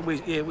 So,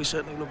 we're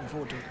certainly looking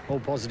forward to it. All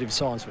positive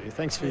signs for you.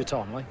 Thanks for your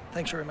time, Leigh.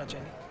 Thanks very much,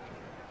 Andy.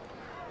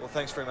 Well,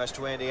 thanks very much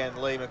to Andy and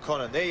Leigh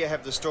McConnon. There you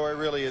have the story,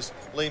 really, as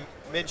Leigh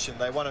mentioned.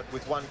 They won it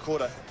with 1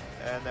 quarter,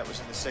 and that was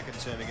in the second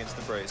term against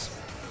the Breeze.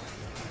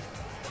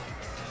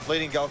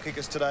 Leading goal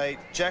kickers today,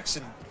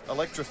 Jackson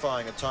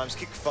electrifying at times,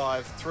 kicked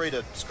 5, 3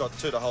 to Scott,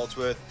 2 to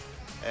Holdsworth,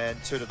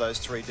 and 2 to those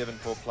 3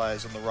 Devonport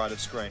players on the right of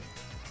screen.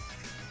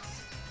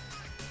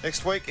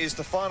 Next week is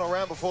the final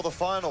round before the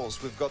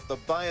finals. We've got the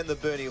Bay and the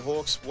Burnie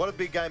Hawks. What a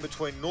big game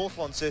between North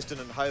Launceston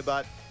and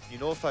Hobart. New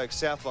Norfolk,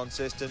 South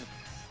Launceston.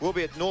 We'll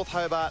be at North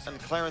Hobart and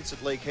Clarence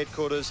at league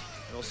headquarters,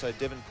 and also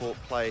Devonport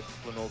play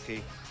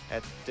Glenorchy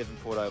at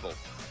Devonport Oval.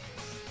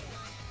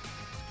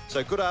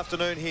 So good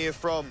afternoon here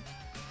from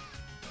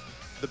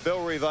the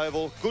Bellerive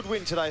Oval. Good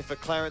win today for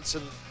Clarence,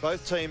 and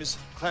both teams,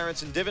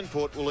 Clarence and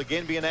Devonport, will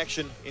again be in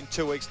action in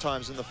 2 weeks'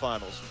 time in the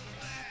finals.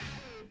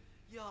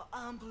 You're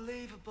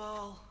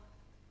unbelievable.